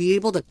 They'd be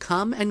able to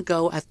come and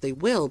go as they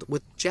willed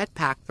with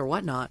jetpacks or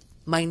whatnot.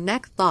 My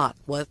next thought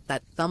was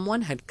that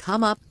someone had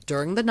come up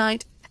during the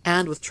night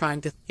and was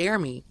trying to scare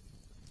me.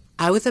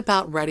 I was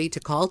about ready to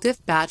call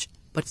dispatch,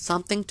 but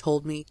something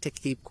told me to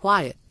keep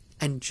quiet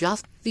and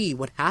just see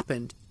what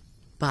happened.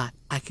 But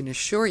I can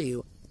assure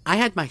you, I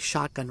had my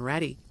shotgun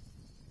ready.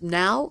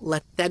 Now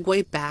let's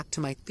segue back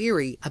to my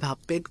theory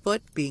about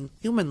Bigfoot being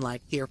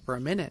human-like here for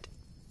a minute.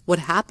 What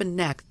happened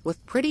next was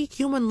pretty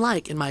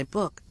human-like in my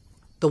book.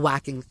 The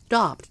whacking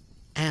stopped,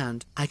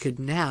 and I could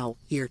now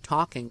hear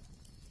talking.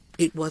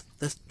 It was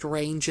the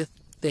strangest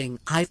thing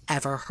I've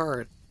ever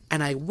heard,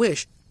 and I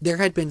wish there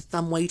had been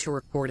some way to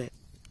record it.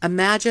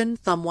 Imagine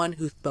someone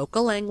who spoke a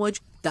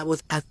language that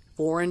was as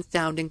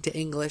foreign-sounding to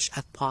English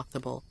as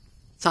possible.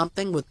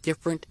 Something with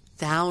different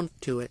sounds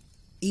to it,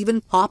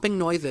 even popping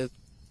noises.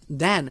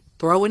 Then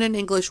throw in an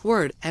English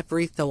word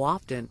every so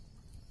often.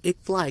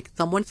 It's like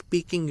someone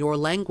speaking your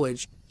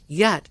language,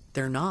 yet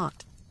they're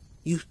not.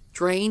 You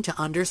strain to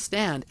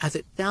understand as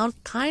it sounds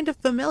kind of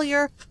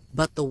familiar,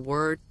 but the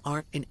words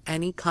aren't in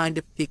any kind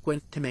of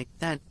sequence to make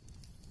sense.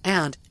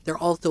 And they're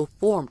also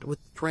formed with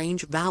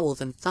strange vowels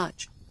and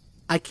such.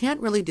 I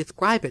can't really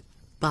describe it,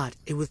 but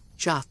it was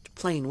just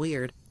plain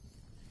weird.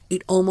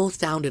 It almost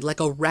sounded like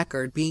a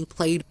record being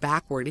played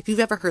backward, if you've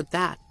ever heard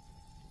that.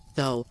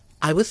 So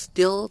I was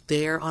still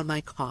there on my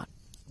cot,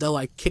 though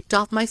I kicked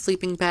off my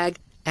sleeping bag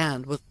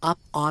and was up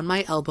on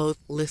my elbows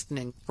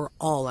listening for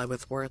all I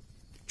was worth,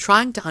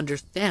 trying to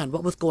understand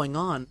what was going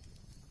on.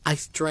 I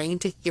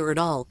strained to hear it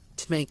all,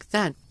 to make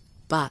sense,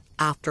 but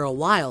after a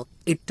while,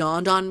 it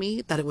dawned on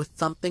me that it was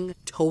something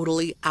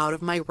totally out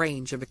of my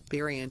range of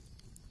experience.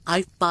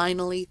 I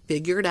finally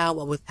figured out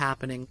what was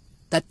happening,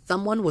 that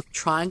someone was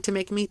trying to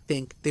make me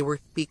think they were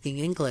speaking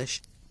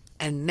English,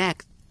 and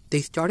next,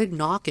 they started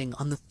knocking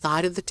on the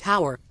side of the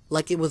tower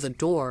like it was a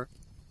door.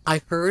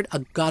 I heard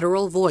a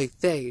guttural voice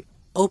say,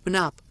 "Open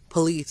up,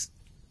 police."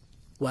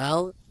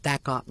 Well,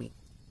 that got me,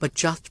 but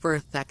just for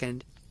a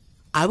second.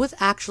 I was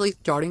actually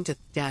starting to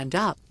stand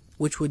up,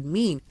 which would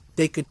mean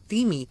they could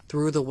see me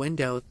through the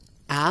windows,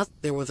 as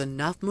there was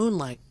enough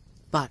moonlight,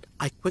 but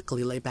I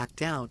quickly lay back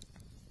down.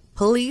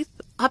 Police?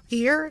 Up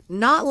here?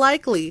 Not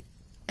likely.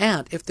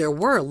 And if there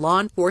were law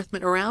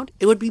enforcement around,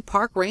 it would be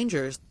park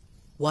rangers.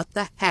 What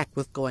the heck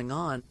was going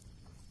on?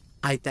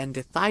 I then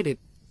decided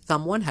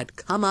someone had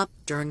come up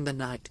during the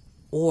night,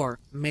 or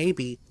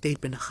maybe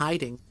they'd been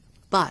hiding,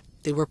 but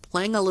they were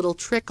playing a little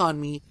trick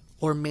on me,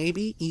 or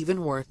maybe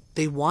even worse,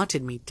 they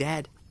wanted me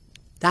dead.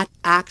 That's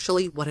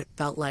actually what it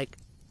felt like.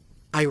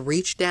 I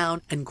reached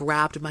down and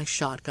grabbed my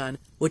shotgun,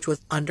 which was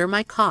under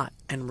my cot,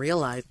 and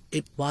realized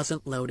it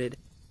wasn't loaded,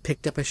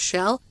 picked up a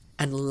shell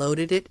and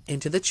loaded it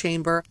into the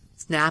chamber,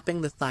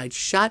 snapping the side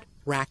shut,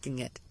 racking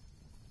it.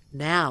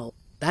 Now,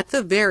 that's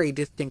a very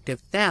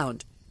distinctive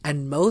sound,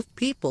 and most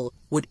people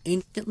would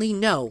instantly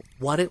know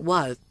what it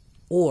was,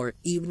 or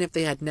even if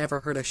they had never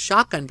heard a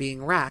shotgun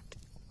being racked,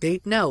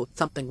 they'd know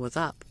something was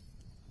up.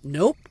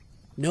 Nope,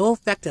 no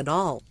effect at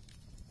all.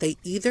 They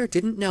either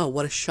didn't know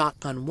what a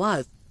shotgun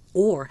was,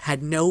 or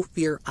had no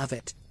fear of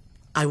it.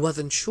 I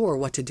wasn't sure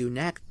what to do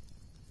next.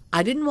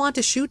 I didn't want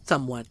to shoot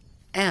someone,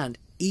 and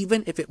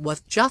even if it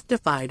was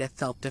justified as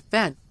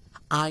self-defense,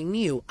 I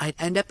knew I'd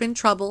end up in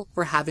trouble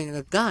for having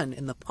a gun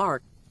in the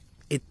park.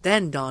 It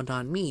then dawned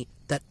on me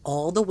that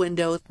all the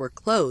windows were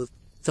closed,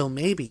 so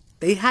maybe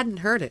they hadn't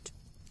heard it.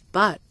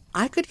 But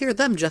I could hear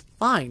them just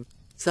fine,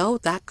 so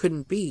that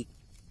couldn't be.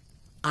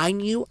 I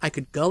knew I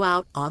could go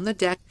out on the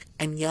deck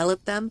and yell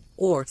at them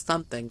or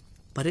something,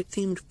 but it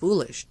seemed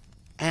foolish,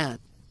 and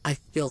I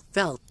still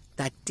felt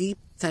that deep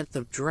sense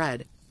of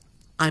dread.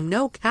 I'm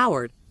no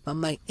coward, but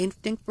my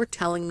instincts were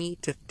telling me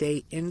to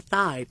stay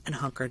inside and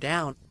hunker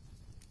down.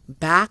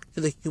 Back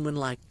to the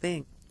human-like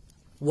thing.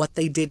 What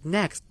they did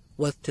next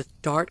was to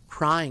start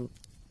crying.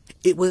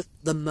 It was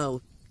the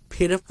most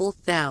pitiful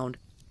sound,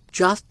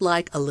 just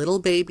like a little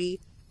baby,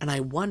 and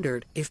I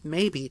wondered if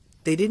maybe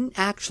they didn't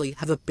actually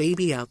have a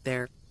baby out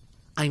there.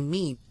 I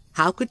mean,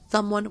 how could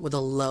someone with a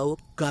low,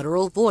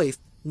 guttural voice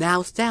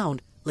now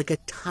sound like a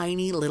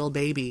tiny little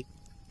baby?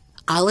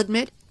 I'll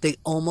admit they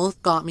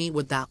almost got me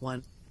with that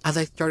one, as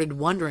I started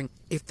wondering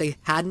if they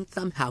hadn't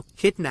somehow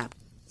kidnapped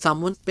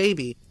someone's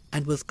baby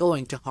and was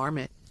going to harm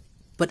it.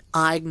 But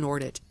I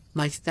ignored it,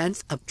 my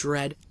sense of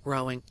dread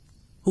growing.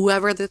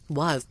 Whoever this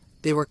was,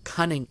 they were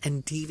cunning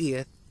and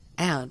devious,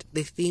 and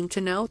they seemed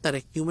to know that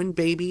a human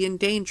baby in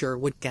danger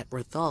would get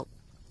results.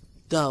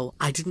 Though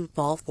I didn't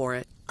fall for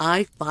it,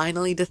 I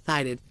finally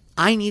decided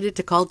I needed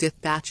to call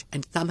dispatch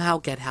and somehow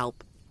get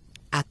help.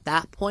 At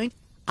that point,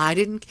 I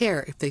didn't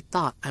care if they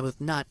thought I was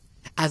nuts,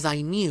 as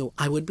I knew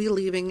I would be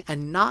leaving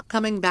and not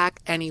coming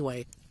back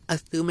anyway,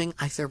 assuming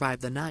I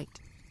survived the night.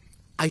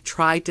 I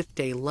tried to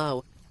stay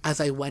low as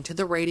I went to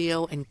the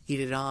radio and keyed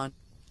it on.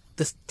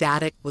 The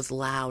static was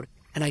loud,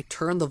 and I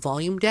turned the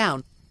volume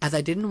down as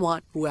I didn't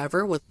want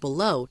whoever was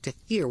below to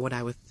hear what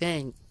I was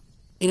saying.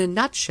 In a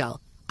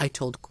nutshell, I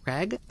told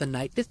Craig, the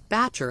night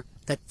dispatcher,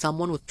 that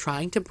someone was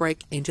trying to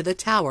break into the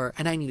tower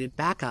and I needed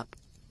backup.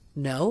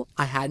 No,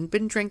 I hadn't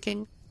been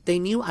drinking. They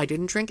knew I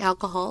didn't drink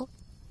alcohol.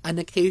 An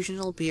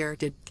occasional beer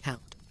did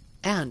count.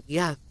 And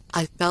yes,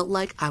 I felt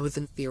like I was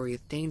in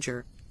serious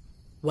danger.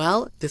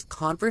 Well, this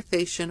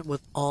conversation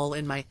was all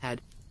in my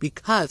head,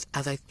 because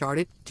as I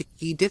started to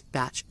key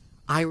dispatch,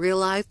 I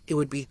realized it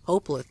would be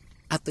hopeless,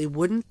 as they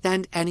wouldn't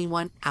send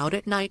anyone out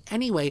at night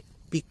anyway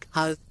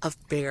because of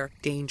bare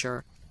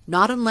danger.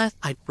 Not unless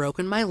I'd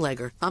broken my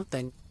leg or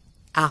something.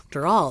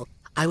 After all,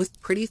 I was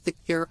pretty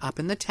secure up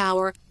in the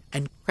tower,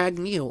 and Craig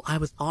knew I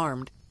was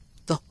armed.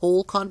 The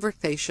whole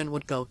conversation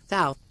would go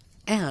south,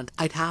 and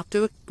I'd have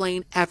to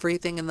explain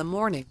everything in the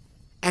morning,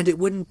 and it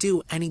wouldn't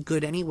do any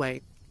good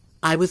anyway.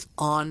 I was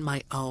on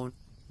my own.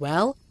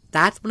 Well,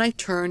 that's when I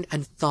turned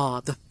and saw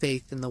the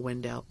face in the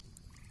window.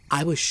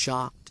 I was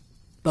shocked,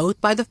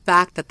 both by the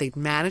fact that they'd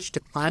managed to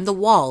climb the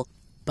wall,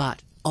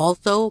 but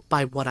also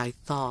by what I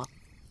saw.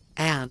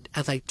 And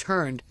as I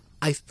turned,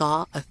 I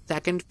saw a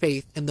second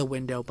face in the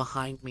window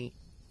behind me.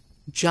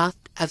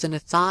 Just as an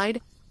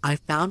aside, I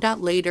found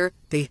out later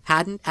they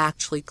hadn't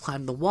actually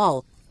climbed the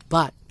wall,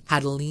 but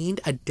had leaned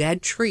a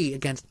dead tree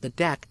against the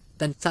deck,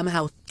 then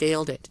somehow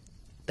scaled it.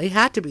 They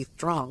had to be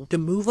strong to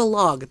move a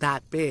log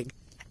that big,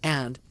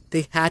 and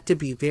they had to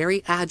be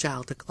very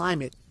agile to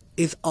climb it,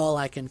 is all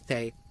I can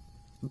say.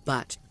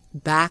 But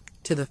back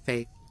to the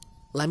face.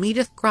 Let me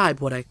describe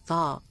what I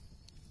saw.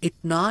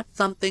 It's not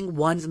something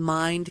one's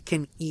mind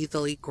can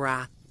easily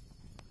grasp.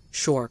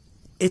 Sure,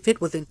 if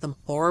it was in some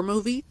horror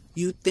movie,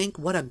 you'd think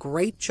what a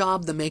great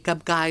job the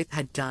makeup guys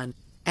had done,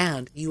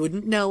 and you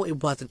wouldn't know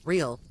it wasn't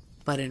real.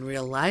 But in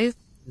real life,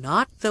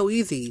 not so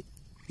easy.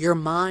 Your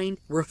mind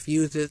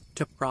refuses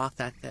to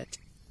process it.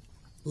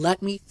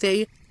 Let me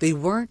say, they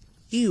weren't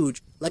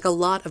huge like a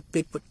lot of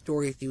Bigfoot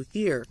stories you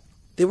hear.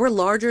 They were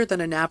larger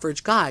than an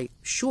average guy,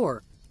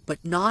 sure,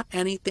 but not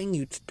anything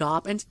you'd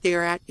stop and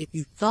stare at if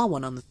you saw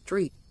one on the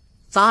street.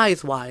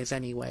 Size-wise,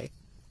 anyway.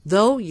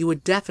 Though you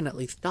would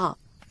definitely stop.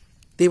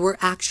 They were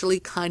actually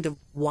kind of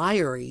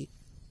wiry,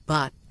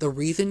 but the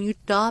reason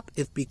you'd stop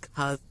is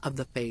because of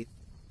the face.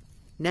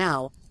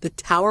 Now, the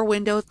tower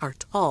windows are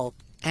tall,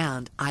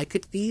 and I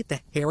could see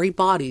the hairy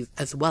bodies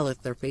as well as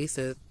their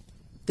faces.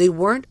 They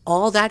weren't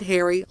all that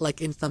hairy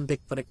like in some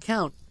Bigfoot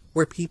accounts,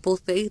 where people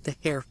say the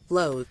hair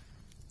flows.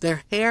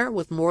 Their hair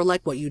was more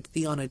like what you'd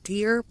see on a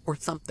deer or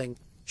something,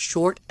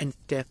 short and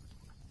stiff.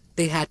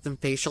 They had some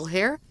facial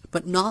hair,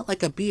 but not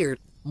like a beard,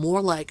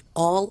 more like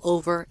all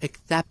over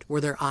except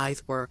where their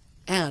eyes were,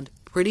 and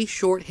pretty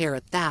short hair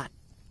at that.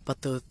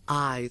 But those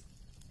eyes,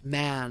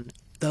 man,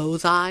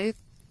 those eyes,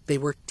 they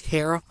were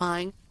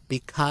terrifying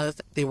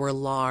because they were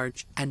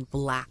large and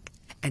black,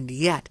 and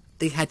yet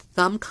they had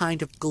some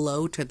kind of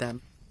glow to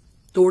them,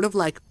 sort of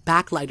like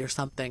backlight or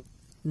something,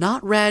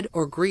 not red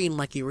or green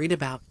like you read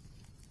about.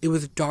 It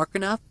was dark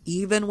enough,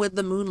 even with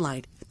the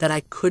moonlight, that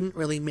I couldn't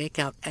really make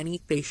out any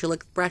facial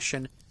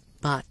expression,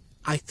 but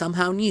I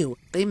somehow knew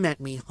they meant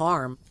me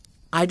harm.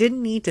 I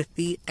didn't need to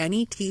see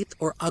any teeth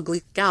or ugly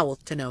scowls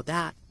to know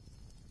that.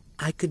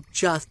 I could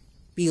just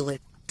feel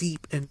it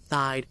deep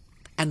inside,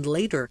 and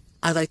later,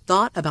 as I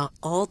thought about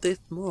all this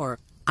more,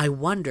 I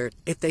wondered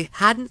if they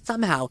hadn't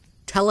somehow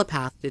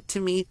telepathed it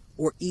to me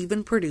or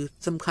even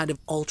produced some kind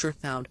of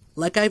ultrasound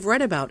like I've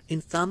read about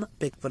in some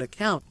Bigfoot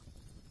accounts.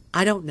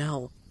 I don't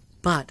know,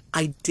 but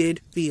I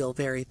did feel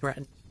very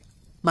threatened.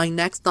 My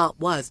next thought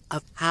was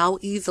of how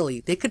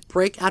easily they could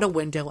break out a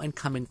window and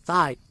come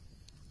inside.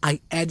 I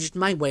edged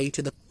my way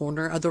to the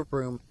corner of the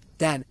room,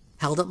 then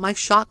held up my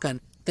shotgun,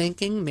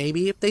 thinking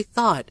maybe if they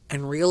saw it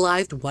and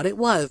realized what it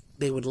was,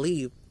 they would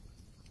leave.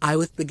 I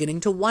was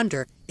beginning to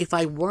wonder if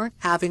I weren't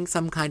having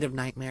some kind of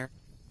nightmare.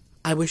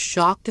 I was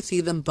shocked to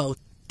see them both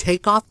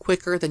take off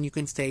quicker than you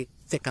can say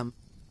sick 'em.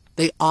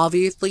 They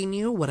obviously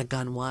knew what a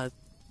gun was.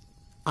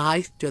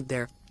 I stood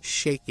there,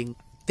 shaking,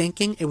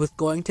 thinking it was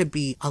going to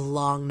be a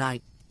long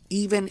night,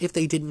 even if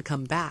they didn't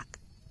come back.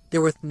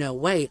 There was no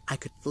way I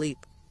could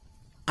sleep.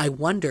 I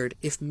wondered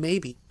if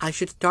maybe I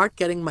should start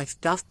getting my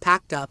stuff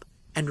packed up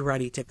and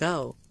ready to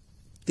go.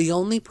 The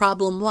only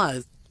problem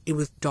was, it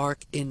was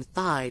dark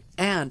inside,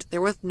 and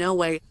there was no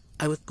way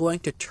I was going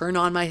to turn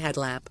on my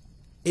headlamp.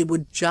 It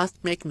would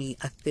just make me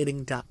a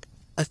sitting duck,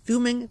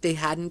 assuming they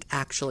hadn't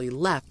actually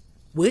left,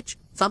 which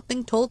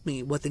something told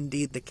me was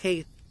indeed the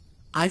case.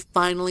 I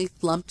finally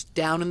slumped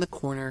down in the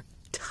corner,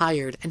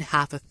 tired and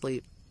half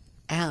asleep.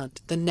 And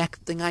the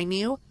next thing I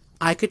knew,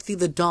 I could see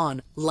the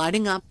dawn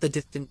lighting up the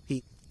distant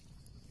peaks.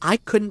 I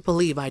couldn't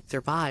believe I'd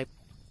survived.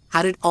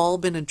 Had it all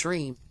been a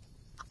dream?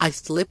 I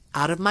slipped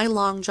out of my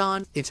long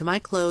johns into my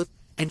clothes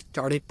and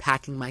started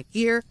packing my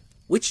gear,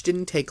 which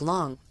didn't take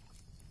long.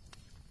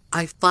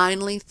 I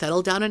finally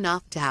settled down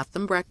enough to have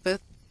some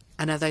breakfast,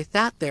 and as I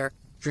sat there,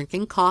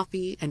 drinking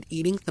coffee and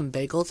eating some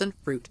bagels and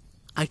fruit,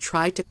 I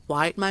tried to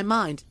quiet my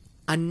mind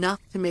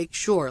enough to make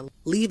sure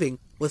leaving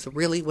was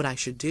really what I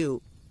should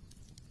do.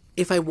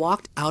 If I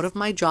walked out of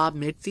my job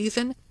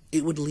mid-season,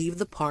 it would leave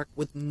the park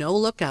with no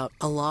lookout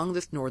along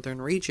this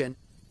northern region,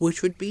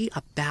 which would be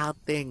a bad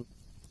thing.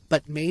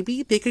 But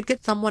maybe they could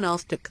get someone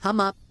else to come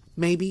up,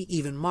 maybe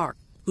even Mark,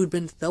 who'd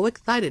been so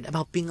excited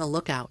about being a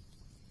lookout.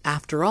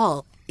 After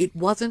all, it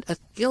wasn't a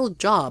skilled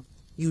job,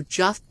 you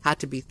just had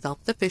to be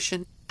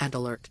self-sufficient and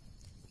alert.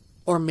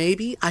 Or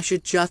maybe I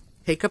should just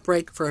take a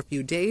break for a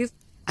few days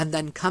and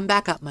then come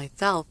back up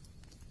myself.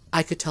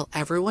 I could tell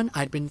everyone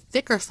I'd been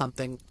sick or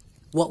something.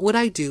 What would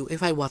I do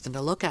if I wasn't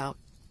a lookout?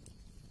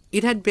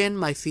 It had been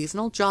my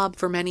seasonal job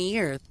for many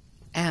years,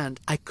 and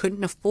I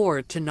couldn't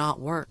afford to not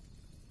work.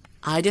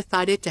 I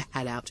decided to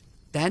head out,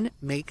 then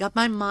make up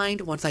my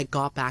mind once I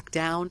got back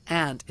down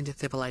and into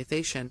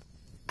civilization,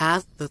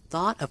 as the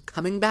thought of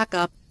coming back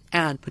up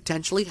and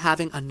potentially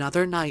having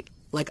another night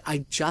like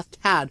I just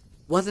had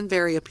wasn't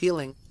very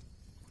appealing.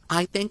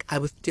 I think I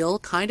was still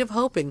kind of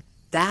hoping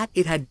that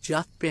it had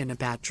just been a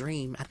bad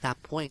dream at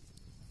that point.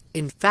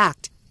 In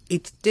fact,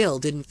 it still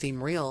didn't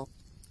seem real.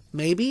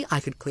 Maybe I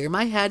could clear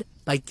my head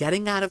by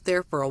getting out of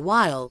there for a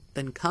while,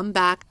 then come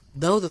back,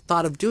 though the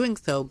thought of doing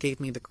so gave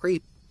me the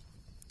creeps.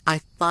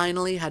 I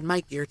finally had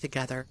my gear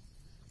together.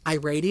 I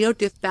radioed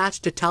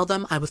dispatch to tell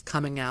them I was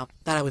coming out,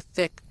 that I was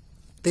sick.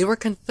 They were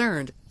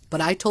concerned,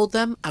 but I told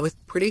them I was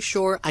pretty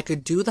sure I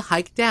could do the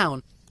hike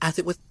down, as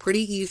it was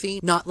pretty easy,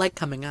 not like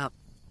coming up.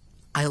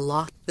 I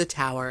locked the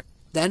tower,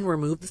 then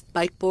removed the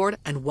spike board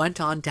and went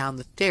on down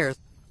the stairs,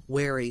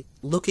 wary,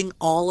 looking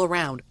all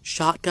around,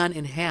 shotgun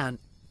in hand.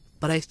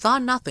 But I saw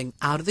nothing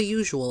out of the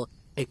usual,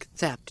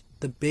 except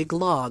the big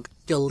log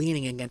still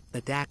leaning against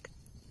the deck.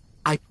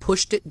 I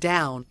pushed it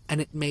down,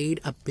 and it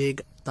made a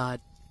big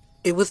thud.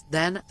 It was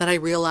then that I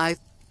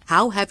realized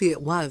how heavy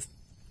it was.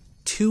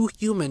 2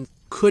 humans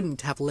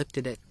couldn't have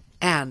lifted it,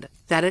 and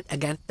set it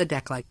against the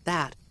deck like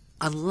that,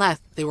 unless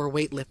they were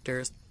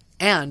weightlifters,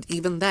 and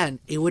even then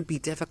it would be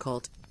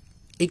difficult.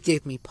 It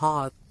gave me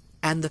pause,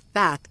 and the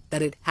fact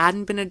that it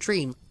hadn't been a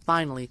dream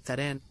finally set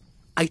in.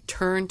 I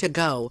turned to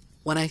go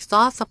when I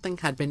saw something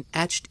had been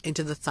etched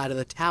into the side of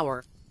the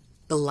tower,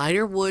 the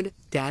lighter wood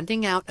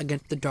standing out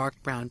against the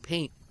dark brown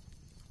paint.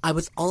 I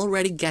was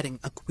already getting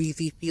a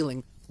queasy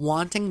feeling,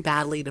 wanting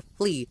badly to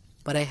flee,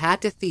 but I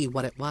had to see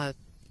what it was.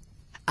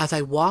 As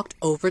I walked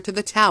over to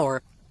the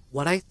tower,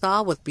 what I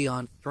saw was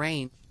beyond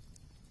strange.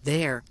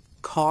 There,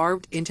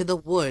 carved into the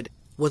wood,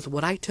 was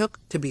what I took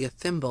to be a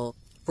symbol,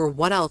 for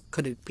what else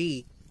could it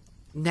be?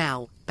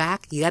 Now,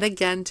 back yet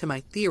again to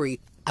my theory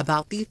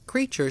about these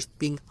creatures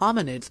being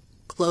hominids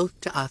close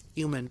to us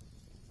humans.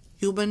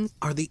 Humans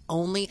are the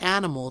only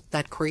animals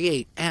that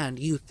create and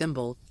use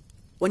symbols.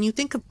 When you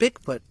think of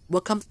Bigfoot,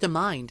 what comes to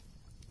mind?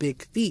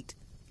 Big feet,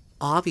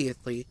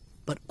 obviously,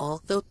 but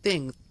also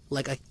things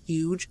like a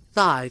huge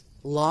size,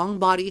 long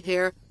body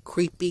hair,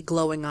 creepy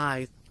glowing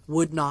eyes,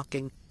 wood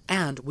knocking,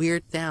 and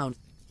weird sounds,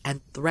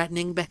 and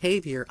threatening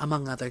behavior,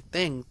 among other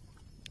things.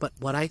 But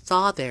what I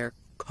saw there,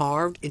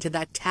 carved into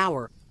that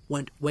tower,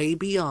 went way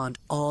beyond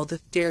all the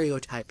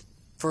stereotypes,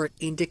 for it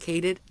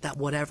indicated that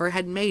whatever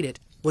had made it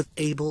was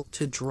able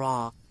to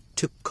draw,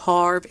 to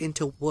carve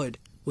into wood,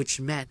 which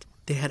meant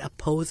they had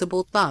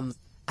opposable thumbs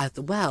as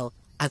well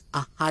as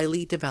a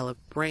highly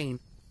developed brain.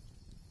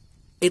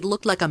 It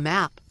looked like a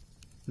map.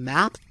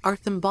 Maps are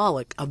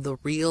symbolic of the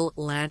real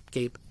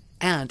landscape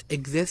and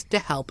exist to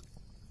help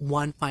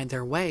one find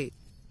their way.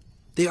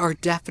 They are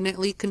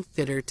definitely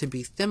considered to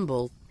be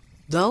symbols,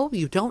 though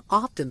you don't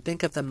often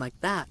think of them like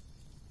that.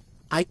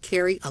 I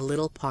carry a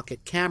little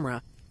pocket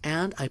camera,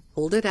 and I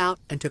pulled it out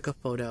and took a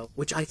photo,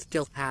 which I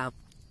still have.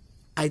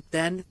 I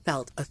then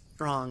felt a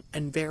strong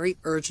and very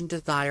urgent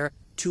desire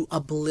to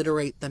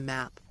obliterate the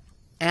map,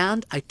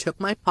 and I took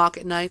my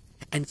pocket knife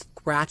and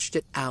scratched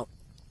it out,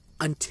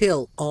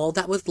 until all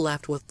that was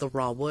left was the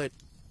raw wood.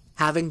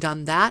 Having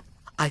done that,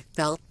 I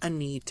felt a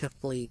need to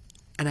flee,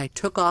 and I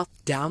took off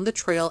down the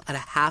trail at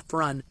a half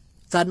run,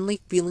 suddenly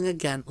feeling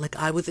again like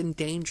I was in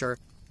danger,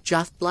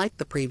 just like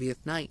the previous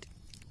night.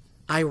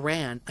 I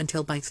ran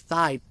until my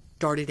side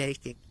started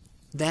aching.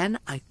 Then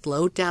I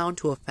slowed down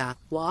to a fast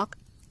walk,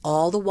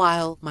 all the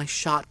while my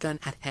shotgun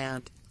at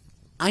hand.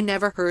 I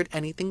never heard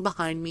anything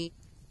behind me,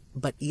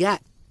 but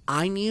yet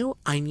I knew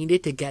I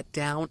needed to get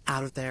down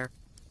out of there.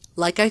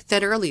 Like I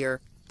said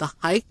earlier, the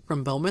hike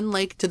from Bowman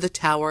Lake to the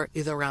tower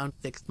is around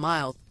 6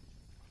 miles,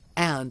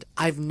 and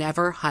I've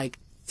never hiked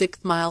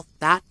 6 miles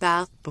that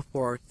fast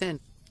before or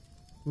since.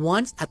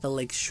 Once at the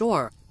lake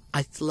shore,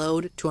 I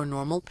slowed to a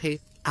normal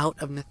pace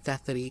out of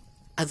necessity,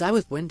 as I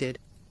was winded.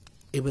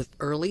 It was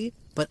early,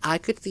 but I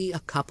could see a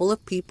couple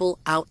of people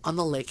out on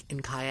the lake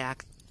in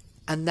kayaks,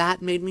 and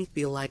that made me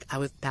feel like I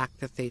was back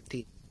to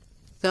safety.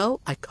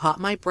 So I caught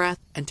my breath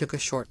and took a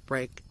short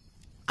break.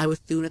 I was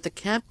soon at the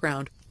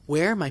campground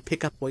where my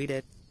pickup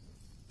waited.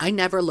 I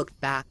never looked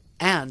back,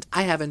 and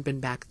I haven't been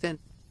back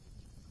since.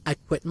 I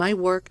quit my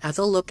work as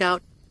a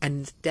lookout and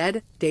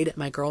instead stayed at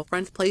my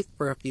girlfriend's place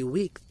for a few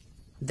weeks,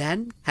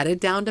 then headed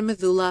down to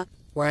Missoula,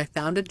 where I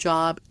found a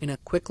job in a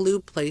quick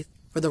lube place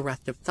for the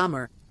rest of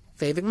summer,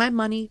 saving my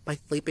money by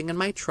sleeping in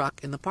my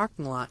truck in the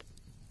parking lot.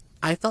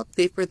 I felt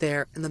safer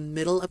there in the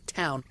middle of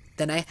town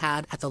than I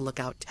had at the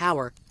lookout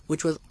tower,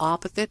 which was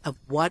opposite of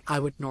what I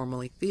would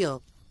normally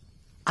feel.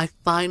 I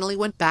finally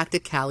went back to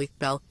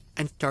Kalispell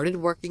and started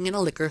working in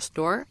a liquor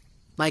store.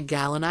 My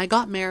gal and I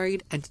got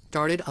married and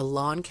started a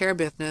lawn care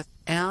business,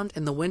 and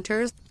in the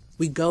winters,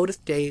 we go to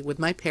stay with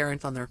my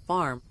parents on their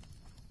farm.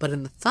 But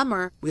in the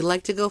summer, we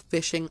like to go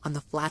fishing on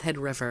the Flathead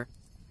River.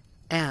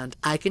 And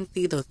I can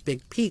see those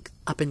big peaks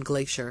up in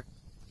Glacier.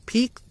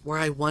 Peaks where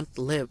I once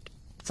lived.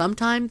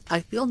 Sometimes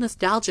I feel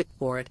nostalgic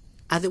for it,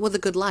 as it was a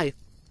good life.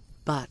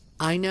 But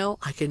I know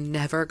I can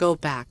never go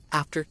back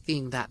after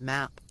seeing that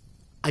map.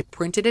 I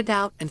printed it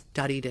out and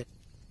studied it,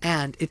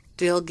 and it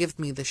still gives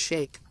me the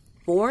shake,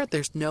 for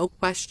there's no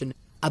question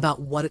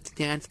about what it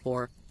stands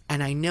for,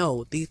 and I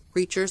know these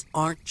creatures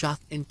aren't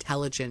just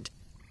intelligent,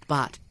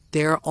 but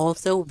they're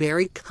also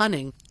very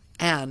cunning,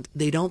 and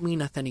they don't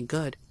mean us any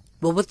good.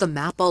 What was the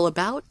map all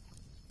about?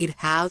 It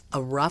has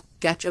a rough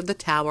sketch of the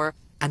tower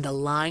and a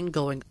line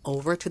going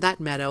over to that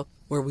meadow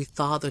where we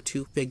saw the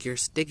two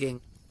figures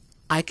digging.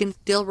 I can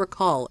still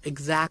recall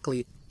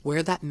exactly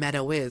where that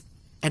meadow is,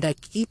 and I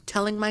keep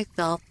telling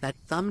myself that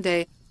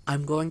someday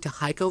I'm going to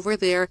hike over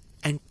there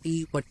and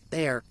see what's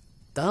there,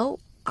 though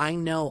I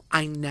know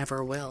I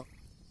never will.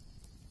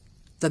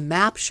 The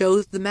map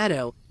shows the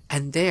meadow,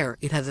 and there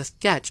it has a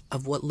sketch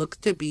of what looks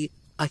to be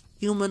a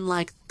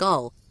human-like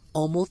skull,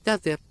 almost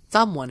as if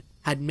someone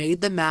had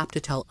made the map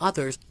to tell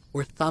others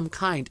where some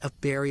kind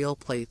of burial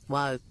place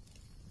was.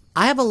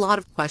 I have a lot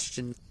of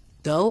questions,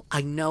 though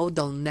I know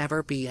they'll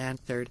never be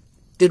answered.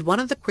 Did one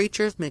of the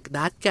creatures make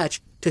that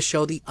sketch to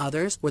show the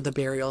others where the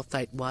burial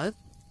site was?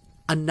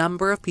 A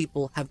number of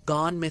people have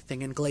gone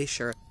missing in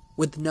Glacier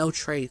with no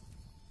trace.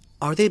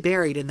 Are they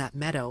buried in that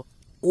meadow,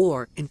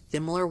 or in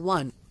similar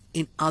ones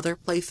in other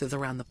places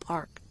around the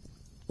park?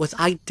 Was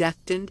I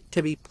destined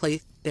to be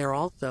placed there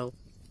also?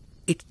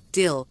 It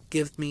still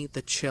gives me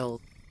the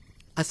chills.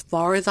 As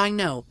far as I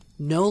know,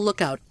 no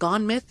lookout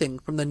gone missing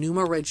from the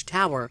Numa Ridge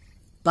Tower,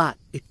 but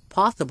it's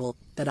possible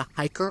that a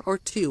hiker or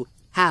two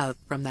have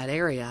from that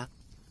area.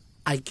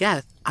 I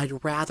guess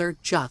I'd rather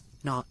just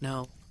not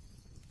know.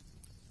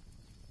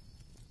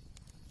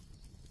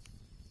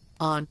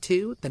 On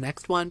to the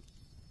next one.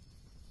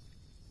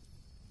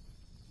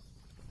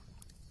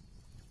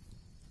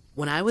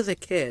 When I was a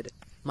kid,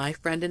 my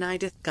friend and I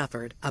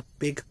discovered a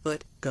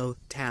Bigfoot ghost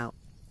town.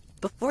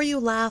 Before you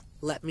laugh,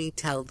 let me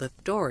tell the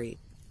story,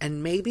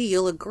 and maybe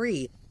you'll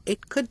agree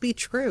it could be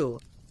true.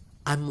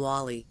 I'm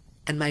Wally,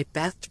 and my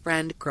best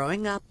friend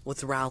growing up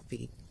was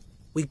Ralphie.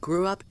 We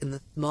grew up in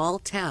the small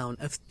town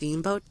of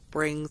Steamboat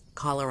Springs,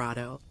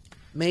 Colorado.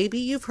 Maybe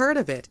you've heard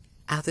of it,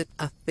 as it's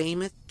a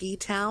famous ski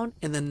town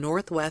in the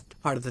northwest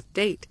part of the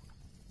state.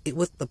 It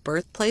was the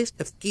birthplace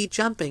of ski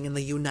jumping in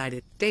the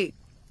United States,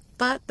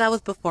 but that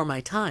was before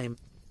my time.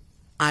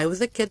 I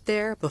was a kid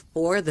there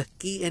before the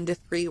ski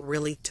industry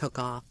really took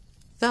off.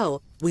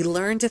 So, we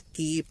learned to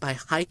ski by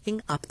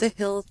hiking up the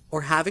hills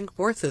or having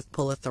horses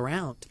pull us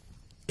around.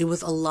 It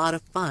was a lot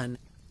of fun,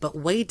 but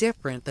way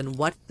different than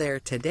what's there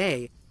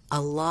today, a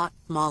lot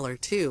smaller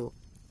too.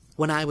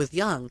 When I was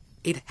young,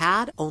 it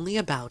had only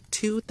about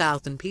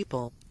 2,000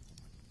 people.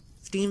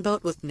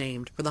 Steamboat was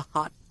named for the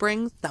hot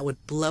springs that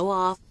would blow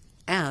off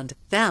and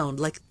sound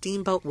like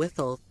steamboat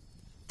whistles.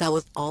 That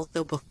was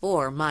also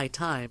before my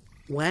time,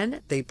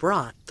 when they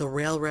brought the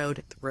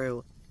railroad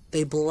through.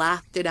 They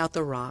blasted out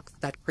the rocks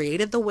that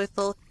created the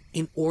whistle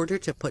in order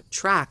to put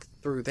tracks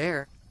through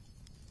there.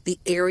 The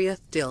area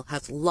still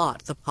has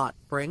lots of hot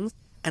springs,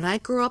 and I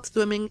grew up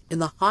swimming in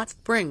the hot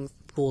springs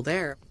pool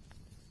there.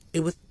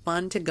 It was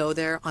fun to go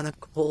there on a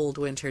cold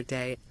winter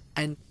day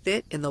and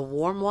sit in the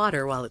warm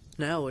water while it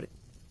snowed.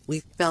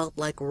 We felt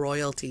like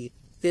royalty,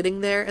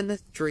 sitting there in the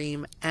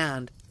stream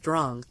and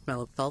strong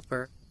smell of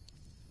sulfur.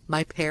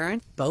 My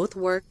parents both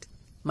worked,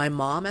 my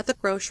mom at the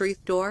grocery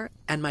store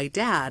and my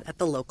dad at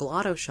the local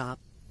auto shop.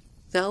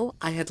 So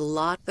I had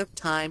lots of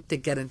time to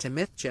get into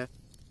mischief.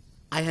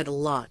 I had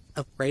lots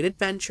of great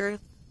adventures,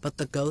 but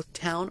the ghost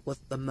town was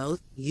the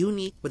most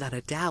unique without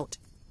a doubt.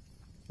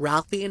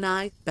 Ralphie and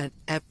I spent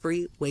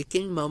every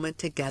waking moment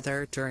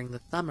together during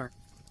the summer.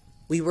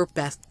 We were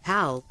best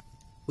pals.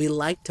 We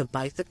liked to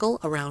bicycle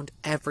around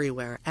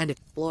everywhere and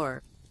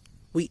explore.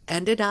 We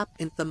ended up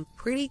in some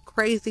pretty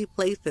crazy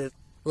places,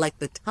 like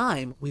the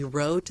time we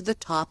rode to the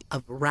top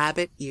of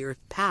Rabbit Ears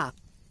Path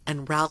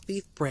and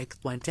Ralphie's brakes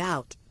went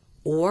out,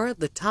 or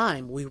the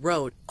time we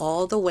rode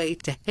all the way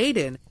to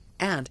Hayden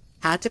and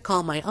had to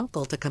call my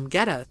uncle to come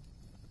get us.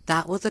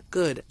 That was a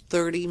good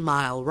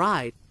 30-mile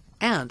ride,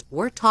 and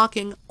we're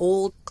talking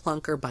old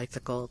clunker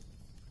bicycles.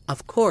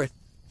 Of course,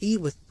 he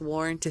was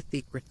sworn to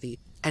secrecy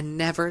and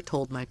never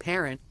told my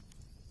parents.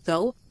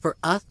 So, for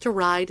us to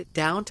ride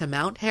down to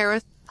Mount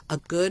Harris, a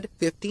good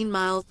 15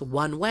 miles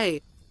one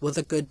way, was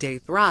a good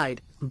day's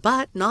ride,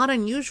 but not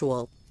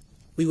unusual.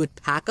 We would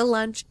pack a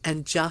lunch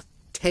and just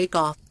take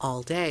off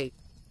all day.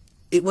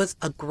 It was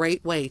a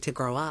great way to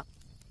grow up.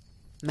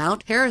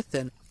 Mount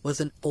Harrison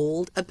was an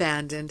old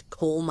abandoned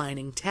coal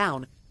mining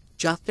town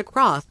just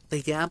across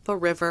the Yampa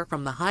River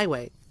from the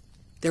highway.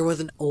 There was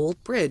an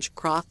old bridge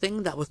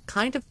crossing that was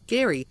kind of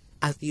scary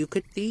as you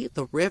could see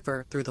the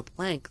river through the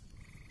planks.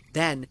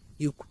 Then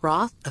you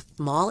crossed a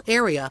small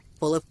area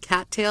full of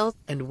cattails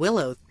and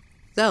willows,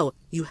 so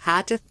you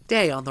had to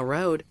stay on the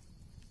road.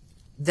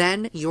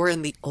 Then you were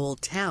in the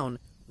old town,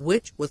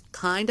 which was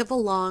kind of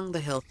along the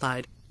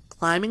hillside,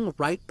 climbing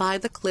right by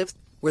the cliffs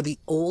where the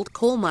old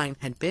coal mine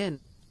had been.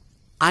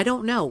 I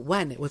don't know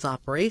when it was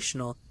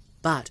operational,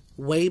 but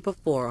way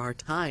before our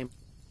time.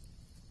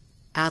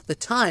 At the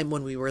time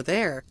when we were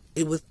there,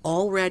 it was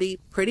already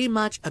pretty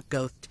much a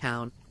ghost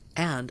town,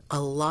 and a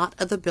lot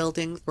of the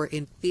buildings were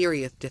in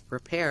serious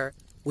disrepair,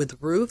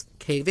 with roofs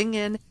caving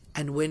in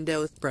and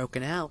windows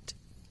broken out.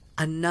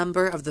 A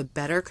number of the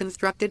better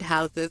constructed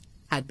houses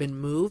had been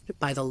moved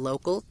by the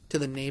locals to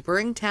the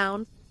neighboring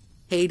towns.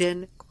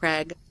 Hayden,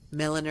 Craig,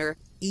 Milliner,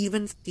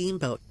 even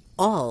Steamboat,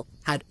 all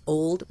had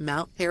old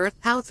Mount Harris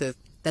houses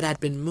that had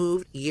been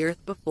moved years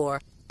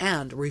before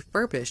and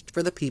refurbished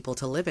for the people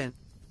to live in.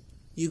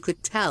 You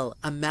could tell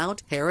a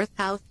Mount Harris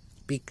house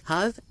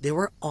because they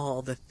were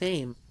all the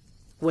same,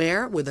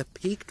 square with a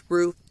peaked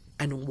roof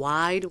and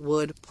wide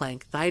wood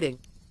plank siding.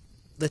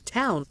 The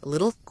town's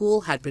little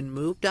school had been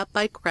moved up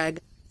by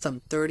Craig some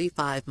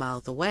 35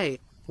 miles away,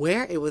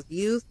 where it was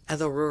used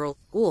as a rural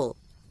school.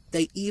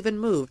 They even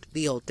moved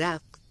the old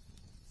desks.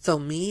 So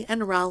me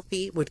and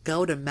Ralphie would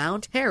go to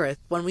Mount Harris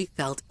when we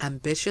felt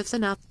ambitious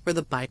enough for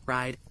the bike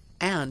ride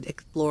and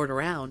explored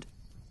around.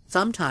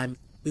 Sometimes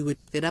we would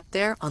sit up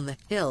there on the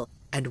hill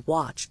and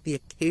watch the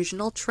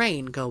occasional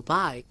train go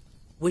by,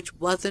 which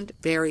wasn't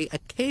very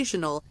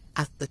occasional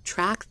as the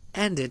tracks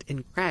ended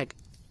in Craig.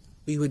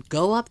 We would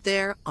go up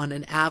there on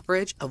an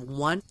average of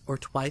once or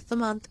twice a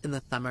month in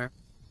the summer.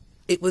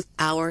 It was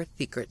our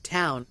secret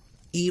town,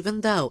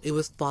 even though it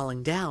was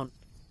falling down.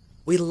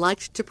 We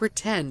liked to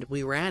pretend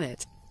we ran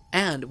it.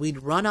 and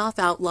we'd run off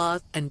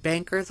outlaws and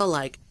bankers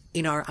alike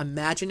in our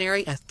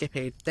imaginary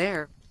escapades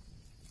there.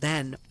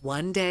 Then,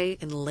 one day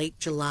in late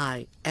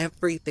July,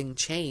 everything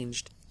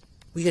changed.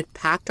 We had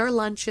packed our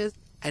lunches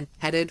and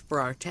headed for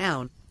our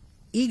town,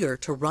 eager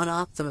to run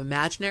off some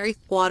imaginary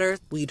squatters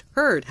we'd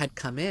heard had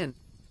come in.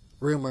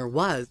 Rumor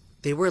was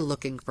they were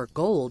looking for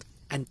gold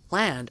and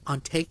planned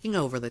on taking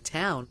over the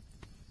town.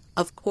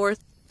 Of course,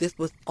 this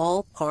was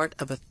all part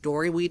of a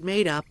story we'd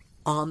made up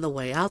on the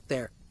way out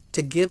there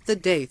to give the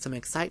day some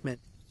excitement.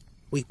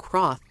 We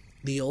crossed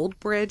the old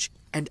bridge,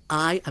 and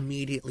I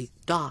immediately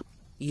stopped,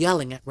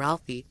 yelling at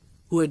Ralphie,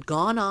 who had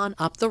gone on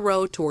up the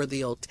road toward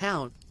the old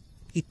town.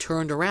 He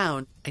turned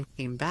around and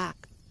came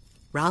back.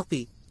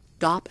 "Ralphie,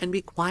 stop and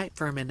be quiet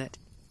for a minute.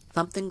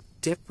 Something's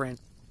different,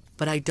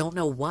 but I don't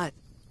know what."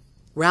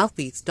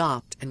 Ralphie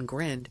stopped and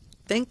grinned,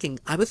 thinking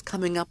I was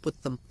coming up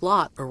with some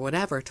plot or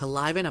whatever to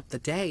liven up the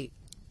day.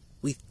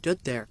 We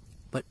stood there,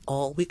 but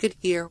all we could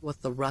hear was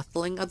the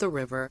rustling of the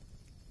river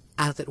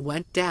as it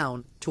went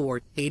down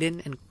toward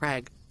Hayden and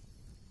Craig.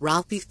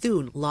 Ralphie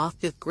soon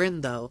lost his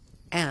grin, though,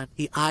 and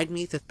he eyed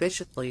me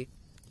suspiciously.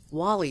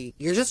 "Wally,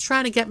 you're just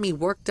trying to get me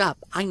worked up,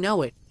 I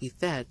know it," he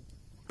said.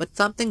 "But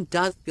something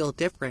does feel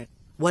different.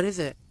 What is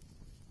it?"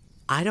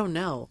 "I don't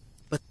know,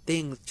 but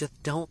things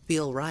just don't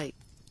feel right.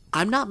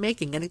 I'm not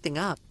making anything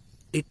up.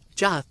 It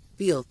just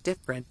feels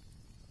different."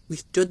 We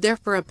stood there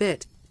for a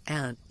bit,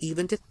 and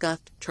even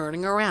discussed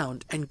turning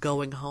around and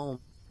going home.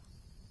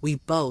 We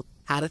both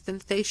had a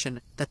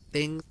sensation that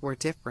things were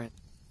different.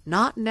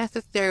 Not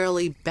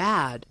necessarily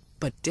bad,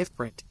 but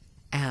different,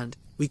 and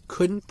we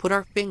couldn't put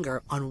our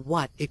finger on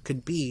what it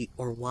could be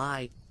or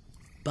why.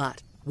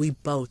 But we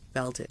both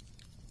felt it,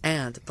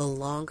 and the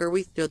longer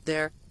we stood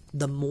there,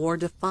 the more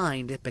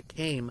defined it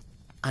became,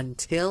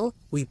 until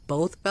we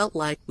both felt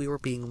like we were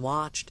being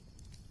watched.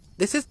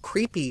 "This is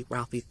creepy,"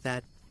 Ralphie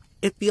said.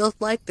 "It feels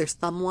like there's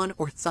someone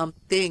or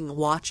something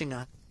watching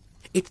us.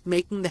 It's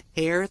making the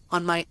hairs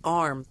on my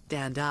arms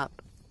stand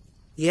up."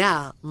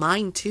 "Yeah,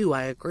 mine too,"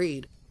 I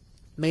agreed.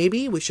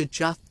 "Maybe we should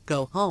just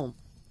go home.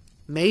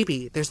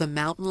 Maybe there's a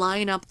mountain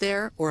lion up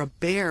there, or a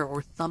bear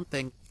or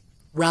something."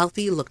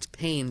 Ralphie looked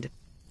pained.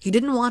 He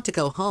didn't want to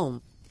go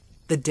home.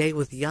 The day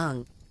was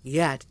young,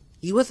 yet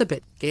he was a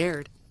bit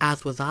scared,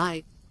 as was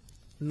I.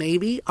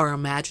 Maybe our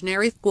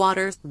imaginary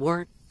squatters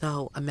weren't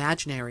so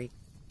imaginary.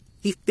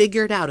 He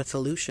figured out a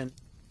solution.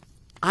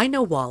 "I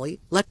know, Wally.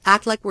 Let's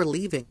act like we're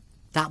leaving.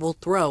 That will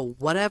throw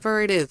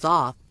whatever it is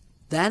off.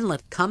 Then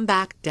let's come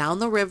back down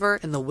the river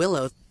in the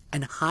willows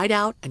and hide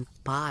out and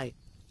spy.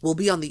 We'll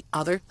be on the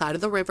other side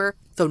of the river,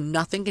 so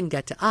nothing can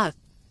get to us,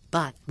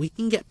 but we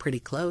can get pretty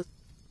close."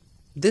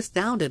 This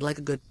sounded like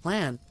a good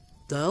plan,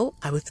 though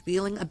I was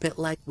feeling a bit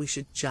like we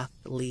should just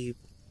leave.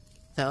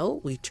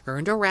 So we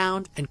turned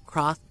around and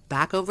crossed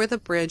back over the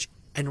bridge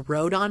and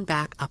rode on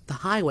back up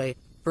the highway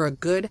for a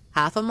good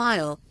half a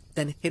mile,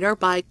 then hid our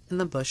bikes in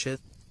the bushes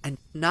and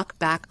snuck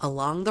back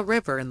along the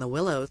river in the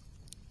willows.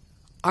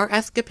 Our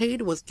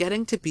escapade was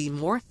getting to be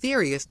more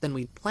serious than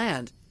we'd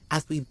planned,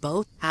 as we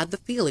both had the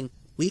feeling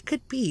we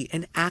could be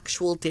in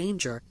actual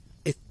danger,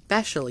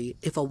 especially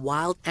if a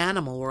wild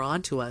animal were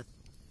onto us.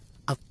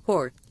 Of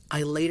course,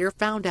 I later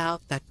found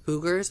out that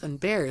cougars and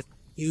bears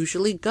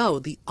usually go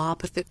the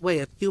opposite way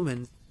of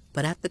humans,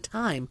 but at the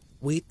time,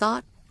 we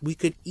thought we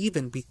could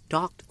even be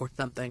stalked or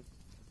something.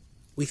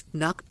 We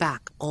snuck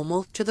back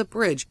almost to the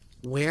bridge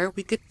where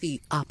we could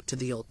see up to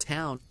the old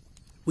town.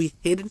 We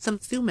hid in some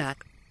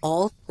sumac,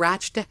 all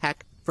scratched to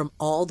heck from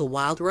all the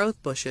wild rose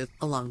bushes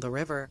along the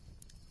river.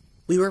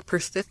 We were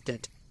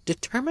persistent,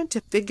 determined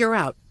to figure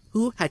out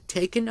who had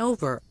taken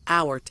over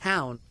our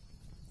town.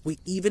 We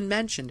even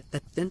mentioned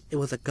that since it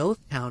was a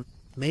ghost town,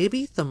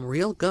 maybe some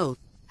real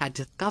ghosts had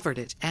discovered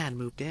it and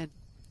moved in.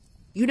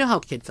 You know how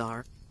kids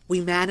are.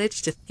 We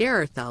managed to scare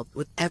ourselves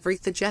with every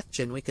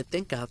suggestion we could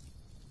think of.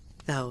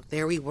 So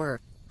there we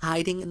were,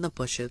 hiding in the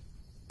bushes,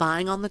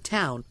 spying on the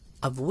town,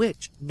 of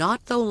which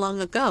not so long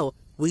ago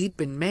we'd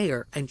been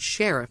mayor and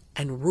sheriff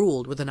and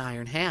ruled with an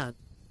iron hand.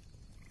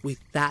 We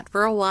sat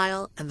for a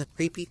while, and the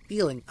creepy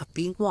feeling of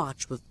being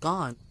watched was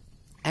gone.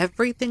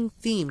 Everything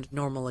seemed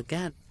normal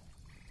again.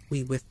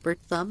 We whispered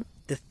some,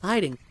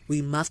 deciding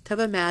we must have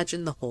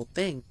imagined the whole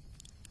thing.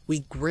 We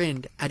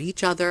grinned at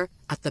each other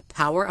at the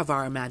power of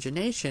our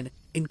imagination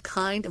in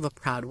kind of a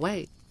proud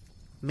way.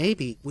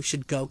 "Maybe we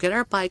should go get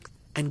our bikes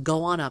and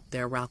go on up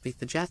there," Ralphie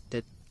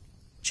suggested.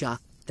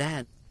 Just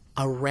then,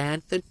 a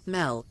rancid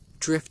smell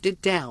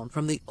drifted down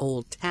from the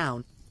old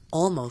town,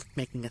 almost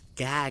making us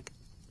gag.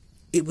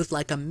 It was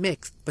like a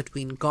mix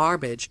between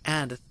garbage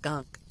and a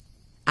skunk.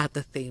 At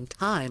the same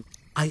time,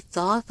 I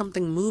saw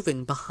something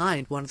moving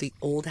behind one of the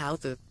old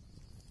houses.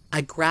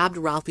 I grabbed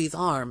Ralphie's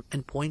arm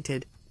and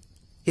pointed.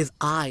 His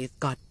eyes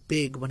got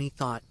big when he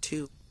saw it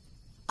too.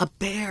 "A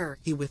bear,"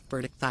 he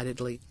whispered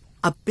excitedly.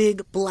 "A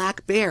big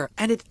black bear,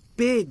 and it's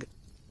big."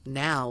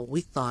 Now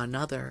we saw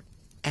another,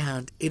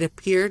 and it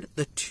appeared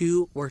the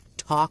two were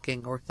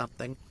talking or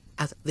something,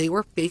 as they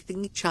were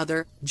facing each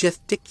other,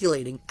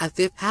 gesticulating as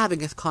if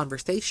having a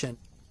conversation.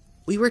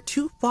 We were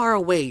too far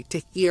away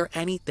to hear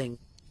anything.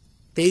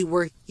 They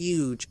were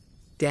huge,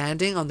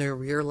 standing on their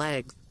rear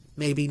legs,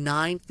 maybe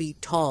 9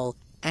 feet tall,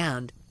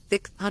 and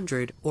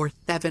 600 or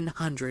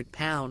 700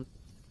 pounds.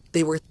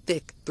 They were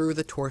thick through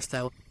the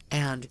torso,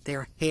 and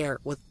their hair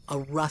was a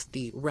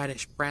rusty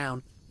reddish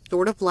brown,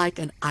 sort of like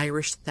an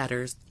Irish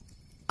setter's.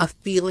 A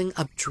feeling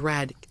of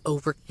dread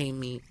overcame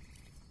me.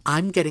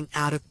 I'm getting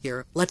out of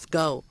here. Let's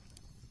go.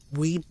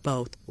 We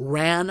both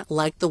ran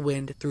like the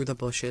wind through the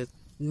bushes,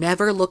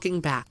 never looking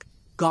back,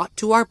 got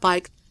to our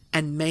bikes,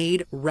 and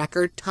made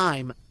record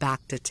time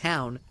back to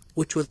town,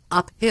 which was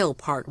uphill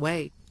part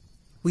way.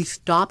 We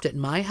stopped at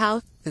my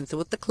house, since it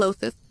was the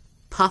closest,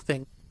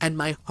 puffing, and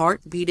my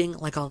heart beating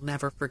like I'll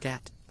never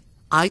forget.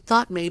 I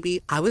thought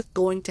maybe I was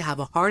going to have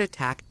a heart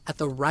attack at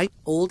the ripe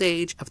old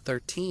age of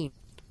 13.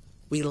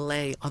 We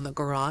lay on the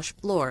garage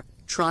floor,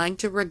 trying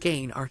to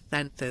regain our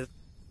senses.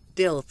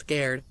 Still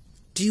scared.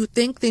 Do you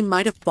think they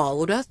might have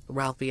followed us?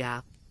 Ralphie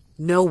asked.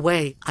 No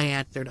way, I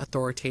answered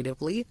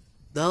authoritatively,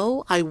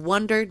 though I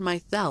wondered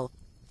myself.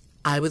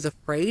 I was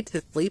afraid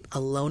to sleep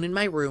alone in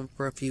my room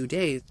for a few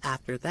days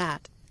after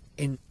that,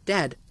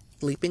 instead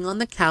sleeping on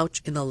the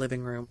couch in the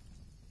living room.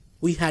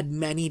 We had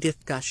many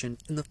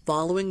discussions in the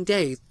following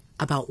days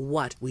about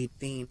what we'd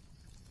seen,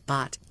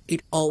 but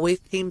it always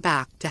came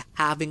back to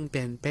having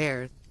been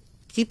bears.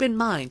 Keep in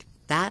mind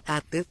that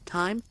at this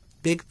time,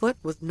 Bigfoot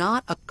was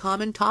not a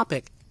common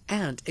topic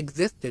and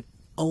existed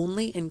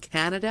only in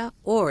Canada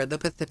or the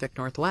Pacific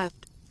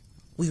Northwest.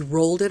 We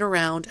rolled it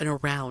around and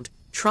around,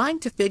 trying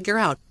to figure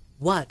out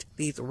what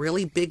these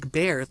really big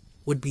bears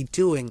would be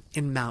doing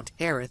in Mount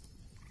Harris,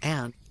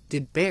 and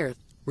did bears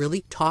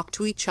really talk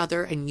to each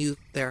other and use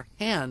their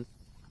hands?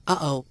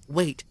 Uh-oh,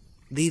 wait,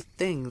 these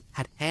things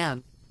had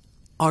hands.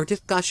 Our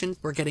discussions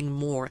were getting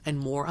more and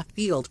more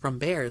afield from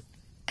bears,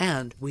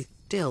 and we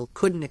still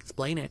couldn't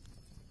explain it.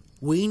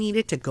 We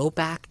needed to go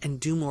back and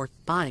do more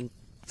spying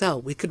so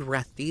we could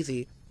rest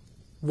easy.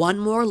 One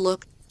more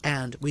look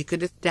and we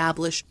could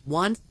establish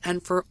once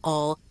and for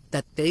all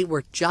that they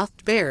were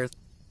just bears,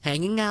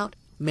 hanging out,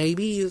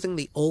 maybe using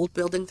the old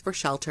buildings for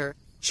shelter,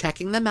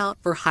 checking them out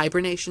for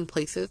hibernation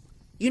places.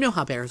 You know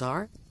how bears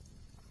are.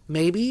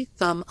 Maybe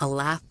some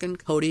Alaskan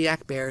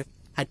Kodiak bears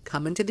had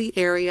come into the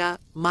area,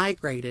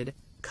 migrated,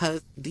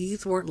 'cause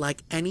these weren't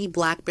like any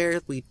black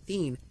bears we'd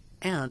seen,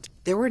 and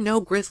there were no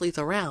grizzlies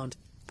around.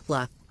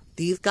 Plus,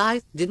 these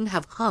guys didn't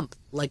have humps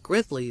like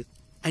grizzlies,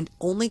 and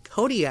only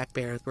Kodiak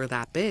bears were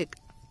that big.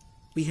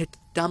 We had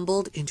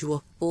stumbled into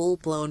a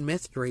full-blown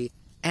mystery,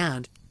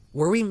 and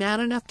were we man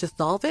enough to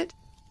solve it?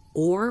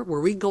 Or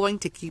were we going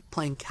to keep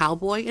playing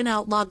cowboy and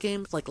outlaw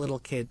games like little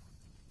kids?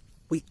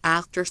 We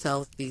asked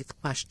ourselves these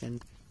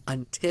questions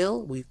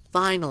until we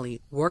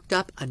finally worked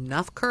up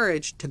enough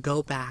courage to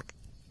go back,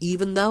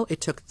 even though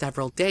it took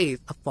several days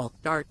of false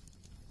starts.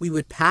 We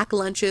would pack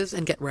lunches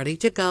and get ready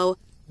to go,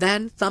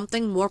 then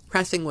something more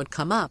pressing would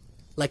come up,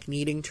 like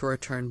needing to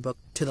return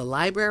books to the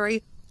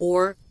library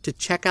or to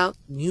check out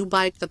new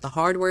bikes at the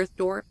hardware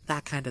store,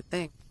 that kind of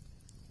thing.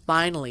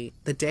 Finally,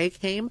 the day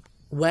came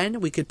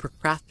when we could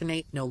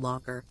procrastinate no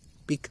longer,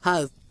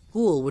 because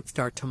school would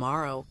start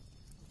tomorrow.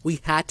 We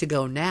had to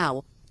go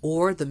now,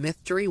 or the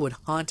mystery would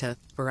haunt us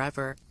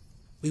forever.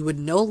 We would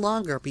no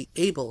longer be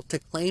able to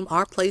claim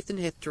our place in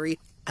history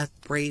as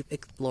brave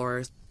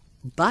explorers,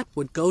 but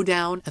would go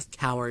down as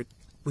cowards.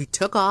 We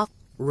took off,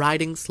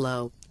 riding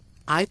slow.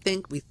 I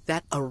think we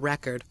set a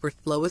record for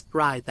slowest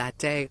ride that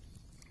day.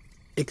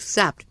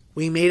 Except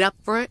we made up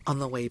for it on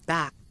the way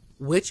back,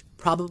 which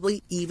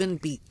probably even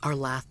beat our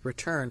last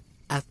return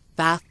as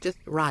fastest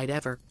ride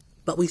ever.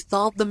 But we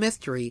solved the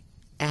mystery,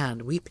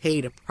 and we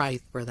paid a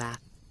price for that.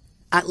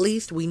 At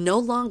least we no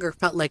longer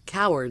felt like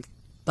cowards,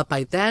 but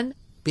by then,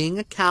 being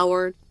a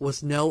coward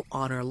was no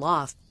honor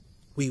lost.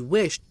 We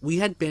wished we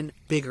had been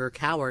bigger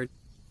cowards.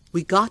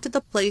 We got to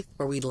the place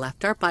where we'd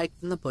left our bikes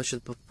in the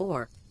bushes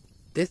before.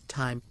 This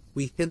time,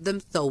 we hid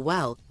them so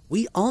well,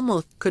 we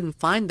almost couldn't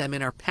find them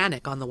in our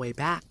panic on the way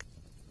back.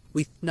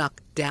 We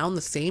snuck down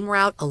the same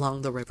route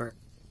along the river,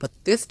 but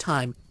this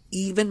time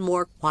even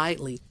more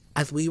quietly,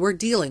 as we were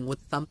dealing with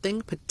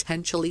something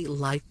potentially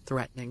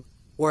life-threatening,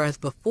 whereas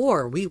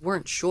before we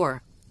weren't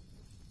sure.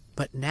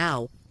 But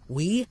now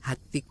we had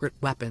secret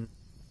weapons,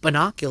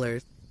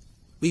 binoculars.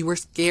 We were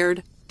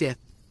scared stiff,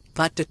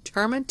 but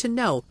determined to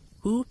know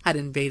who had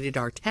invaded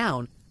our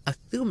town,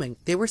 assuming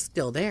they were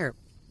still there.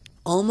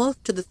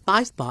 Almost to the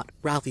spy spot,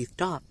 Ralphie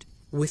stopped,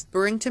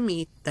 whispering to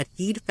me that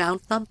he'd found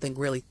something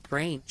really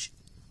strange.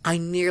 I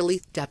nearly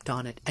stepped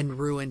on it and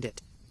ruined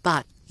it,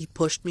 but he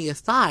pushed me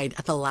aside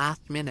at the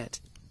last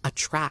minute. A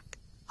track.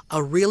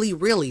 A really,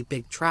 really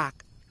big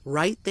track,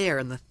 right there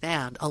in the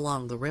sand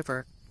along the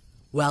river.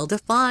 Well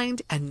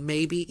defined and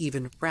maybe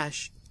even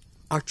fresh.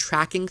 Our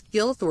tracking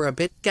skills were a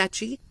bit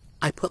sketchy.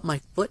 I put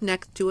my foot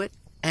next to it,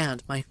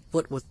 and my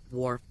foot was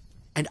dwarfed,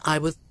 and I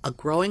was a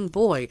growing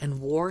boy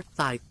and wore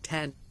size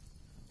 10.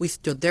 We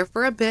stood there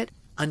for a bit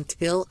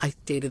until I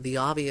stated the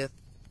obvious.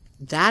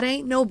 That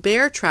ain't no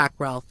bear track,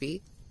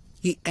 Ralphie.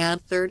 He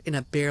answered in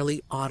a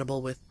barely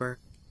audible whisper.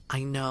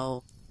 I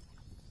know.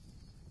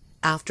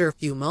 After a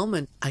few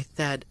moments, I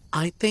said,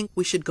 I think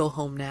we should go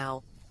home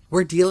now.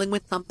 We're dealing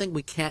with something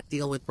we can't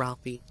deal with,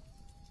 Ralphie.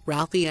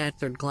 Ralphie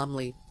answered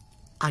glumly,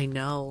 I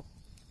know.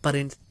 But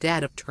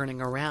instead of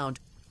turning around,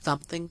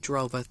 something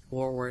drove us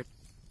forward.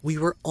 We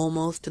were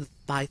almost to the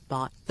spy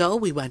spot, so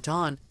we went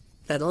on,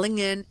 settling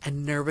in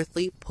and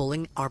nervously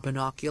pulling our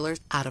binoculars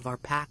out of our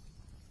pack.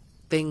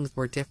 Things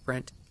were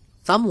different.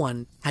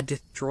 Someone had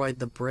destroyed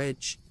the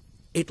bridge.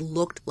 It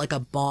looked like a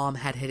bomb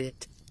had hit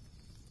it.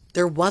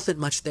 There wasn't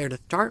much there to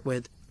start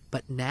with,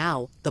 but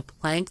now the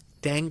planks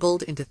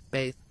dangled into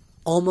space,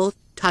 almost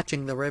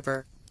touching the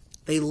river.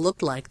 They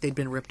looked like they'd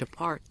been ripped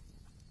apart.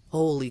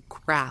 Holy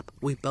crap,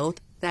 we both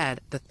said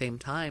at the same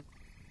time.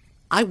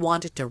 I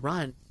wanted to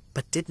run,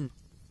 but didn't.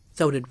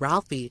 So did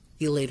Ralphie,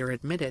 he later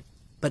admitted,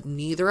 but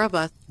neither of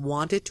us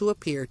wanted to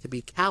appear to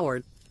be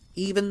cowards,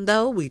 even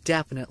though we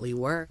definitely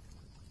were.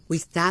 We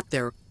sat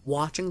there,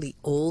 watching the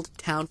old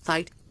town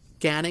site,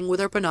 scanning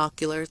with our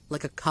binoculars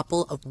like a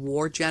couple of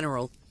war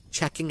generals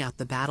checking out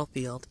the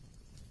battlefield.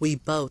 We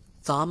both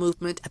saw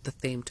movement at the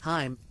same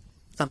time,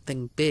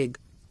 something big,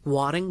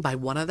 squatting by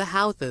one of the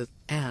houses,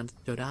 and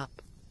stood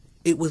up.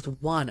 It was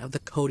one of the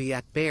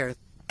Kodiak bears,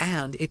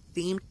 and it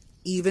seemed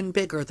even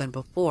bigger than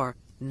before,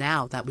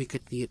 now that we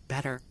could see it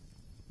better.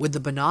 With the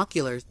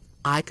binoculars,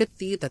 I could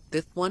see that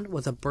this one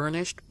was a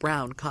burnished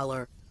brown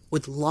color,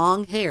 with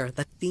long hair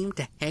that seemed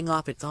to hang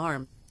off its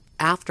arms.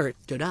 After it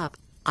stood up,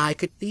 I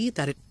could see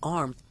that its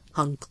arms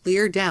hung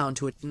clear down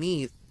to its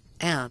knees,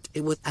 and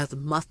it was as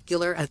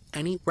muscular as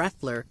any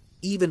wrestler,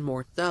 even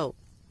more so.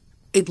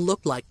 It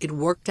looked like it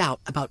worked out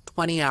about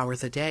 20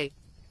 hours a day.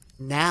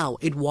 Now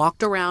it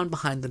walked around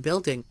behind the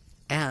building,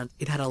 and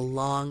it had a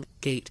long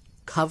gait,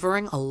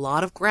 covering a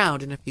lot of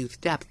ground in a few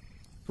steps.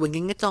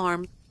 Swinging its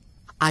arms,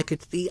 I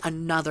could see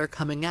another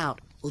coming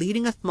out,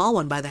 leading a small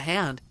one by the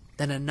hand,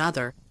 then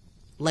another,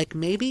 like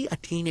maybe a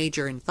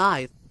teenager in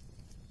size.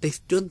 They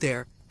stood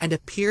there and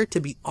appeared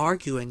to be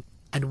arguing,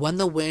 and when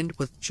the wind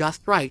was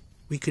just right,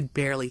 we could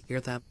barely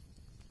hear them.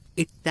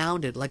 It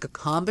sounded like a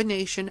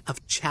combination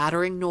of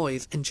chattering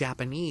noise and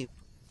Japanese,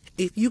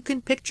 if you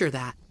can picture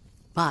that,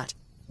 but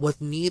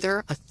was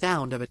neither a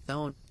sound of its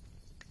own.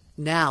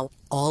 Now,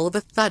 all of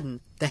a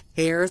sudden, the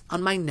hairs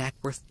on my neck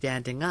were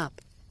standing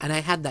up, and I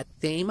had that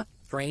same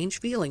strange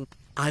feeling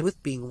I was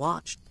being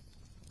watched.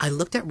 I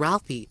looked at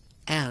Ralphie,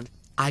 and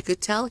I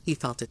could tell he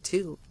felt it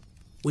too.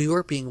 We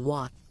were being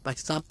watched by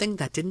something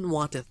that didn't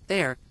want us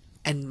there,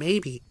 and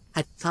maybe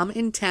had some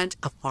intent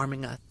of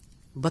harming us.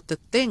 But the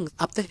things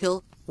up the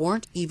hill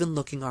weren't even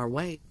looking our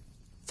way.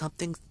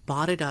 Something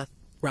spotted us,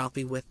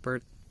 Ralphie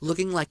whispered,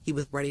 looking like he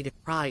was ready to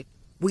cry.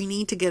 We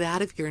need to get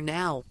out of here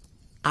now.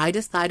 I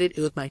decided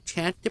it was my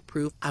chance to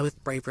prove I was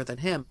braver than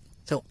him,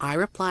 so I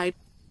replied,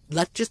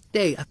 let's just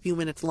stay a few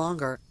minutes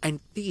longer and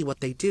see what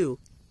they do.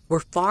 We're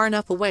far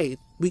enough away,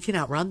 we can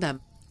outrun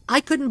them. I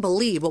couldn't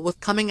believe what was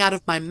coming out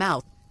of my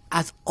mouth,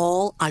 as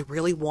all I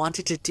really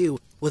wanted to do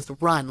was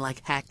run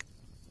like heck.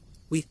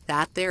 We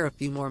sat there a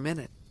few more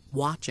minutes,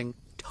 watching,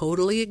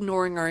 totally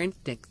ignoring our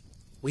instincts.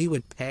 We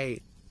would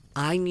pay.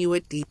 I knew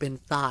it deep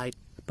inside,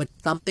 but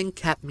something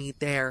kept me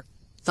there,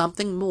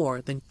 something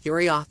more than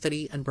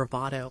curiosity and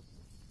bravado.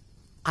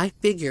 I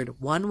figured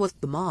one was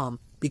the mom,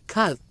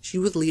 because she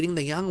was leading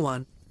the young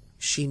one.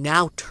 She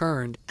now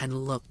turned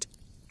and looked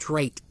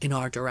straight in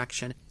our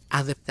direction,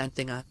 as if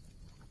sensing us.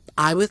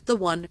 I was the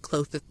one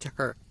closest to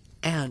her,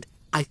 and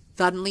I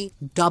suddenly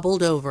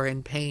doubled over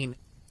in pain.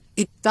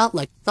 It felt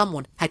like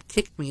someone had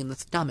kicked me in the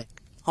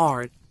stomach,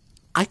 hard.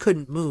 I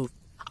couldn't move.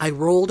 I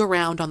rolled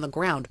around on the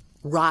ground,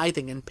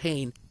 writhing in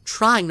pain,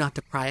 trying not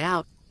to cry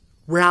out.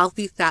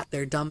 Ralphie sat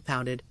there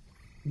dumbfounded.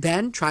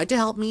 Ben tried to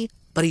help me,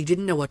 but he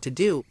didn't know what to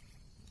do.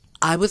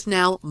 I was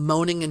now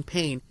moaning in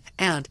pain,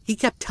 and he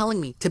kept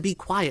telling me to be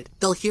quiet,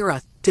 they'll hear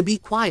us, to be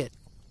quiet,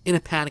 in a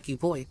panicky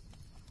voice.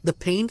 The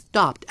pain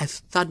stopped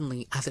as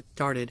suddenly as it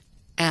started,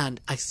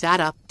 and I sat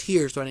up,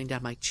 tears running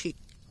down my cheeks.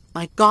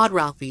 My God,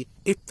 Ralphie,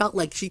 it felt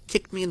like she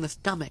kicked me in the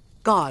stomach.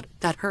 God,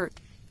 that hurt.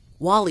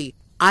 Wally,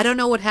 I don't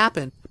know what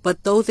happened,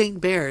 but those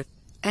ain't bears,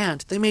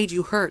 and they made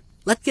you hurt.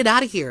 Let's get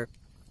out of here.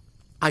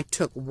 I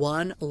took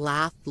one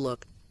last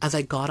look as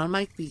I got on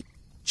my feet,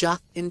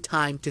 just in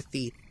time to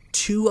see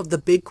two of the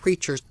big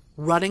creatures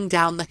running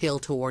down the hill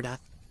toward us.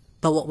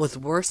 But what was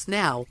worse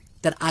now,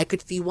 that I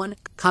could see one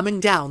coming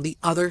down the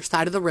other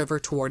side of the river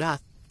toward us,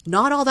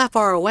 not all that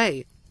far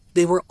away.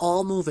 They were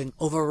all moving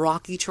over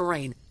rocky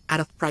terrain at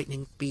a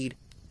frightening speed.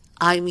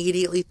 I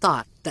immediately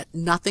thought that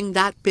nothing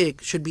that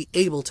big should be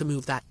able to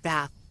move that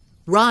fast.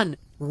 Run!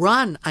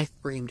 Run! I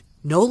screamed,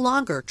 no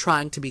longer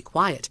trying to be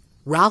quiet.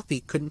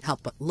 Ralphie couldn't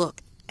help but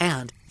look,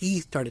 and he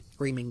started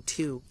screaming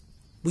too.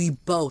 We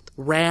both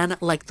ran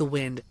like the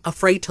wind,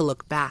 afraid to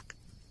look back.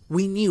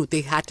 We knew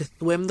they had to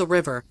swim the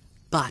river,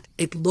 but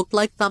it looked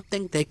like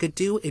something they could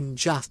do in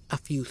just a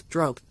few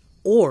strokes,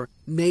 or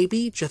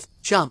maybe just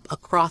jump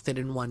across it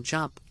in one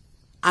jump.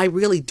 I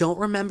really don't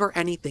remember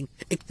anything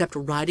except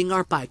riding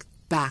our bikes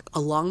back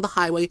along the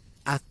highway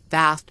as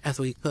fast as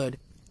we could.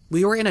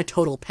 We were in a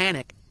total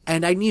panic,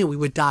 and I knew we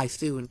would die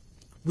soon.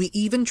 We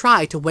even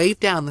tried to wave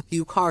down the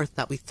few cars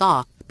that we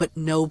saw, but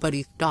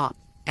nobody stopped,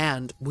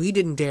 and we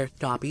didn't dare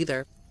stop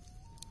either.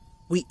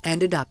 We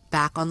ended up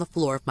back on the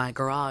floor of my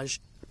garage,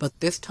 but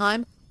this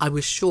time I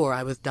was sure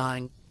I was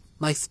dying.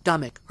 My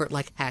stomach hurt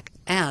like heck,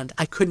 and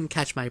I couldn't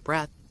catch my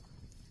breath.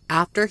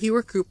 After he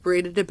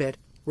recuperated a bit,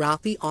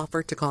 Ralphie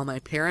offered to call my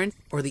parents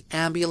or the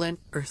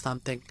ambulance or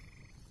something.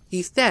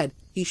 He said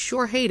he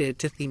sure hated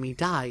to see me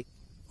die.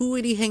 Who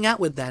would he hang out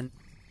with then?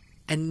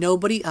 And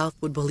nobody else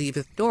would believe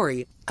his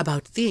story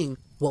about seeing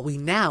what we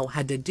now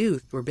had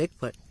deduced were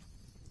Bigfoot.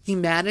 He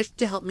managed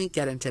to help me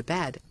get into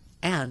bed,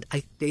 and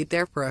I stayed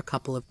there for a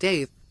couple of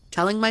days,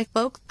 telling my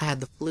folks I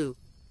had the flu.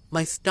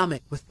 My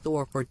stomach was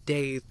sore for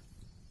days.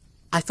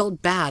 I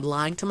felt bad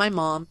lying to my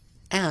mom,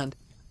 and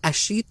as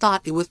she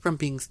thought it was from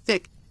being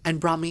sick and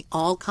brought me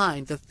all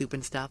kinds of soup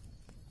and stuff.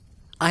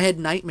 I had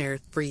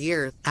nightmares for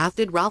years, as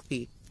did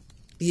Ralphie.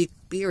 The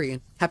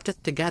experience kept us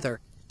together,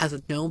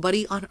 as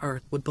nobody on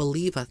earth would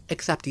believe us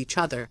except each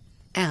other,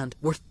 and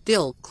we're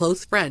still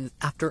close friends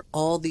after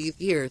all these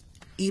years,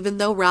 even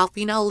though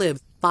Ralphie now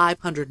lives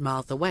 500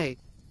 miles away.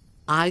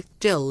 I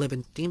still live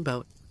in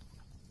Steamboat.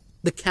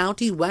 The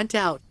county went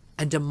out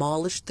and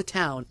demolished the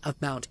town of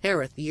Mount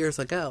Harris years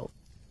ago,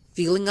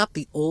 sealing up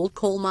the old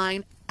coal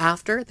mine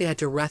after they had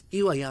to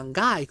rescue a young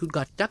guy who'd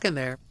got stuck in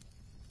there.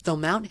 So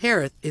Mount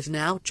Harris is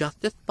now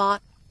just a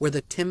spot where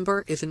the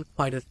timber isn't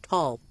quite as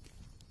tall.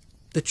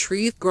 The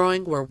trees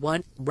growing where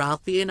once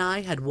Ralphie and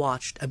I had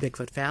watched a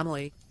Bigfoot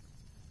family.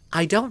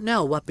 I don't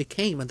know what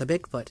became of the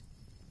Bigfoot,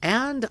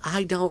 and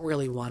I don't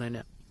really want to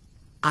know.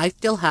 I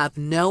still have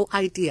no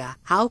idea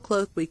how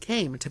close we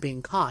came to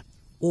being caught,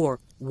 or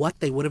what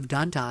they would have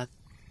done to us.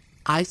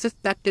 I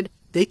suspected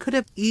they could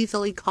have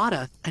easily caught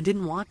us and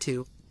didn't want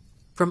to.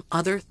 From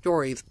other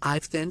stories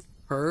I've since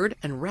heard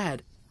and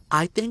read,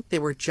 I think they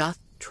were just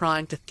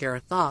trying to scare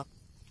us off.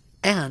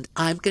 And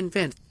I'm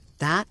convinced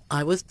that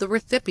I was the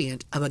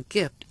recipient of a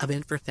gift of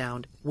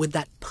infrasound with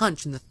that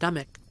punch in the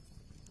stomach.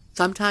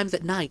 Sometimes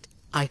at night,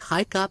 I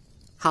hike up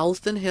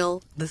Howlston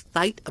Hill, the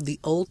site of the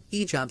old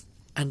ski jumps,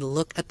 and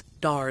look at the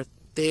stars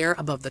there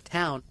above the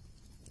town.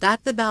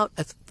 That's about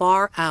as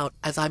far out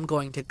as I'm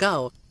going to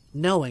go,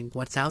 knowing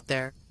what's out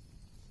there.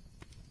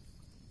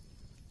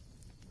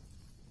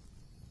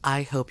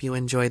 I hope you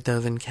enjoyed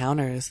those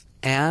encounters,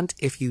 and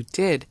if you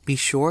did, be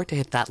sure to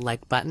hit that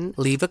like button,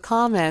 leave a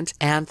comment,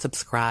 and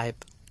subscribe.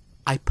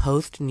 I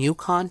post new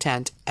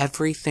content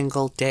every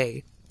single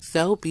day,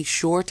 so be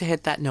sure to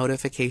hit that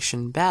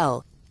notification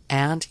bell,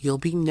 and you'll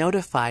be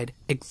notified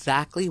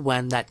exactly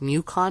when that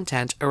new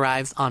content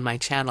arrives on my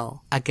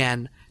channel.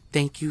 Again,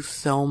 thank you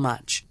so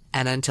much,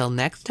 and until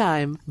next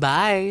time,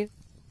 bye!